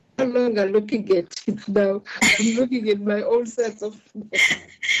 I'm no longer looking at it now. I'm looking at my old sets of.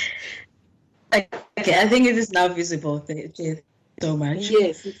 Okay, I think it is now visible. Thank you so much.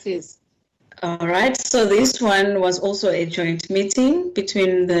 Yes, it is. All right, so this one was also a joint meeting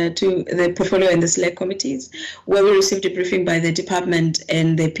between the portfolio and the select committees, where we received a briefing by the department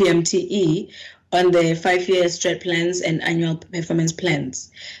and the PMTE on the 5-year strat plans and annual performance plans.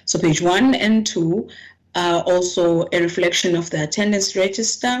 So page 1 and 2 are also a reflection of the attendance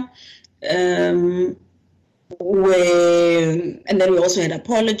register, and then we also had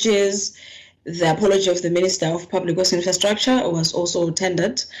apologies. The apology of the Minister of Public Works Infrastructure was also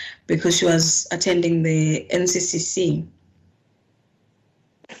tendered because she was attending the NCCC.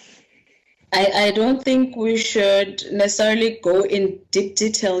 I don't think we should necessarily go in deep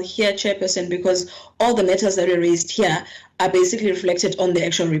detail here, Chairperson, because all the matters that were raised here are basically reflected on the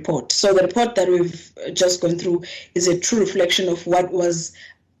actual report. So the report that we've just gone through is a true reflection of what was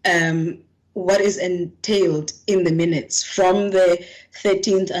what is entailed in the minutes from the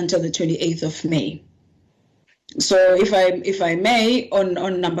 13th until the 28th of May. So if I may,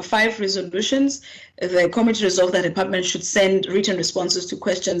 on number 5 resolutions, the committee resolved that the department should send written responses to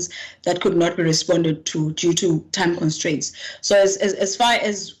questions that could not be responded to due to time constraints. So as far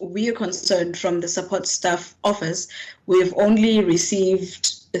as we are concerned from the support staff office, we've only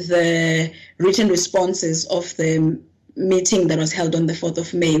received the written responses of the meeting that was held on the 4th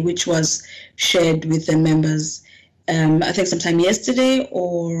of May, which was shared with the members, I think sometime yesterday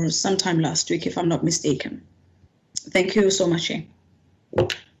or sometime last week, if I'm not mistaken. Thank you so much, Chair.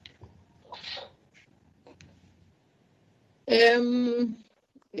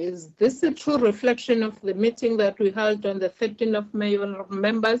 Is this a true reflection of the meeting that we held on the 13th of May, honourable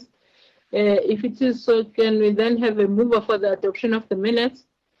members? If it is so, can we then have a mover for the adoption of the minutes?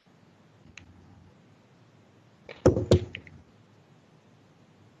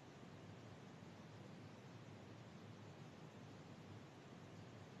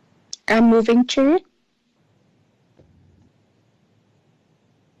 I'm moving, Chair.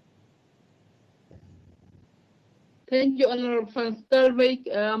 Thank you, Honourable Van Schalkwyk.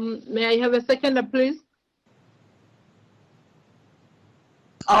 May I have a seconder, please?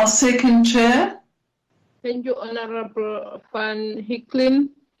 I'll second, Chair. Thank you, Honourable Van Hicklin.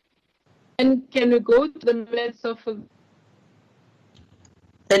 And can we go to the minutes of the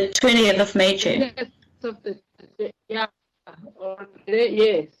 20th of May, Chair? Yeah,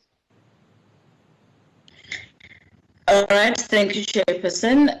 yes. All right, thank you,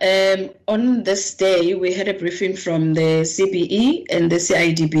 Chairperson. On this day, we had a briefing from the CBE and the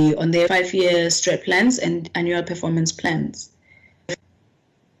CIDB on their 5-year strat plans and annual performance plans.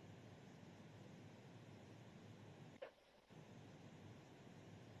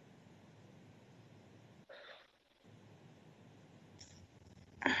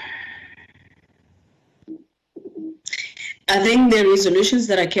 I think the resolutions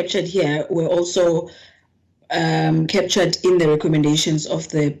that are captured here were also captured in the recommendations of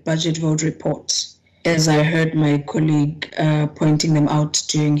the budget vote report, as I heard my colleague pointing them out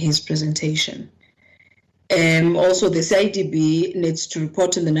during his presentation. Also, the CIDB needs to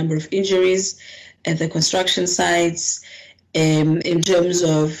report on the number of injuries at the construction sites in terms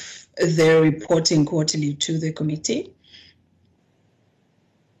of their reporting quarterly to the committee.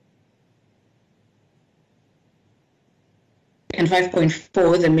 And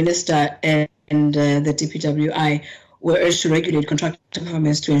 5.4, the minister and the DPWI were urged to regulate contractor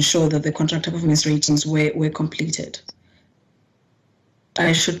performance to ensure that the contractor performance ratings were completed.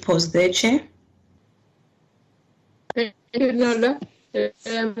 I should pause there, Chair. Thank you, Nola.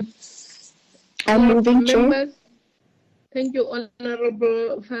 I'm moving, Chair. Thank you,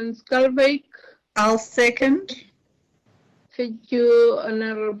 Honourable Van Schalkwyk. I'll second. Thank you,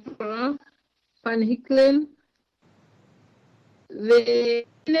 Honourable Van Hicklin. The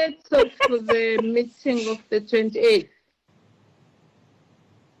minutes of the meeting of the 28th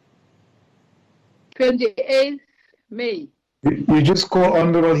May. You just call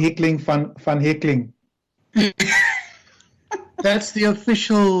Honourable Hickling Van Hickling. That's the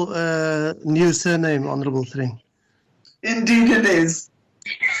official new surname, Honourable Thring. Indeed it is.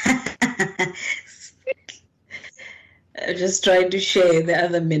 I'm just trying to share the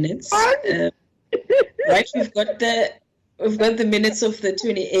other minutes. Right, we've got the minutes of the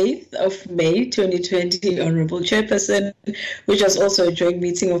 28th of May 2020, Honourable Chairperson, which was also a joint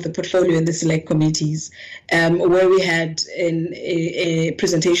meeting of the portfolio and the select committees, where we had a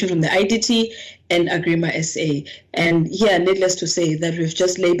presentation from the IDT and Agrima SA. And here, needless to say, that we've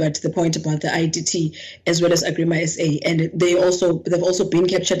just labored the point about the IDT as well as Agrima SA, and they've also been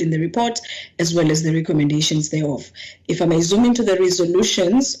captured in the report as well as the recommendations thereof. If I may zoom into the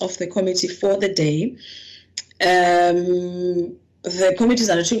resolutions of the committee for the day, the committees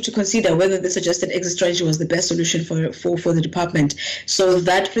undertook to consider whether the suggested exit strategy was the best solution for the department. So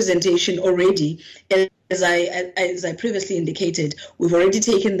that presentation already, as I previously indicated, we've already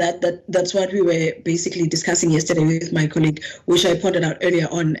taken that's what we were basically discussing yesterday with my colleague, which I pointed out earlier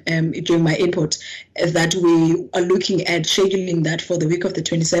on during my input, that we are looking at scheduling that for the week of the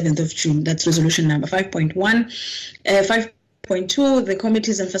 27th of June. That's resolution number 5.1. 5.2, the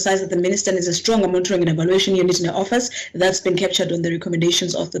committees emphasized that the minister needs a stronger monitoring and evaluation unit in the office. That's been captured on the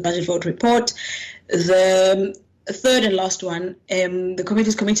recommendations of the budget vote report. The third and last one, the committee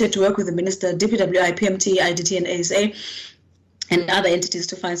is committed to work with the minister, DPWI, PMT, IDT, and ASA, and other entities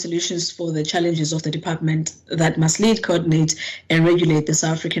to find solutions for the challenges of the department that must lead, coordinate, and regulate the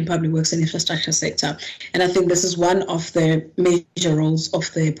South African public works and infrastructure sector. And I think this is one of the major roles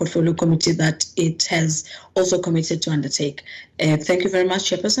of the portfolio committee that it has also committed to undertake. Thank you very much,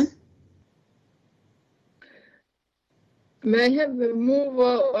 Chairperson. May I have a move,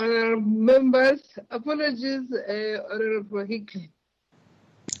 honorable members? Apologies, Honorable Hickey.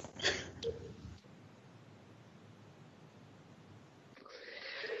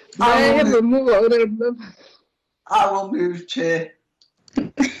 May I have a move, honorable members? I will move, Chair.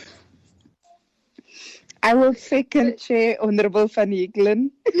 I will second, Chair, Honorable Van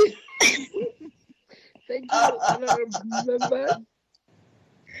Heekelen. Thank you, honorable members.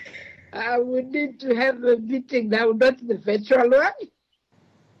 We need to have a meeting now, not the virtual one.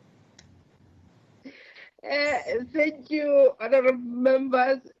 Thank you, honorable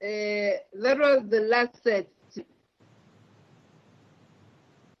members. That was the last set.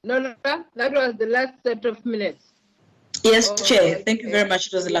 No, that was the last set of minutes. Yes, Chair. Thank you very much.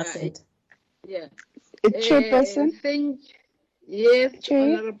 It was the last set. Yeah. Chairperson? Yes,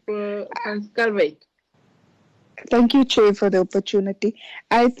 Chair? Honorable Hans Calvert. Thank you, Chair, for the opportunity.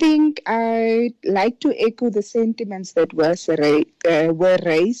 I think I'd like to echo the sentiments that were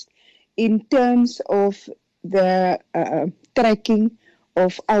raised in terms of the tracking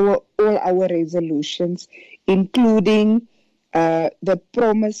of all our resolutions, including the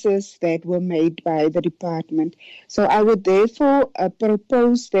promises that were made by the department. So I would therefore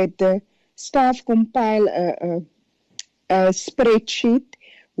propose that the staff compile a spreadsheet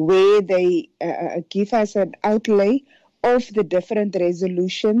where they give us an outlay of the different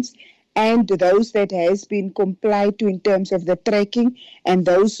resolutions and those that has been complied to in terms of the tracking and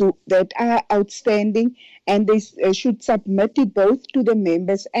those that are outstanding, and they should submit it both to the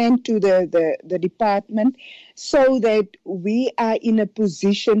members and to the department so that we are in a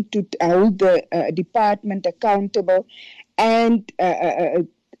position to hold the department accountable and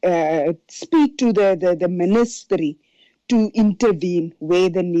speak to the ministry to intervene where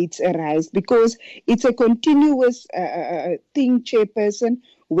the needs arise, because it's a continuous thing, Chairperson,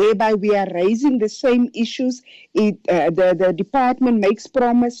 whereby we are raising the same issues. The department makes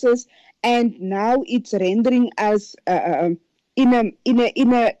promises, and now it's rendering us in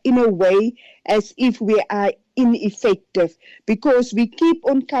a way as if we are ineffective, because we keep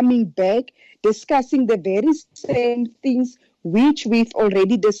on coming back discussing the very same things which we've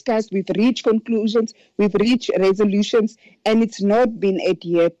already discussed. We've reached conclusions, we've reached resolutions, and it's not been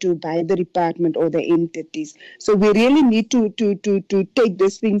adhered to by the department or the entities. So we really need to take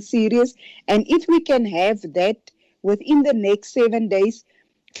this thing serious. And if we can have that within the next 7 days,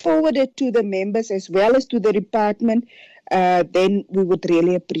 forwarded to the members as well as to the department, then we would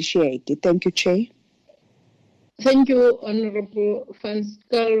really appreciate it. Thank you, Chair. Thank you, Honorable Van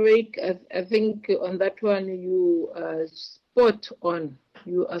Schalkwyk. I think on that one you are spot on.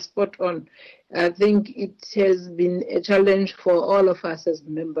 You are spot on. I think it has been a challenge for all of us as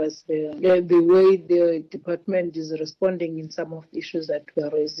members, the way the department is responding in some of the issues that we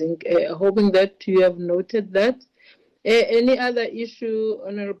are raising. Hoping that you have noted that. Any other issue,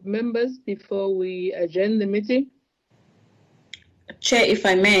 honorable members, before we adjourn the meeting? Chair, if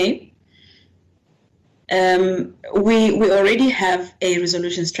I may, we already have a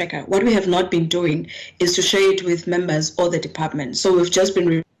resolutions tracker. What we have not been doing is to share it with members or the department. So we've just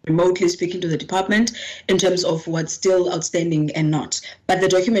been remotely speaking to the department in terms of what's still outstanding and not. But the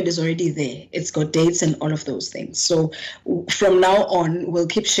document is already there. It's got dates and all of those things. So from now on, we'll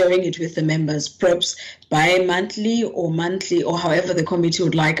keep sharing it with the members, perhaps bi-monthly or monthly, or however the committee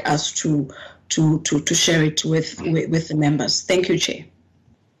would like us to share it with the members. Thank you, Chair.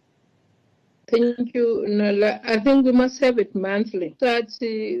 Thank you, Nala. I think we must have it monthly.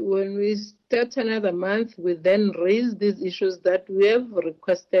 When we start another month, we then raise these issues that we have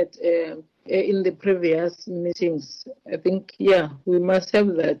requested in the previous meetings. I think, yeah, we must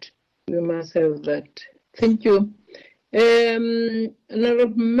have that. We must have that. Thank you.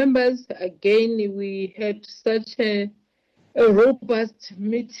 Honorable members, again, we had such a robust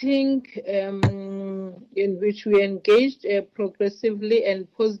meeting in which we engaged progressively and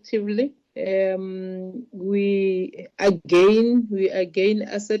positively. We again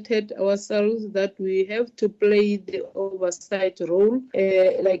asserted ourselves that we have to play the oversight role.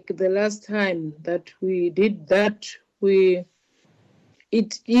 Like the last time that we did that,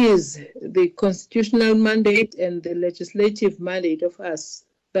 it is the constitutional mandate and the legislative mandate of us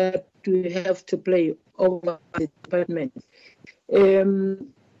that we have to play over the department.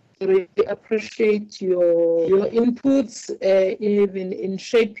 Really appreciate your inputs, even in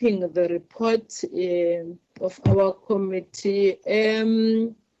shaping the report of our committee.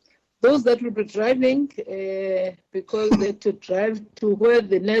 Those that will be driving, because they have to drive to where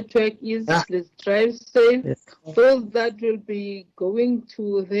the network is, let's drive safe. Yes. Those that will be going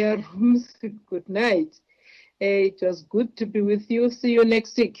to their rooms, good night. It was good to be with you. See you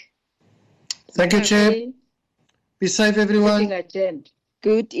next week. Thank you, Chair. Be safe, everyone. Meeting adjourned.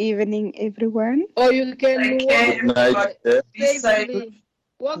 Good evening, everyone. Or you can walk Be safe. safely.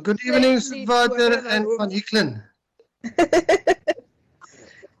 Walk Good evening, safely to Sudvater another and room. Van Hicklen.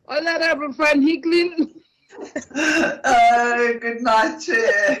 Honorable Van Hicklen. Good night,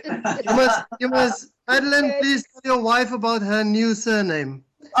 Chair. You must, Madeline, please tell your wife about her new surname.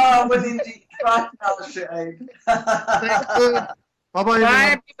 Oh, well, indeed. Right now, Shane. Thank you. Bye-bye,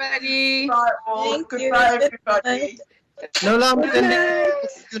 Bye, everyone. everybody. Bye, all. Goodbye, everybody. Nola, I'm sending it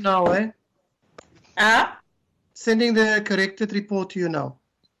to you now, eh? Sending the corrected report to you now.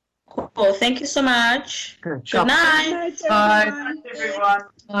 Cool. Thank you so much. Okay, Good night. Bye. Everyone.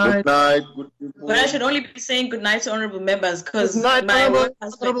 Good night. Good people. But I should only be saying good night to honorable members because Good night, my Honorable- work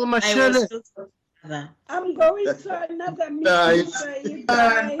husband, Honorable I was Mashele. still together. I'm going to another Nice. meeting.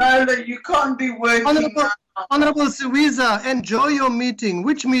 No, you can't be working. Honorable Suiza, enjoy your meeting.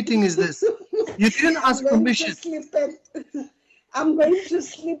 Which meeting is this? You didn't ask permission. I'm going to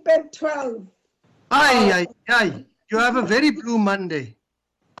sleep at 12. Aye. You have a very blue Monday.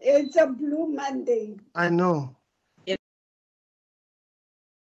 It's a blue Monday. I know.